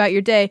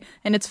your day.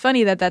 And it's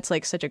funny that that's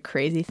like such a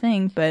crazy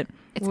thing, but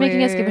It's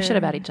making us give a shit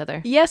about each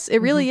other. yes, it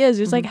really is.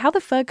 It was like, how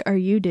the fuck are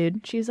you,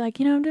 dude? She's like,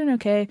 I'm doing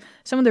okay.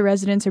 Some of the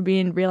residents are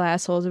being real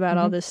assholes about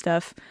all this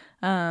stuff.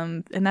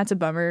 And that's a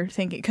bummer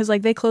thinking, because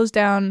like they closed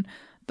down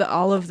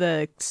all of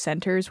the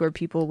centers where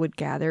people would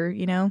gather,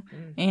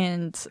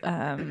 and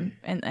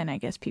I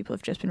guess people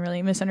have just been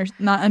really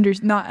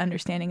not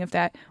understanding of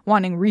that,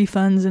 wanting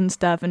refunds and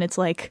stuff, and it's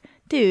like,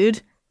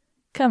 dude,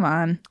 come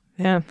on.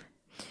 Yeah.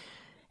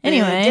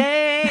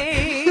 Anyway,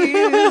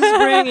 Bidets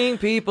bringing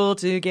people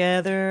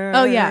together.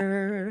 Oh,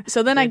 yeah.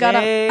 So then I got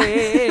up.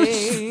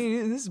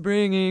 Bidets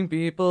bringing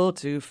people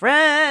to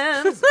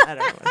friends. I don't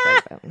know what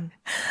that's about.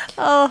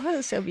 Oh, that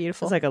was so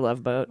beautiful. It's like a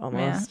love boat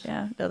almost.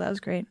 Yeah. No, that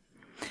was great.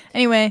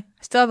 Anyway,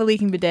 I still have a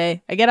leaking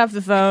bidet. I get off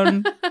the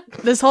phone.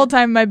 This whole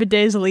time my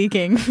bidet is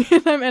leaking.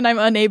 and I'm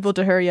unable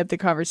to hurry up the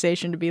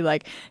conversation to be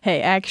like,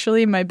 hey,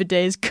 actually, my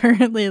bidet is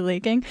currently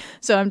leaking.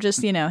 So I'm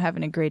just,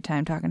 having a great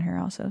time talking to her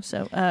also.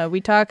 So we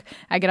talk,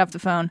 I get off the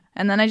phone,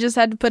 and then I just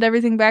had to put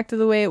everything back to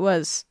the way it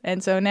was.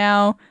 And so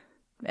now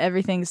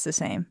everything's the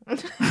same. I'll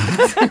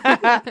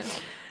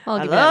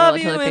I give love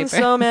you you a little in toilet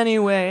paper. so many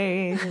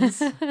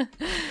ways.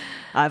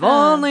 I've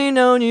only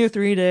known you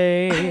 3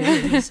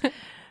 days.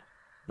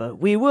 But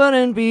we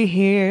wouldn't be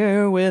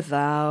here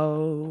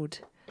without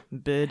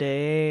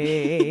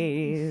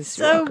bidets.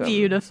 So You're welcome.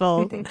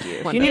 beautiful. Thank you.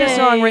 If you need a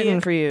song written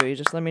for you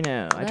just let me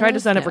know. I tried to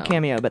us sign up for know.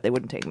 Cameo, but they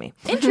wouldn't take me.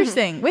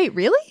 Interesting. Wait,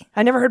 really?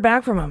 I never heard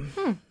back from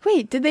them.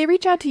 Wait, did they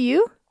reach out to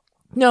you?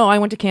 No, I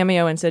went to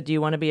Cameo and said, do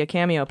you want to be a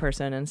Cameo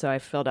person? And so I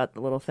filled out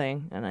the little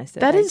thing, and I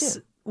said, That I is,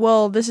 do.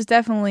 well, this is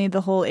definitely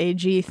the whole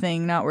AG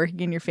thing not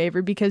working in your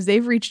favor, because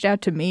they've reached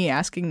out to me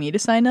asking me to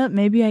sign up.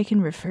 Maybe I can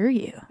refer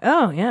you.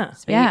 Oh, yeah.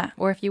 Yeah.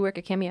 Or if you work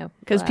at Cameo.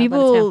 Because let us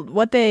people, know.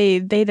 what they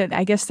don't,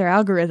 I guess their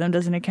algorithm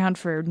doesn't account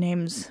for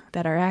names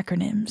that are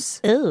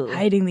acronyms,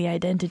 hiding the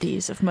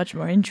identities of much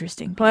more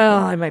interesting people. Well,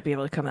 I might be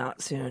able to come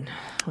out soon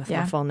with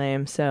Yeah. my full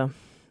name, so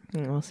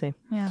we'll see.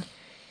 Yeah.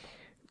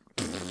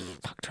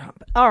 Fuck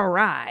Trump. All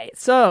right.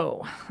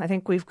 So I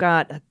think we've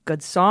got a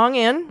good song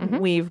in. Mm-hmm.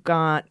 We've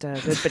got a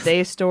good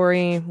bidet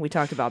story. We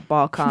talked about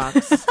ball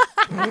cocks.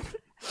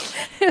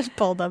 Just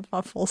pulled up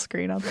a full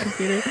screen on the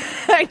computer.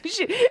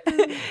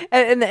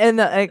 and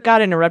it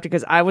got interrupted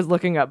because I was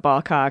looking up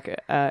ball cock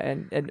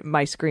and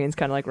my screen's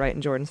kind of like right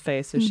in Jordan's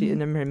face. So she in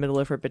the middle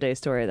of her bidet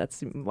story.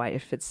 That's why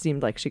if it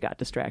seemed like she got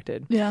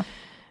distracted. Yeah.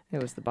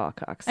 It was the ball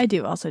cocks. I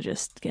do also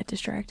just get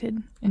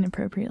distracted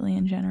inappropriately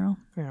in general.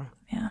 Yeah.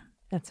 Yeah.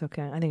 That's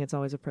okay. I think it's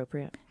always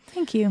appropriate.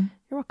 Thank you.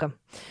 You're welcome.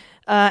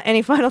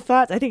 Any final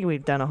thoughts? I think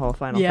we've done a whole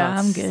final Yeah,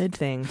 thoughts I'm good.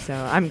 thing. So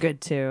I'm good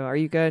too. Are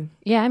you good?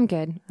 Yeah, I'm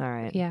good. All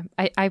right. Yeah,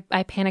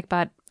 I panic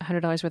bought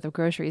 $100 worth of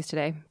groceries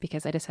today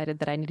because I decided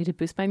that I needed to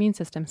boost my immune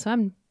system. So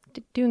I'm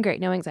doing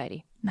great. No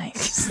anxiety.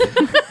 Nice.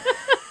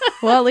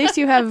 Well, at least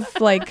you have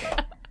like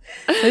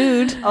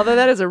food. Although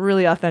that is a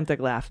really authentic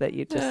laugh that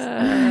you just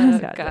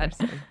got God.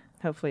 there, so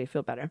hopefully you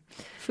feel better.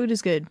 Food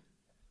is good.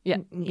 Yeah.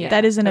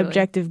 That is an totally.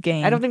 objective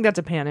gain. I don't think that's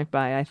a panic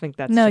buy. I think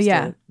that's No, just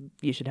yeah.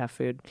 you should have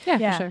food. Yeah,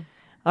 Yeah. for sure.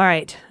 All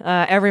right,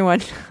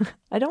 everyone.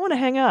 I don't want to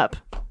hang up.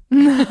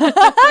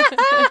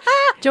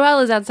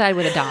 Joelle is outside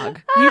with a dog.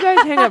 You guys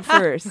hang up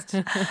first.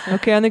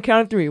 Okay, on the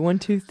count of 3. 1,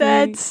 2, 3.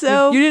 That's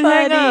so you didn't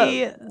funny.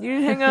 hang up. You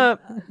didn't hang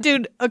up.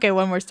 Dude, okay,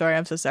 one more story.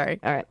 I'm so sorry.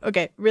 All right.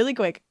 Okay, really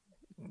quick.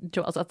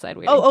 Joelle's outside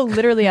waiting. Oh,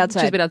 literally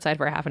outside. She's been outside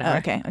for half an hour. Oh,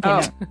 okay.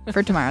 Oh. No.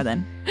 For tomorrow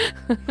then.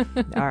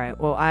 All right.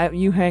 Well,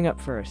 you hang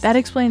up first. That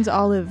explains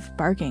Olive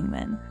barking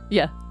then.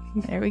 Yeah.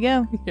 There we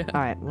go.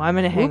 All right. Well, I'm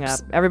going to hang Whoops.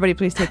 up. Everybody,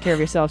 please take care of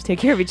yourselves. Take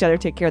care of each other.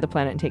 Take care of the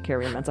planet. And take care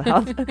of your mental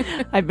health.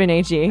 I've been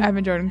AG. I've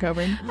been Jordan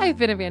Coburn. I've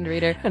been Amanda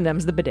Reader. And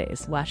them's the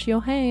bidets. Wash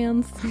your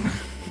hands.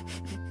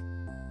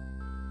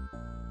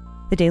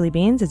 The Daily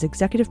Beans is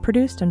executive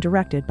produced and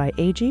directed by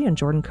AG and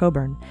Jordan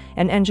Coburn,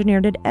 and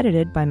engineered and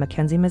edited by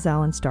Mackenzie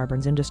Mazzell and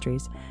Starburns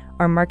Industries.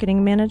 Our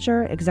marketing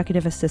manager,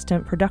 executive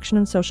assistant, production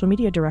and social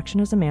media direction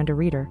is Amanda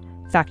Reader.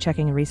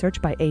 Fact-checking and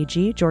research by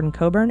AG, Jordan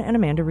Coburn, and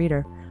Amanda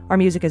Reader. Our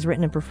music is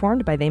written and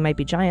performed by They Might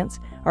Be Giants.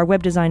 Our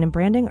web design and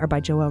branding are by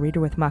Joelle Reader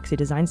with Moxie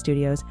Design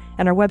Studios,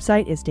 and our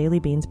website is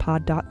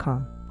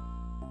dailybeanspod.com.